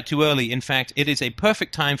my site too early. In fact, it is a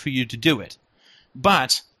perfect time for you to do it.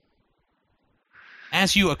 But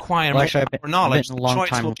as you acquire more knowledge, the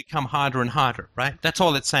choice will become harder and harder, right? That's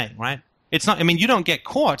all it's saying, right? It's not. I mean, you don't get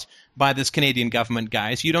caught by this Canadian government,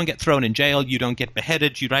 guys. You don't get thrown in jail. You don't get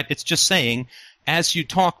beheaded. Right? It's just saying, as you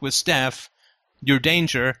talk with Steph, your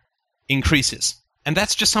danger increases, and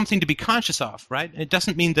that's just something to be conscious of, right? It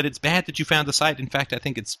doesn't mean that it's bad that you found the site. In fact, I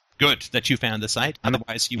think it's good that you found the site.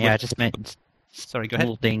 Otherwise, you would. Yeah, I just meant it's sorry. Go ahead.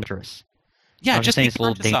 A little dangerous. Yeah, just be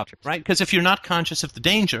conscious of it, right? Because if you're not conscious of the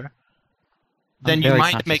danger, then you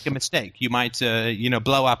might make a mistake. You might,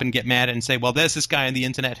 blow up and get mad and say, "Well, there's this guy on the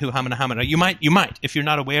internet who hamana." You might, if you're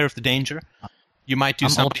not aware of the danger, you might do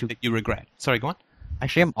something that you regret. Sorry, go on.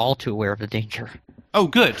 Actually, I'm all too aware of the danger. Oh,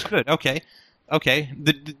 good. Okay.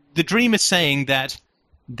 The dream is saying that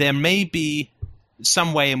there may be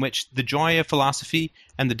some way in which the joy of philosophy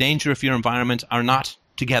and the danger of your environment are not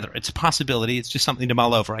together. It's a possibility. It's just something to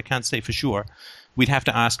mull over. I can't say for sure. We'd have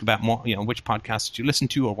to ask about more, which podcasts did you listen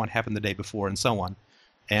to or what happened the day before and so on.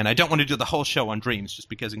 And I don't want to do the whole show on dreams just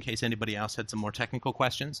because in case anybody else had some more technical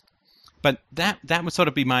questions. But that would sort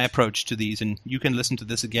of be my approach to these, and you can listen to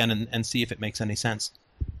this again and see if it makes any sense.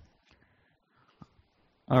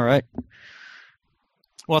 All right.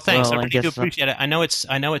 Well, thanks. I really do appreciate it. I know it's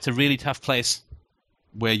a really tough place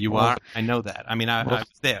where you are. I know that. I mean, I was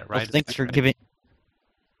there, right? Well, thanks for giving.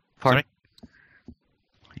 Pardon?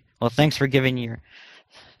 Well, thanks for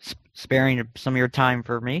sparing some of your time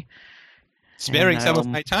for me. Sparing some of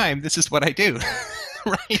my time. This is what I do,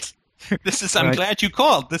 right? I'm glad you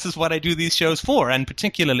called. This is what I do these shows for, and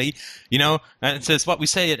particularly, it says what we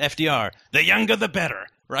say at FDR: the younger, the better,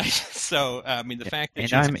 right? So, I mean, the fact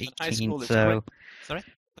that I'm 18, high school is so sorry.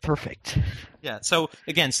 Perfect. Yeah. So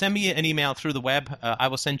again, send me an email through the web. I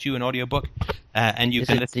will send you an audiobook, and you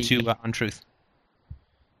can listen to On Truth.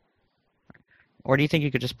 Or do you think you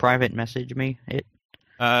could just private message me it?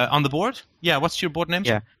 On the board? Yeah, what's your board name?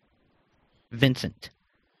 Yeah. Vincent.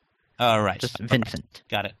 All right. Just Vincent.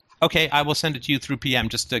 Got it. Okay, I will send it to you through PM.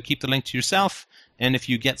 Just keep the link to yourself, and if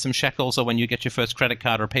you get some shekels or when you get your first credit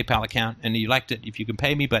card or PayPal account and you liked it, if you can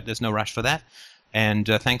pay me, but there's no rush for that. And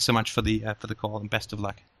thanks so much for the call, and best of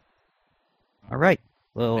luck. All right.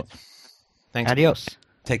 Well, thanks. Adios.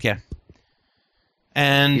 Take care.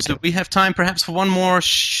 And we have time perhaps for one more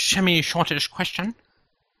semi-shortish question.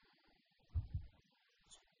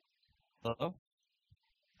 Hello?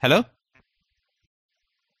 Hello?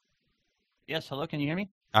 Yes, hello, can you hear me?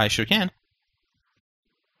 I sure can.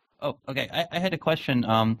 Oh, okay. I had a question.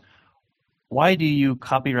 Why do you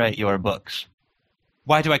copyright your books?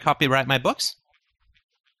 Why do I copyright my books?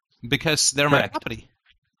 Because they're my property.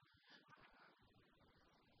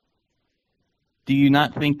 Do you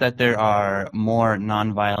not think that there are more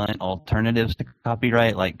nonviolent alternatives to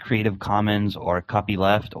copyright, like Creative Commons or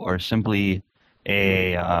copyleft, or simply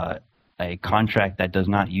a a contract that does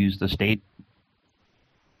not use the state?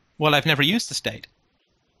 Well, I've never used the state.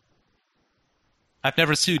 I've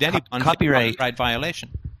never sued anyone for copyright violation.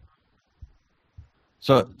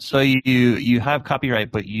 So you have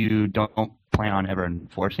copyright, but you don't plan on ever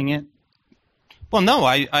enforcing it? Well, no,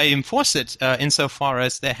 I enforce it insofar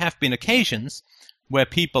as there have been occasions where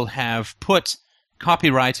people have put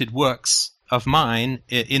copyrighted works of mine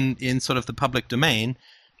in sort of the public domain,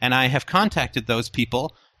 and I have contacted those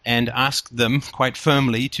people and asked them quite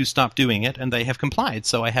firmly to stop doing it, and they have complied,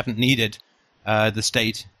 so I haven't needed the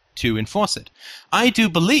state to enforce it. I do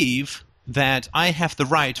believe that I have the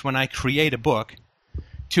right, when I create a book,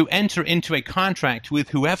 to enter into a contract with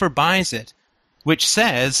whoever buys it, which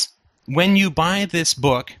says, when you buy this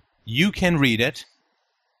book, you can read it,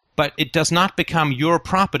 but it does not become your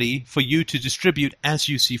property for you to distribute as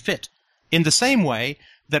you see fit. In the same way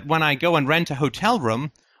that when I go and rent a hotel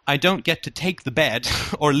room, I don't get to take the bed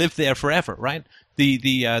or live there forever, right?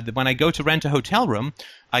 When I go to rent a hotel room,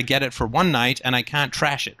 I get it for one night and I can't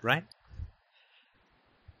trash it, right?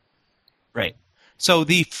 Right. So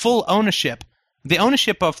the full ownership, the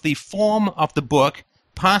ownership of the form of the book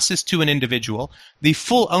passes to an individual. The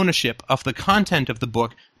full ownership of the content of the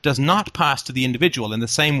book does not pass to the individual in the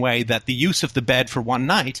same way that the use of the bed for one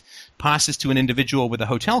night passes to an individual with a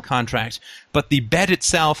hotel contract, but the bed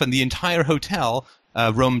itself and the entire hotel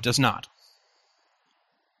room does not.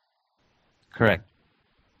 Correct.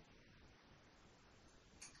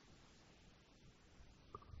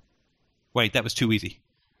 Wait, that was too easy.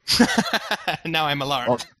 Now I'm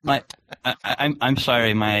alarmed. Well, I'm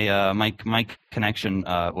sorry. My connection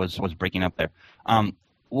was breaking up there.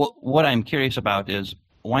 What I'm curious about is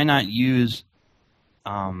why not use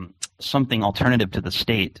something alternative to the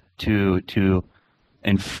state to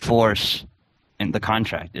enforce in the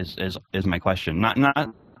contract? Is my question. Not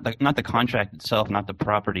the contract itself, not the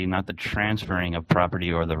property, not the transferring of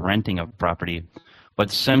property or the renting of property, but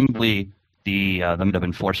simply the method of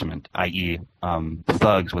enforcement, i.e.,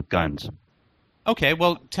 thugs with guns. Okay,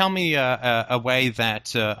 well, tell me a way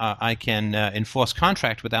that I can enforce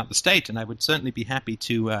contract without the state, and I would certainly be happy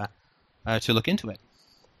to look into it.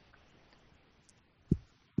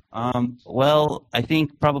 Well, I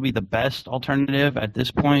think probably the best alternative at this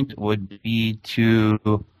point would be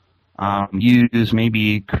to use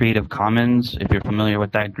maybe Creative Commons, if you're familiar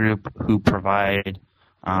with that group, who provide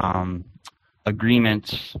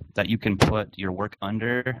agreements that you can put your work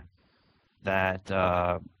under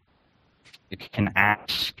that it can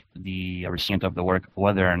ask the recipient of the work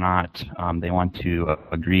whether or not they want to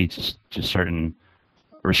agree to certain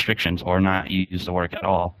restrictions or not use the work at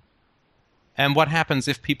all. And what happens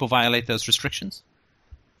if people violate those restrictions?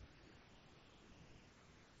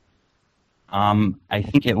 I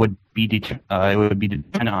think it would be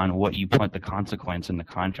dependent on what you put the consequence in the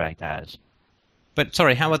contract as. But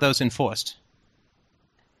sorry, how are those enforced?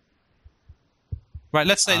 Right.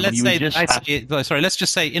 Let's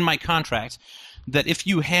just say in my contract that if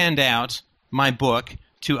you hand out my book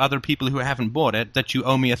to other people who haven't bought it, that you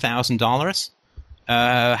owe me $1,000.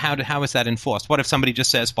 How is that enforced? What if somebody just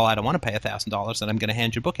says, "Well, I don't want to pay $1,000, and I'm going to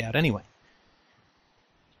hand your book out anyway"?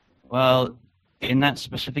 Well, in that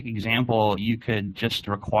specific example, you could just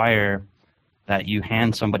require that you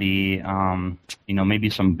hand somebody, maybe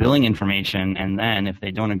some billing information, and then if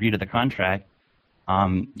they don't agree to the contract,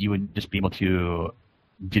 you would just be able to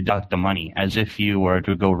deduct the money. As if you were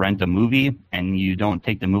to go rent a movie and you don't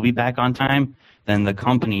take the movie back on time, then the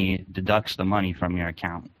company deducts the money from your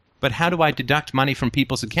account. But how do I deduct money from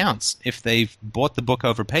people's accounts? If they've bought the book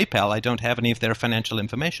over PayPal, I don't have any of their financial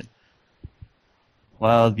information.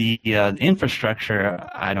 Well, the infrastructure,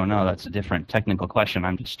 I don't know. That's a different technical question.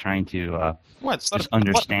 I'm just trying to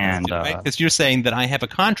understand. Because you're saying that I have a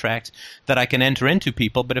contract that I can enter into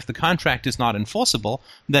people, but if the contract is not enforceable,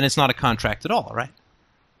 then it's not a contract at all, right?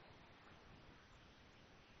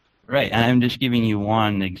 Right, and I'm just giving you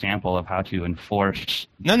one example of how to enforce.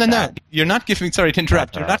 No. You're not giving. Sorry to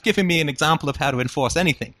interrupt. You're not giving me an example of how to enforce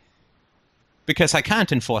anything, because I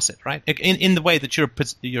can't enforce it, right? In the way that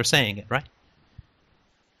you're saying it, right?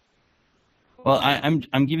 Well,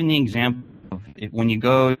 I'm giving the example of when you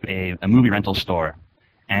go to a movie rental store,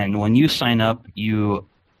 and when you sign up, you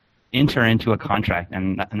enter into a contract,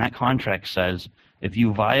 and that contract says if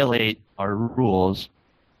you violate our rules,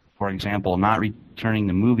 for example, not returning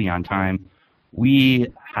the movie on time,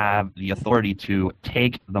 we have the authority to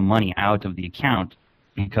take the money out of the account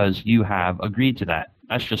because you have agreed to that.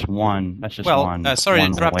 That's just one. That's just one. Sorry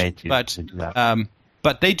one to interrupt, way to do that.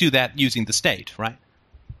 But they do that using the state, right?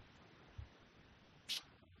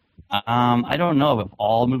 I don't know if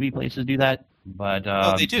all movie places do that. But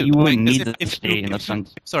they do. you wouldn't Because need the state in the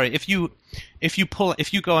sense. Sorry, if you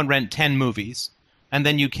go and rent 10 movies, and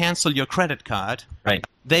then you cancel your credit card, Right.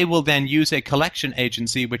 they will then use a collection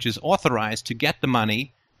agency which is authorized to get the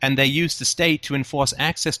money, and they use the state to enforce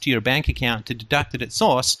access to your bank account to deduct it at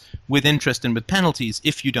source with interest and with penalties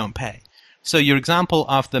if you don't pay. So your example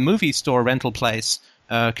of the movie store rental place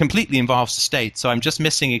completely involves the state. So I'm just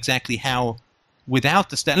missing exactly how without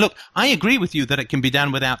the state. Look, I agree with you that it can be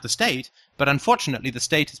done without the state, but unfortunately the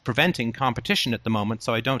state is preventing competition at the moment,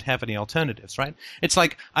 so I don't have any alternatives, right? It's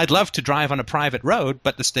like I'd love to drive on a private road,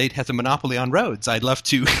 but the state has a monopoly on roads. I'd love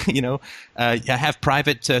to, have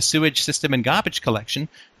private sewage system and garbage collection,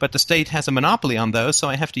 but the state has a monopoly on those, so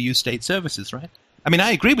I have to use state services, right? I mean,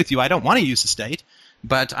 I agree with you. I don't want to use the state,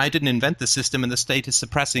 but I didn't invent the system, and the state is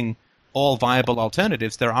suppressing all viable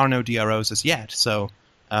alternatives. There are no DROs as yet, so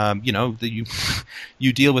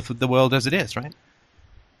you deal with the world as it is, right?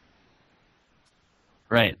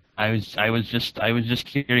 Right. I was just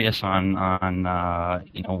curious on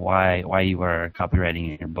why you were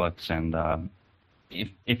copywriting your books, and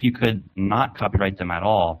if you could not copyright them at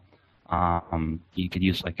all, you could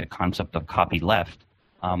use like a concept of copy left.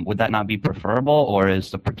 Would that not be preferable, or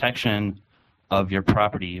is the protection of your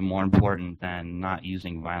property more important than not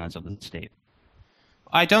using violence of the state?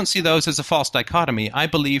 I don't see those as a false dichotomy. I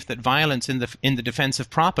believe that violence in the defense of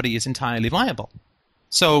property is entirely viable.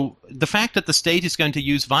 So the fact that the state is going to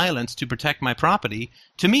use violence to protect my property,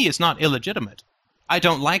 to me, is not illegitimate. I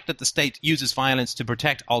don't like that the state uses violence to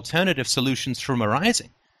protect alternative solutions from arising.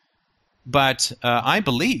 But I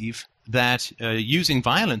believe that using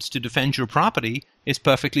violence to defend your property is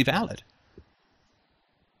perfectly valid.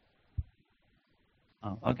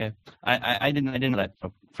 Oh, okay. I didn't know that.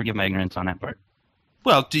 So forgive my ignorance on that part.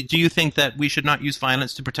 Well, do you think that we should not use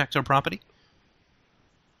violence to protect our property?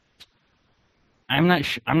 I'm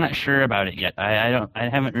not sure about it yet. I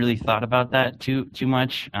haven't really thought about that too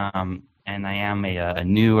much. And I am a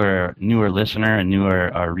newer listener, a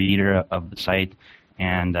newer reader of the site,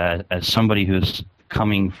 and as somebody who's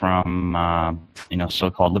coming from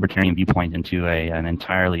so-called libertarian viewpoint into an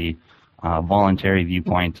entirely voluntary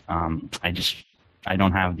viewpoint, I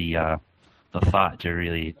don't have the thought to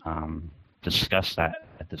really discuss that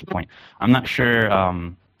at this point. I'm not sure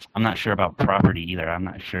about property either. I'm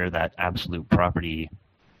not sure that absolute property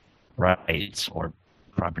rights or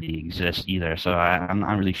property exists either. So I'm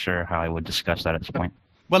not really sure how I would discuss that at this point.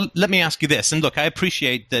 Well, let me ask you this, and look, I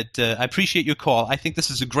appreciate that. I appreciate your call. I think this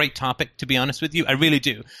is a great topic, to be honest with you. I really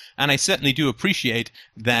do, and I certainly do appreciate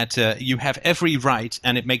that you have every right,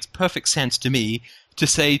 and it makes perfect sense to me to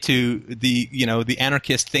say to the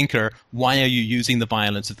anarchist thinker, why are you using the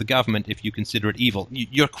violence of the government if you consider it evil?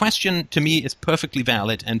 Your question to me is perfectly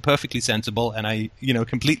valid and perfectly sensible, and I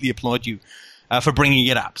completely applaud you for bringing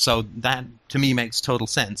it up. So that to me makes total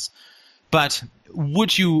sense. But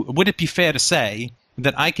would it be fair to say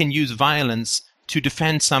that I can use violence to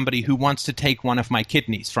defend somebody who wants to take one of my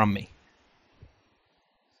kidneys from me?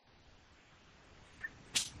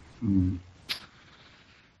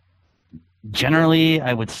 Generally,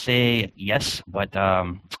 I would say yes, but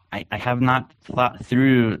I have not thought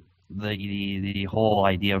through the whole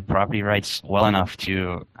idea of property rights well enough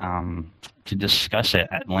to discuss it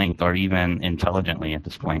at length or even intelligently at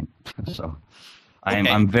this point. So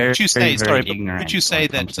I'm very ignorant. Would you say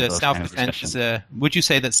that self-defense? Would you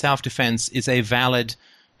say that self-defense is a valid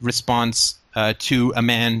response to a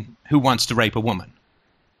man who wants to rape a woman?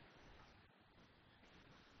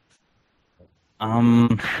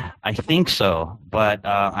 I think so, but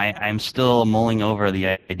I'm still mulling over the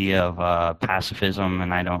idea of pacifism,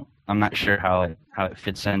 and I'm not sure how it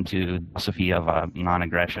fits into the philosophy of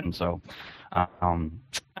non-aggression. So,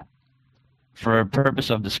 for a purpose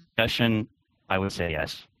of discussion, I would say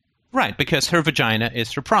yes. Right, because her vagina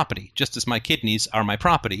is her property, just as my kidneys are my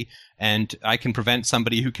property, and I can prevent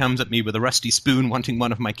somebody who comes at me with a rusty spoon wanting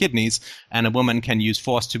one of my kidneys, and a woman can use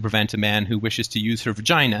force to prevent a man who wishes to use her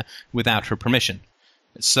vagina without her permission.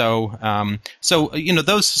 So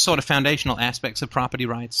those sort of foundational aspects of property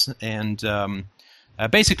rights, and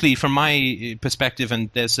basically from my perspective, and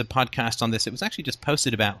there's a podcast on this, it was actually just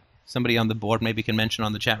posted about. Somebody on the board maybe can mention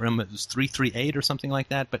on the chat room. It was 338 or something like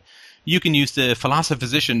that. But you can use the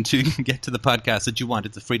Philosophisician to get to the podcast that you want.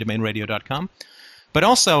 It's at freedomainradio.com. But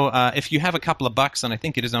also, if you have a couple of bucks, and I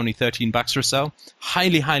think it is only $13 or so,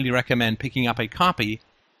 highly, highly recommend picking up a copy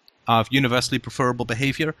of Universally Preferable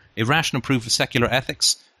Behavior, A Rational Proof of Secular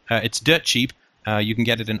Ethics. It's dirt cheap. You can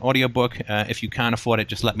get it in audiobook. If you can't afford it,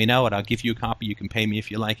 just let me know, and I'll give you a copy. You can pay me if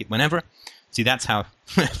you like it whenever. See, that's how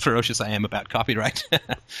ferocious I am about copyright.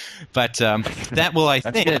 But that will, I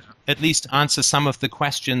think, at least answer some of the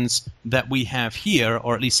questions that we have here,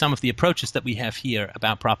 or at least some of the approaches that we have here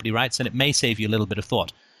about property rights, and it may save you a little bit of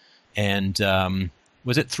thought. And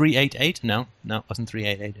was it 388? No, it wasn't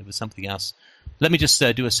 388. It was something else. Let me just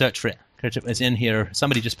do a search for it. It was in here.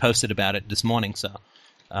 Somebody just posted about it this morning, so...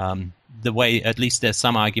 the way, at least there's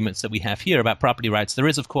some arguments that we have here about property rights. There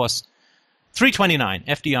is, of course, 329,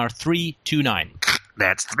 FDR 329.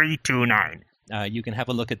 That's 329. You can have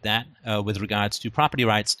a look at that with regards to property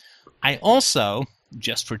rights. I also,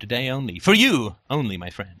 just for today only, for you only,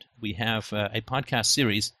 my friend, we have a podcast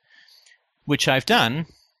series which I've done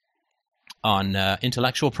on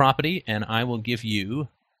intellectual property, and I will give you...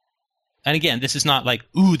 And again, this is not like,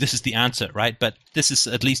 ooh, this is the answer, right? But this is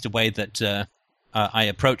at least a way that... I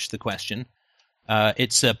approach the question.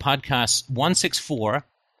 It's podcasts 164,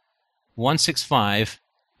 165,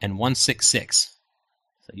 and 166.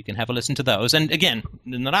 So you can have a listen to those. And again,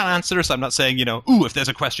 they're not answers. I'm not saying, ooh, if there's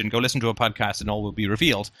a question, go listen to a podcast and all will be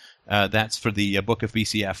revealed. That's for the Book of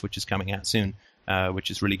VCF, which is coming out soon,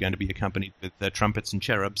 which is really going to be accompanied with trumpets and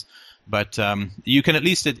cherubs. But you can at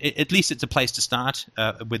least it's a place to start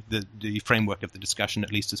with the framework of the discussion,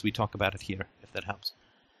 at least as we talk about it here, if that helps.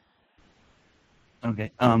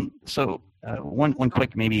 Okay. So one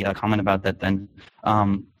quick maybe comment about that then.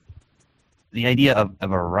 The idea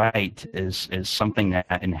of a right is something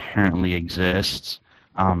that inherently exists.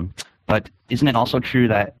 But isn't it also true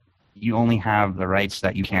that you only have the rights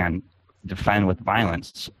that you can defend with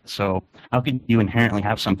violence? So how could you inherently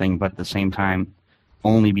have something but at the same time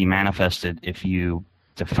only be manifested if you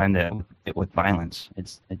defend it with violence?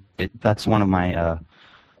 That's one of my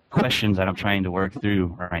questions that I'm trying to work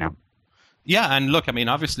through right now. Yeah, and look, I mean,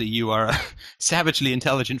 obviously you are a savagely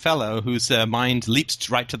intelligent fellow whose mind leaps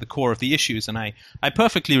right to the core of the issues, and I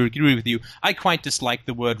perfectly agree with you. I quite dislike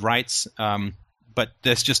the word rights, but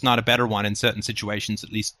there's just not a better one in certain situations,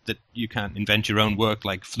 at least that you can't invent your own work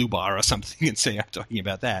like Flubar or something and say I'm talking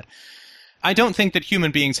about that. I don't think that human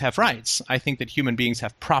beings have rights. I think that human beings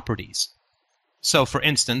have properties. So, for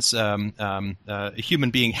instance, a human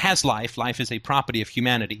being has life. Life is a property of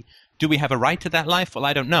humanity. Do we have a right to that life? Well,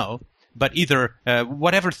 I don't know. But either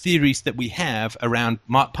whatever theories that we have around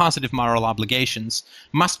positive moral obligations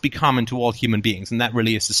must be common to all human beings, and that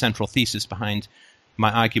really is the central thesis behind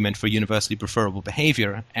my argument for universally preferable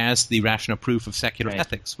behavior as the rational proof of secular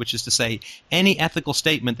ethics, which is to say any ethical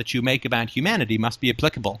statement that you make about humanity must be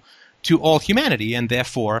applicable to all humanity, and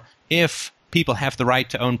therefore if people have the right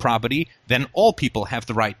to own property, then all people have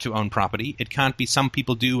the right to own property. It can't be some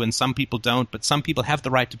people do and some people don't, but some people have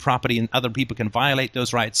the right to property and other people can violate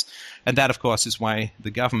those rights. And that, of course, is why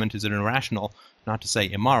the government is an irrational, not to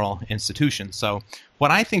say immoral, institution. So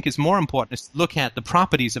what I think is more important is to look at the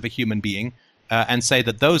properties of a human being and say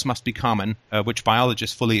that those must be common, which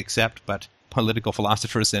biologists fully accept, but political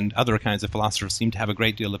philosophers and other kinds of philosophers seem to have a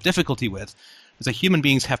great deal of difficulty with. So human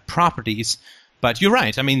beings have properties. But you're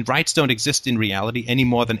right. I mean, rights don't exist in reality any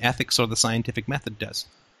more than ethics or the scientific method does.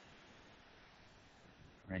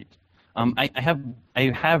 Right. I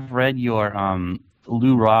have read your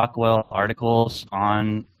Lew Rockwell articles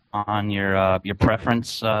on your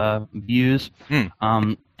preference views.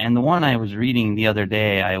 And the one I was reading the other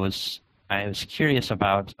day, I was curious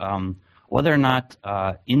about whether or not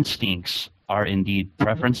instincts are indeed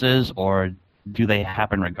preferences, or do they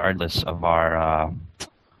happen regardless of our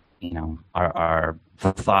our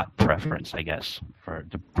thought preference, I guess,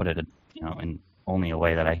 to put it, in only a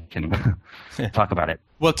way that I can talk about it.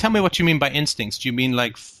 Well, tell me what you mean by instincts. Do you mean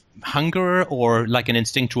like hunger, or like an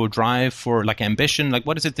instinctual drive for like ambition? Like,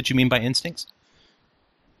 what is it that you mean by instincts?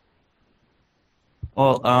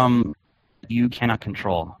 Well, you cannot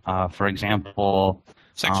control. For example,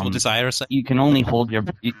 sexual desire. You can only hold your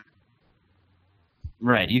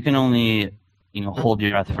right. You can only hold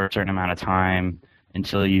your breath for a certain amount of time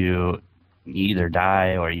until you either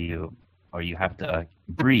die or you have to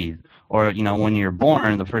breathe. Or when you're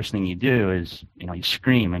born, the first thing you do is you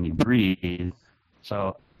scream and you breathe.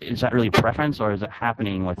 So is that really a preference, or is it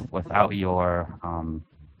happening without your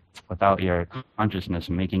consciousness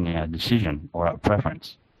making a decision or a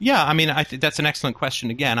preference? Yeah, I mean, I think that's an excellent question.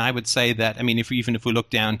 Again, I would say that, I mean, even if we look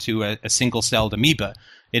down to a single-celled amoeba,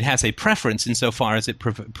 it has a preference insofar as it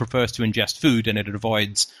prefers to ingest food and it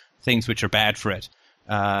avoids things which are bad for it.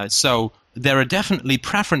 So there are definitely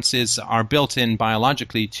preferences are built in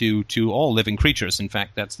biologically to all living creatures. In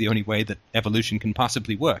fact, that's the only way that evolution can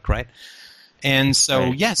possibly work, right? And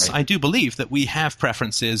so, yes, I do believe that we have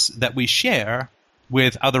preferences that we share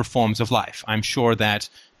with other forms of life. I'm sure that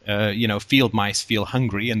field mice feel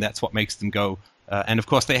hungry, and that's what makes them go. And of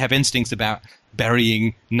course, they have instincts about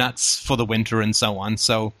burying nuts for the winter and so on.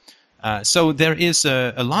 So there is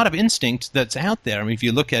a lot of instinct that's out there. I mean, if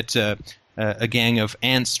you look at a gang of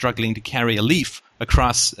ants struggling to carry a leaf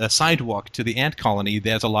across a sidewalk to the ant colony,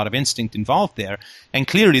 there's a lot of instinct involved there. And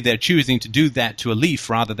clearly they're choosing to do that to a leaf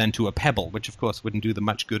rather than to a pebble, which of course wouldn't do them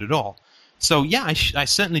much good at all. So yeah, I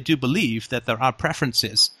certainly do believe that there are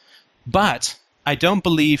preferences, but I don't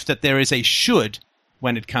believe that there is a should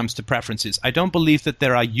when it comes to preferences. I don't believe that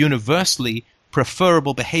there are universally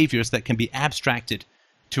preferable behaviors that can be abstracted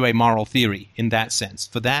to a moral theory in that sense.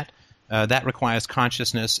 For that, that requires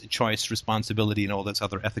consciousness, choice, responsibility, and all those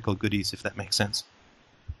other ethical goodies, if that makes sense.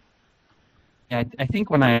 Yeah, I think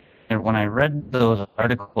when I read those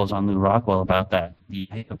articles on Lew Rockwell about that,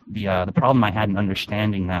 the problem I had in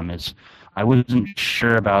understanding them is I wasn't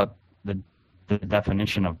sure about the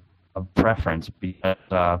definition of preference,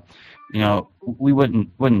 because we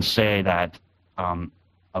wouldn't say that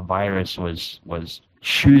a virus was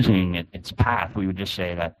choosing its path. We would just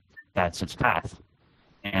say that that's its path,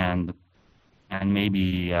 and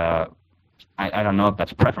maybe I don't know if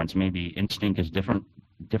that's preference. Maybe instinct is different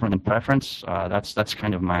than preference. That's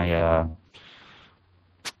kind of my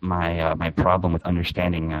my problem with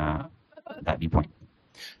understanding that viewpoint.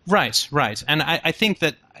 Right. And I think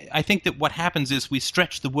that what happens is we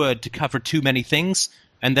stretch the word to cover too many things,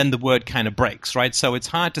 and then the word kind of breaks, right? So it's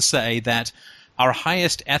hard to say that our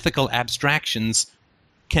highest ethical abstractions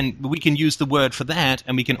we can use the word for that,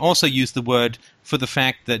 and we can also use the word for the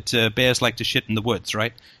fact that bears like to shit in the woods,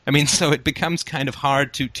 right? I mean, so it becomes kind of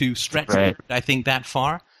hard to stretch right. I think, that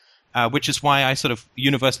far, which is why I sort of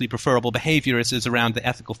universally preferable behavior is around the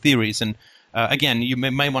ethical theories. And again, you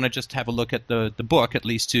may want to just have a look at the book, at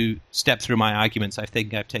least to step through my arguments. I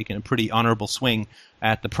think I've taken a pretty honorable swing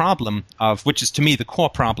at the problem of, which is to me the core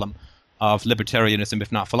problem of libertarianism, if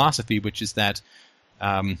not philosophy, which is that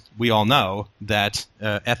we all know that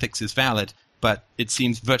ethics is valid, but it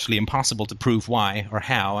seems virtually impossible to prove why or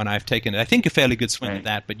how, and I've taken, I think, a fairly good swing at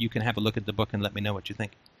that, but you can have a look at the book and let me know what you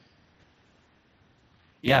think.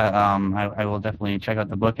 Yeah, I will definitely check out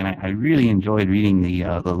the book, and I really enjoyed reading the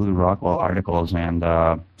Lew Rockwell articles, and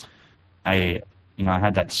I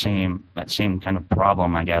had that same kind of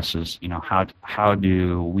problem, I guess, is how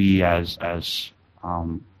do we as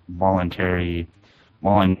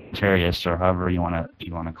voluntarists, or however you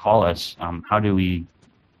want to call us, how do we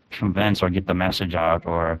convince or get the message out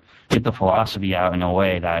or get the philosophy out in a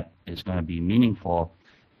way that is going to be meaningful?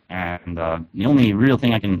 And the only real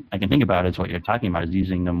thing I can think about is what you're talking about, is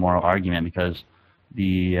using the moral argument, because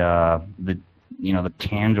the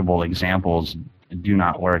tangible examples do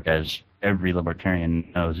not work, as every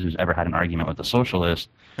libertarian knows who's ever had an argument with a socialist.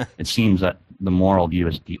 It seems that the moral view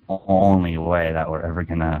is the only way that we're ever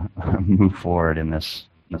going to move forward in this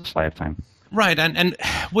lifetime. Right, and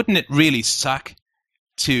wouldn't it really suck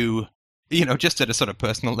to, just at a sort of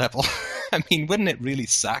personal level, I mean, wouldn't it really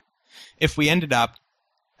suck if we ended up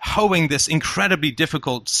hoeing this incredibly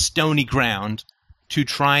difficult, stony ground to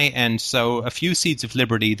try and sow a few seeds of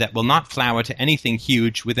liberty that will not flower to anything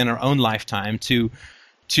huge within our own lifetime, to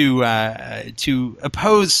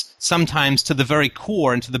oppose sometimes to the very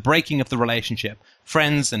core and to the breaking of the relationship,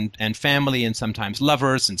 friends and family, and sometimes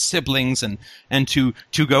lovers and siblings, and to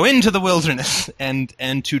go into the wilderness and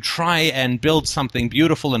to try and build something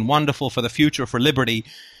beautiful and wonderful for the future, for liberty.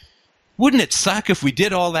 Wouldn't it suck if we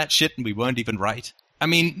did all that shit and we weren't even right? I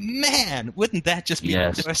mean, man, wouldn't that just be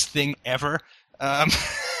the worst thing ever? I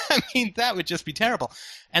mean, that would just be terrible.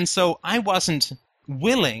 And so I wasn't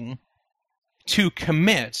willing to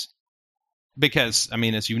commit, because, I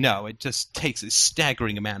mean, as you know, it just takes a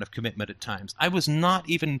staggering amount of commitment at times. I was not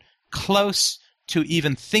even close to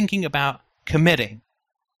even thinking about committing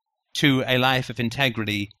to a life of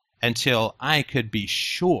integrity until I could be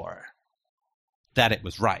sure that it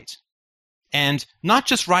was right. And not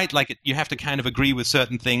just right, like you have to kind of agree with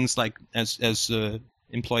certain things, like as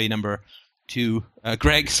employee number 2,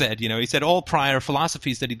 Greg said, he said all prior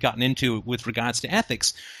philosophies that he'd gotten into with regards to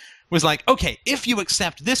ethics was like, okay, if you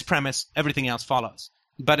accept this premise, everything else follows.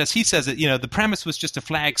 But as he says it, the premise was just a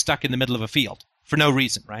flag stuck in the middle of a field for no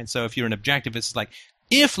reason, right? So if you're an objectivist, it's like,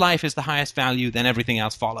 if life is the highest value, then everything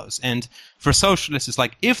else follows. And for socialists, it's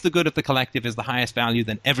like, if the good of the collective is the highest value,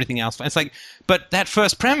 then everything else follows. It's like, but that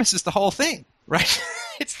first premise is the whole thing, right?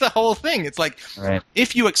 It's the whole thing. It's like, right.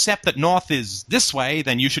 If you accept that north is this way,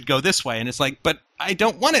 then you should go this way. And it's like, but I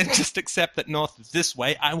don't want to just accept that north is this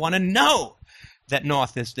way. I want to know that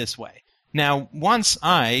north is this way. Now, once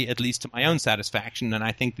I, at least to my own satisfaction, and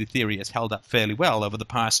I think the theory has held up fairly well over the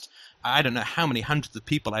past I don't know how many hundreds of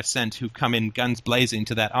people I've sent who've come in guns blazing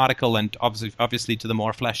to that article and obviously to the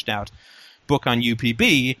more fleshed out book on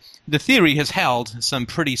UPB, the theory has held some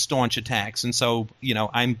pretty staunch attacks. And so,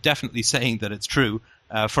 I'm definitely saying that it's true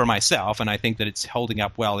for myself, and I think that it's holding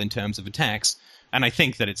up well in terms of attacks. And I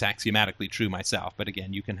think that it's axiomatically true myself. But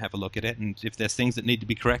again, you can have a look at it, and if there's things that need to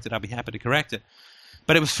be corrected, I'll be happy to correct it.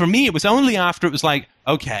 But for me, it was only after it was like,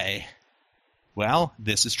 okay, well,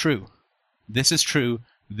 this is true. This is true.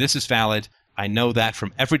 This is valid. I know that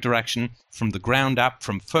from every direction, from the ground up,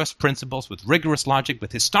 from first principles, with rigorous logic,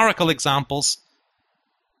 with historical examples.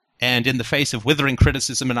 And in the face of withering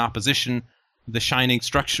criticism and opposition, the shining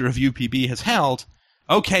structure of UPB has held,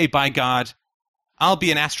 okay, by God, I'll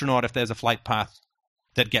be an astronaut if there's a flight path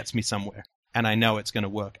that gets me somewhere. And I know it's going to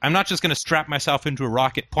work. I'm not just going to strap myself into a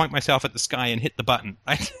rocket, point myself at the sky, and hit the button,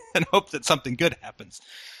 right? And hope that something good happens.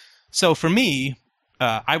 So for me,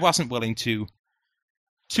 I wasn't willing to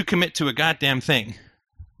commit to a goddamn thing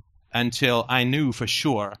until I knew for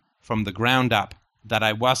sure from the ground up that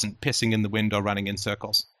I wasn't pissing in the wind or running in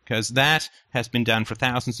circles. Because that has been done for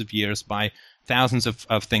thousands of years by thousands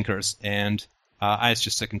of thinkers, and I was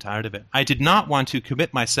just sick and tired of it. I did not want to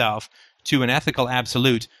commit myself to an ethical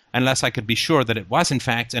absolute unless I could be sure that it was in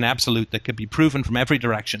fact an absolute that could be proven from every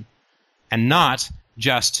direction, and not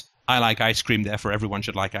just, I like ice cream, therefore everyone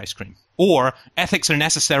should like ice cream. Or, ethics are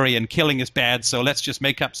necessary and killing is bad, so let's just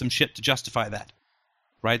make up some shit to justify that.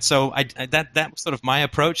 Right? So that was sort of my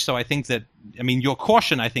approach. So I think that, your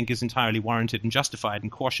caution, I think, is entirely warranted and justified,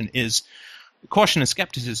 and caution and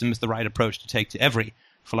skepticism is the right approach to take to every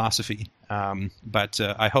philosophy. But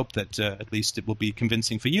I hope that at least it will be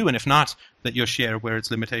convincing for you, and if not, that you'll share where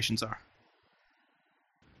its limitations are.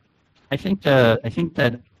 I think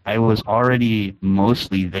that I was already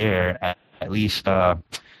mostly there, at least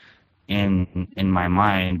in my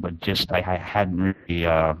mind, but just I hadn't really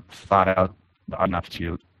thought out enough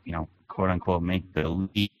to, quote unquote, make the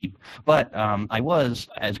leap. But I was,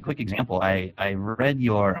 as a quick example, I read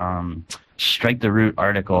your Strike the Root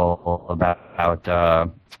article about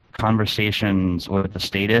conversations with the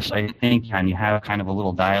status, I think, and you have kind of a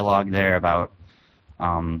little dialogue there about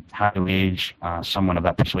how to age someone of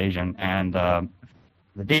that persuasion. And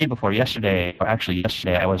the day before yesterday, or actually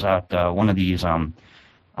yesterday, I was at one of these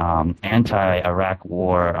anti-Iraq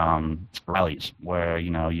war rallies where,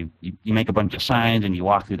 you make a bunch of signs and you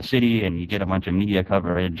walk through the city and you get a bunch of media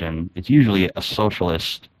coverage, and it's usually a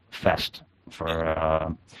socialist fest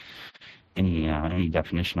for any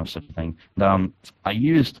definition of such a thing. I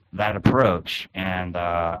used that approach, and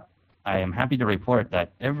I am happy to report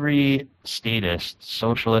that every statist,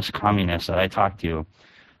 socialist, communist that I talked to,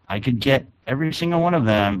 I could get every single one of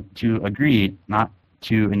them to agree not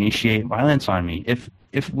to initiate violence on me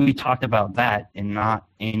if we talked about that and not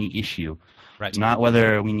any issue. Right. Not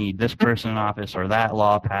whether we need this person in office or that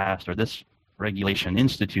law passed or this regulation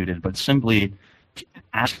instituted, but simply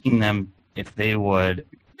asking them if they would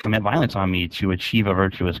commit violence on me to achieve a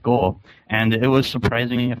virtuous goal. And it was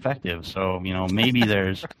surprisingly effective. So, maybe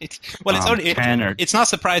there's right. Well, it's not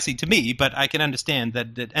surprising to me, but I can understand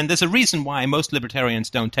that, and there's a reason why most libertarians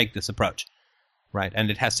don't take this approach. Right,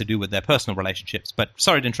 and it has to do with their personal relationships. But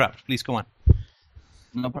sorry to interrupt. Please go on.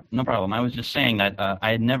 No problem. I was just saying that I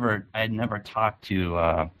had never talked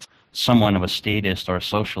to someone of a statist or a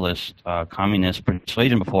socialist, communist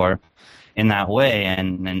persuasion before in that way,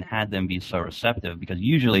 and had them be so receptive. Because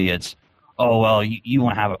usually it's, oh well, you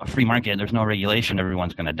want to have a free market. There's no regulation.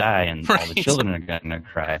 Everyone's going to die, and right. All the children are going to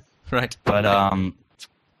cry. Right. But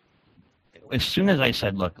as soon as I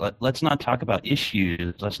said, look, let's not talk about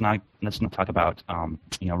issues. Let's not talk about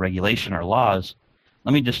regulation or laws.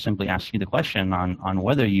 Let me just simply ask you the question on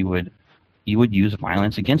whether you would use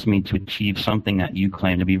violence against me to achieve something that you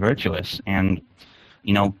claim to be virtuous. And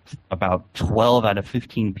about 12 out of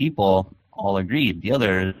 15 people all agreed. The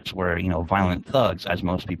others were violent thugs, as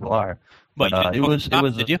most people are. But it was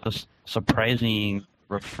a surprising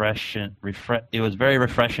refreshing. It was very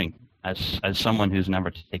refreshing as someone who's never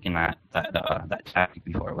taken that tactic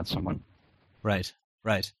before with someone. Right.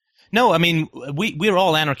 No, we're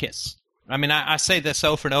all anarchists. I say this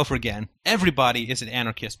over and over again. Everybody is an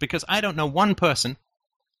anarchist, because I don't know one person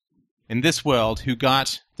in this world who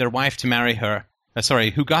got their wife to marry her.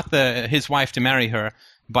 Who got his wife to marry her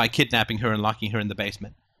by kidnapping her and locking her in the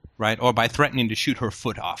basement, right? Or by threatening to shoot her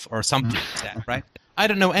foot off, or something like that, right? I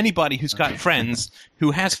don't know anybody who's got friends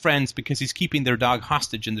who has friends because he's keeping their dog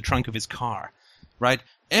hostage in the trunk of his car, right?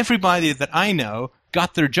 Everybody that I know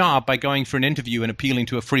got their job by going for an interview and appealing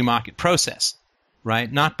to a free market process,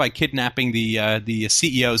 right? Not by kidnapping the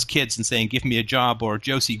CEO's kids and saying, give me a job or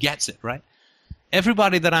Josie gets it, right?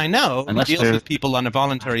 Everybody that I know Unless deals they're- with people on a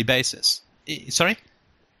voluntary basis. Sorry?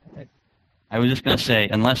 I was just going to say,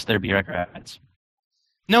 unless they're bureaucrats.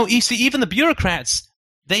 No, you see, even the bureaucrats,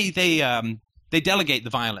 they delegate the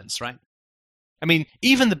violence, right? I mean,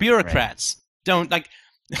 even the bureaucrats don't, like,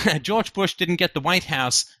 George Bush didn't get the White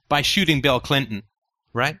House by shooting Bill Clinton,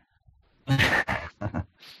 right?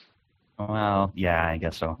 Well, yeah, I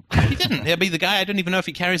guess so. He didn't. I mean, the guy, I don't even know if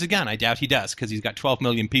he carries a gun. I doubt he does, because he's got 12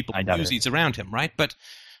 million people I doubt it. Uzis around him, right? But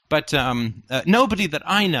nobody that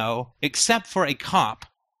I know, except for a cop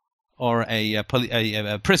or a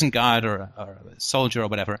prison guard or a soldier or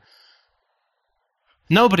whatever,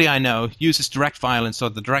 nobody I know uses direct violence or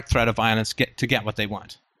the direct threat of violence to get what they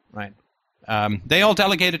want, right? They all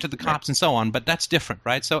delegate it to the cops and so on, but that's different,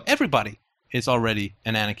 right? So everybody is already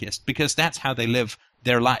an anarchist because that's how they live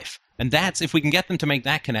their life. And that's, if we can get them to make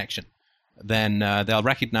that connection, then they'll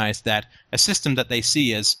recognize that a system that they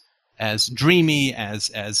see as dreamy,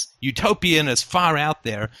 as utopian, as far out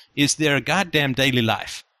there, is their goddamn daily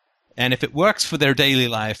life. And if it works for their daily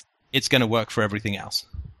life, it's going to work for everything else.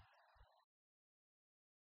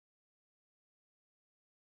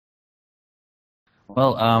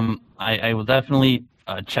 Well, I will definitely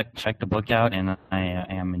check the book out, and I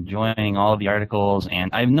am enjoying all of the articles. And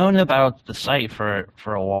I've known about the site for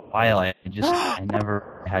a while. I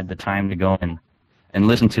never had the time to go and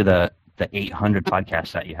listen to the 800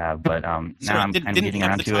 podcasts that you have. But now I'm kind of getting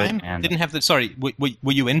around to it. And didn't have the sorry.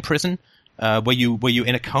 Were you in prison? Were you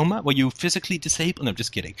in a coma? Were you physically disabled? No,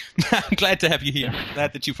 just kidding. I'm glad to have you here.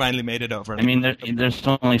 Glad that you finally made it over. I mean, there's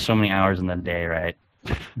only so many hours in the day, right?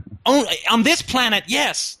 On this planet,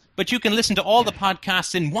 yes. But you can listen to all the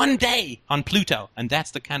podcasts in one day on Pluto, and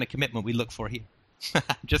that's the kind of commitment we look for here.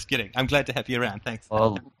 Just kidding. I'm glad to have you around. Thanks.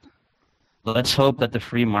 Well, let's hope that the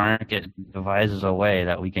free market devises a way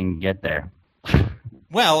that we can get there.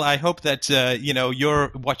 Well, I hope that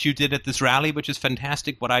what you did at this rally, which is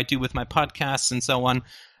fantastic. What I do with my podcasts and so on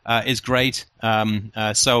is great.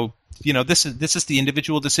 So this is the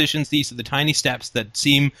individual decisions. These are the tiny steps that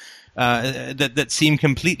seem that seem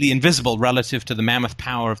completely invisible relative to the mammoth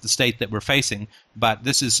power of the state that we're facing. But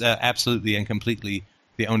this is absolutely and completely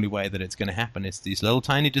the only way that it's going to happen. It's these little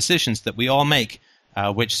tiny decisions that we all make,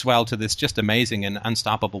 which swell to this just amazing and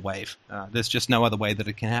unstoppable wave. There's just no other way that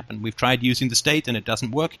it can happen. We've tried using the state and it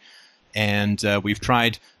doesn't work. And we've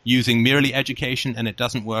tried using merely education and it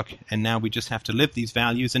doesn't work. And now we just have to live these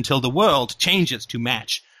values until the world changes to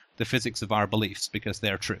match the physics of our beliefs because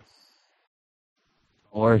they're true.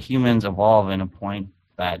 Or humans evolve in a point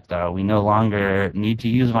that we no longer need to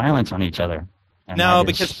use violence on each other. And no,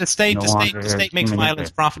 because the state makes human violence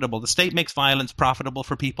nature. profitable. The state makes violence profitable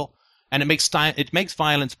for people, and it makes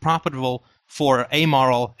violence profitable for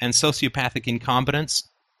amoral and sociopathic incompetence.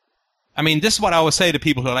 I mean, this is what I always say to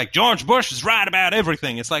people who are like, George Bush is right about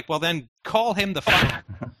everything. It's like, well, then call him the fuck.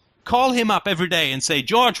 Call him up every day and say,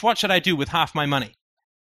 George, what should I do with half my money?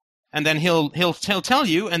 And then he'll tell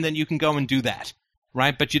you, and then you can go and do that.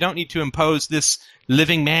 Right? But you don't need to impose this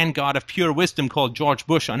living man god of pure wisdom called George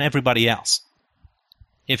Bush on everybody else.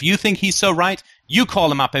 If you think he's so right, you call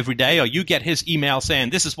him up every day or you get his email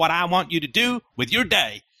saying, this is what I want you to do with your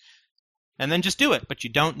day. And then just do it. But you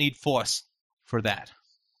don't need force for that.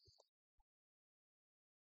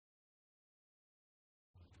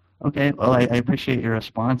 Okay, well, I appreciate your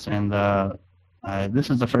response. And this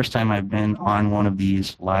is the first time I've been on one of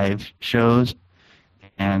these live shows.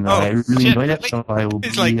 And I really enjoyed it, so I will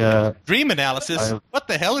It's be... like dream analysis. What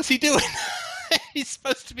the hell is he doing? He's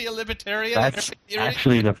supposed to be a libertarian. That's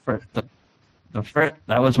actually the first...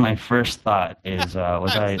 that was my first thought, is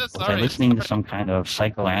was I listening to some kind of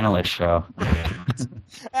psychoanalyst show?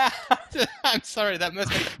 I'm sorry, that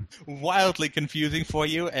must be wildly confusing for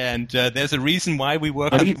you, and there's a reason why we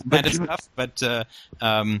work on this kind of stuff, but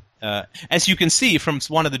as you can see from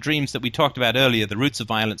one of the dreams that we talked about earlier, the roots of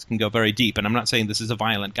violence can go very deep, and I'm not saying this is a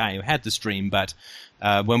violent guy who had this dream, but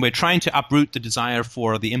when we're trying to uproot the desire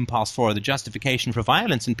for, the impulse for, the justification for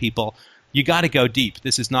violence in people, you got to go deep.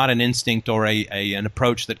 This is not an instinct or an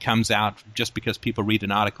approach that comes out just because people read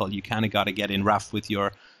an article. You kind of got to get in rough with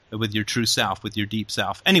your true self, with your deep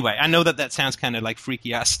self. Anyway, I know that sounds kind of like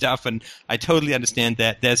freaky ass stuff, and I totally understand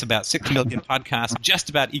that. There's about 6 million podcasts just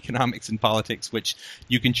about economics and politics, which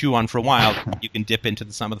you can chew on for a while. You can dip into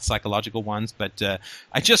some of the psychological ones, but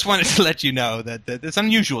I just wanted to let you know that it's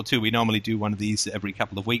unusual too. We normally do one of these every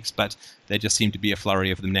couple of weeks, but there just seem to be a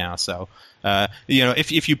flurry of them now. So,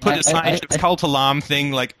 if you put aside the cult alarm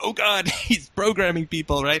thing, like, oh God, he's programming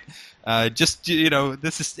people, right?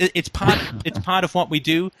 It's part of what we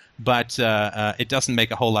do, but it doesn't make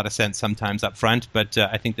a whole lot of sense sometimes up front, but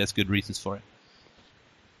I think there's good reasons for it.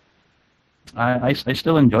 I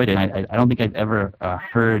still enjoyed it. I don't think I've ever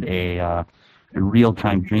heard a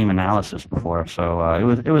real-time dream analysis before, so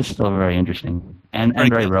it was still very interesting and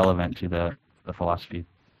very relevant to the philosophy.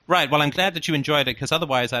 Right. Well, I'm glad that you enjoyed it, because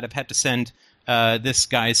otherwise I'd have had to send this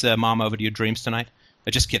guy's mom over to your dreams tonight.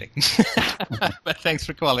 Just kidding. But thanks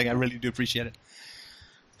for calling. I really do appreciate it.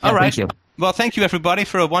 All right. Thank you. Well, thank you, everybody,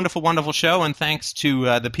 for a wonderful, wonderful show, and thanks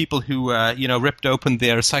to the people who ripped open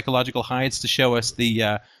their psychological hides to show us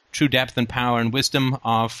the true depth and power and wisdom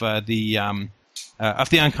of the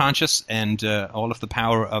unconscious, and all of the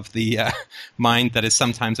power of the mind that is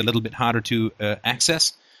sometimes a little bit harder to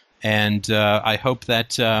access. And I hope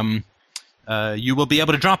that you will be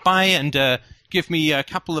able to drop by and give me a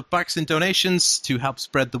couple of bucks in donations to help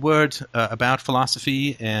spread the word about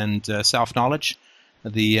philosophy and self-knowledge,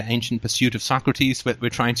 the ancient pursuit of Socrates that we're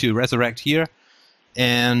trying to resurrect here.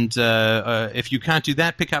 And if you can't do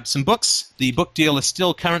that, pick up some books. The book deal is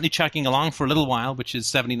still currently chugging along for a little while, which is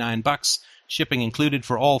 $79, shipping included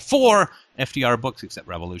for all 4 FDR books except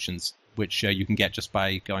Revolutions, which you can get just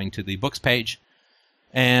by going to the books page.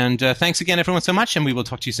 And thanks again, everyone, so much, and we will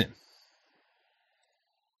talk to you soon.